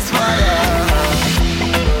girl's fire.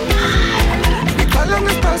 The color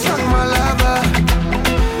is pulse like my lover.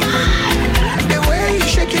 The way you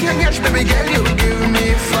shaking and yes, baby girl, you give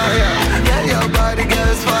me fire. Girl, your body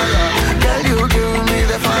girl's fire. Girl, you give me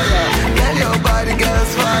the fire. Girl, your body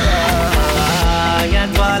girl's fire.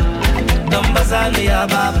 Yatwal, Gambazani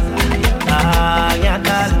Yabab,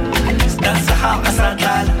 Yakal, Stansaha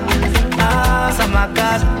Asakal,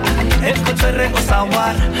 Samakal, Ekotere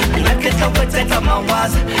Osawar, Nakitaweta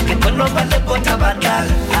Mawaz, Kikonova Lepota Batal.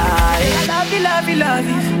 I love you, love you, love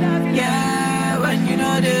you. Yeah, when you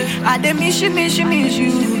know that I dey miss you, miss you, miss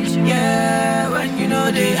you. Yeah, when you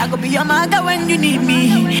know that I could be your mother when you need me.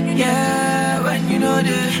 Yeah, when you know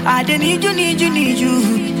that I dey need you, need you, need you.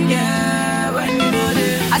 Yeah, when you know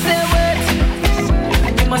that I say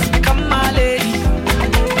wait, you must become my lady.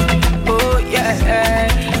 Oh yeah,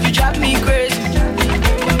 you drive me crazy.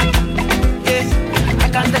 Yeah, I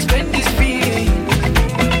can't explain this feeling.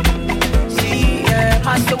 See, yeah,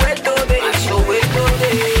 Master Wedo, baby, Master Wedo,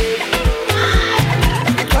 baby.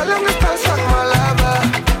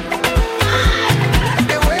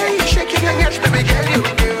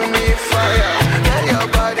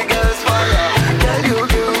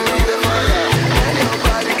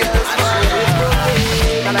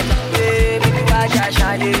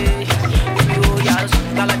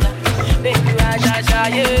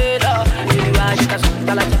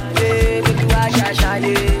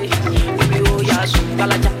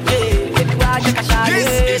 This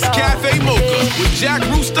is Cafe Mocha with Jack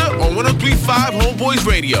Rooster on 103.5 Homeboys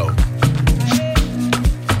Radio.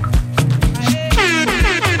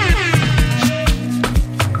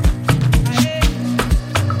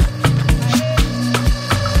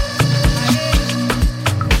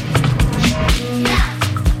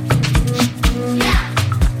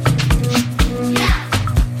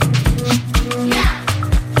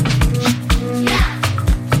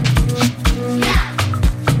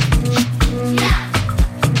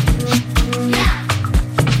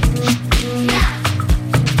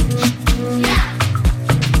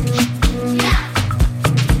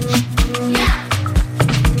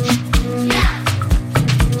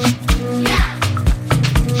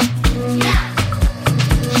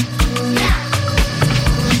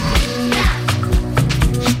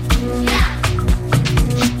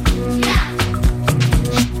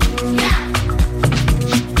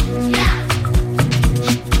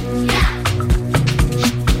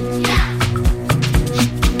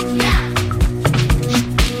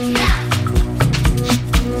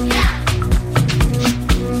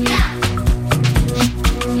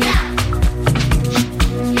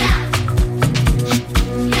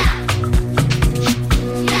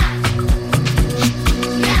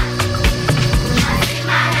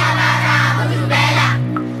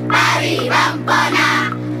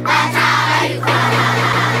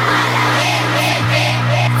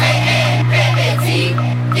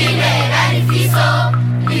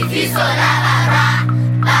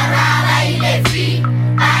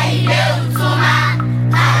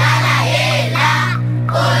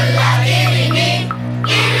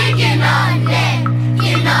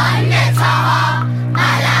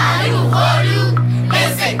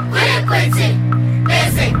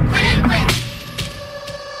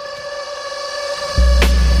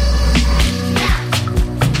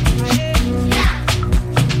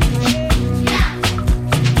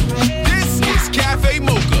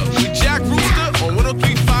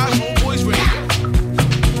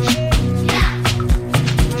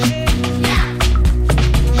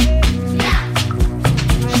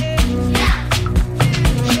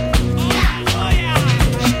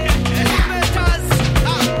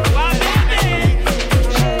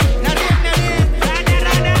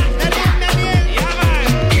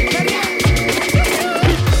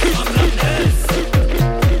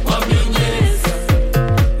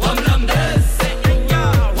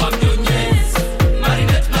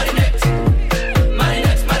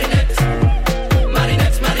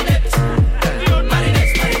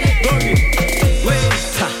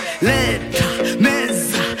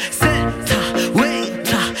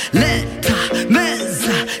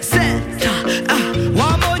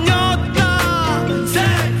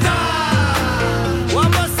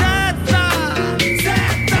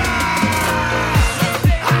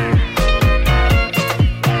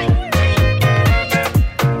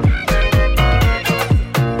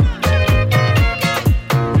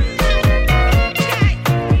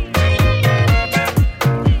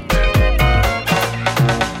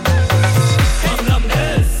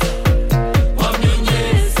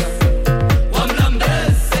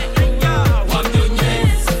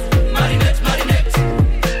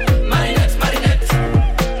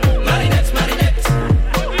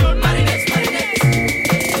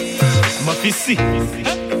 Mafisi.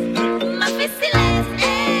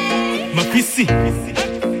 Mafisi.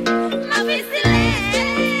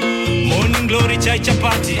 Morning glory chai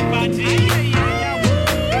chapati.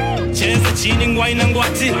 Cheza chini ngwaina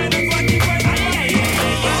ngwati.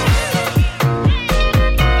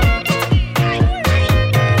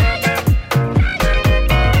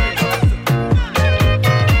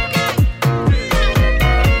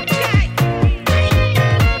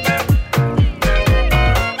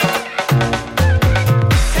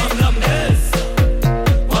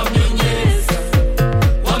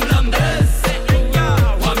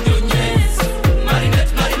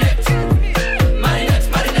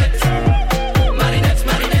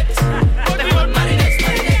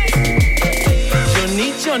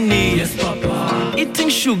 Yes, Papa. Eating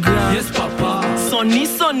sugar. Yes, Papa. Sonny.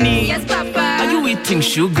 Yes, Papa. Are you eating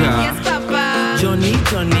sugar? Yes, Papa. Johnny.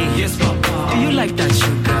 Yes, Papa. Do you like that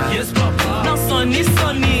sugar? Yes, Papa. Now, Sonny.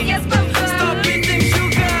 Yes, Papa. Stop eating sugar.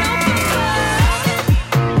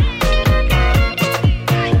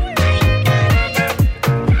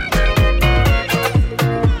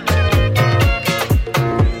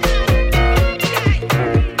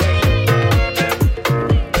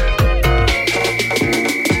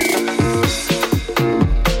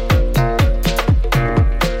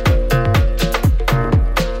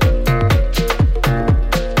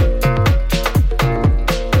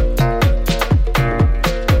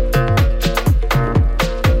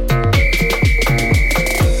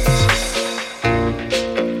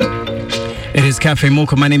 It is Cafe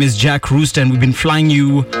Mocha. My name is Jack Rooster, and we've been flying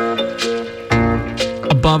you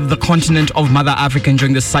above the continent of Mother Africa,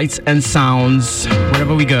 enjoying the sights and sounds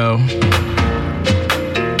wherever we go.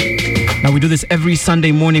 Now, we do this every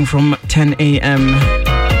Sunday morning from 10 a.m.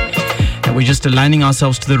 And we're just aligning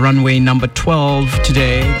ourselves to the runway number 12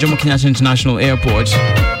 today, Jomo Kenyatta International Airport.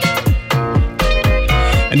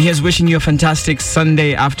 And here's wishing you a fantastic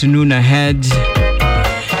Sunday afternoon ahead.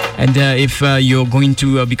 And if you're going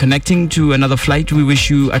to be connecting to another flight, we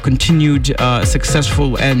wish you a continued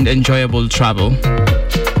successful and enjoyable travel.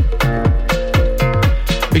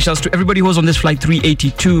 Big shouts to everybody who was on this flight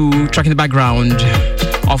 382, track in the background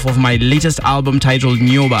off of my latest album titled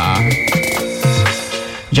Nyoba.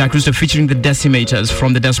 Jack Rooster featuring the Decimators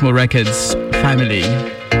from the Decimal Records family.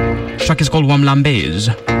 Track is called Wamlambez.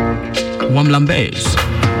 Wamlambez.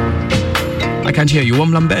 I can't hear you.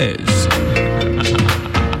 Wamlambez.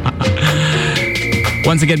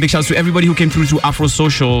 Once again, big shouts to everybody who came through to Afro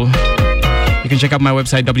Social. You can check out my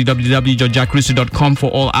website, www.jackrooster.com, for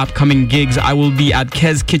all upcoming gigs. I will be at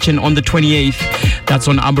Kez Kitchen on the 28th. That's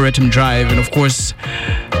on Arboretum Drive. And of course,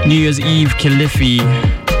 New Year's Eve, Kilifi.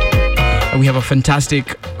 We have a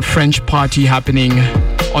fantastic French party happening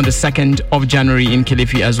on the 2nd of January in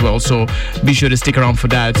Kilifi as well. So be sure to stick around for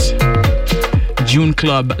that. June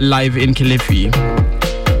Club live in Kilifi.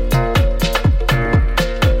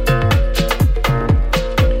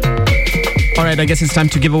 All right, I guess it's time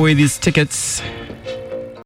to give away these tickets.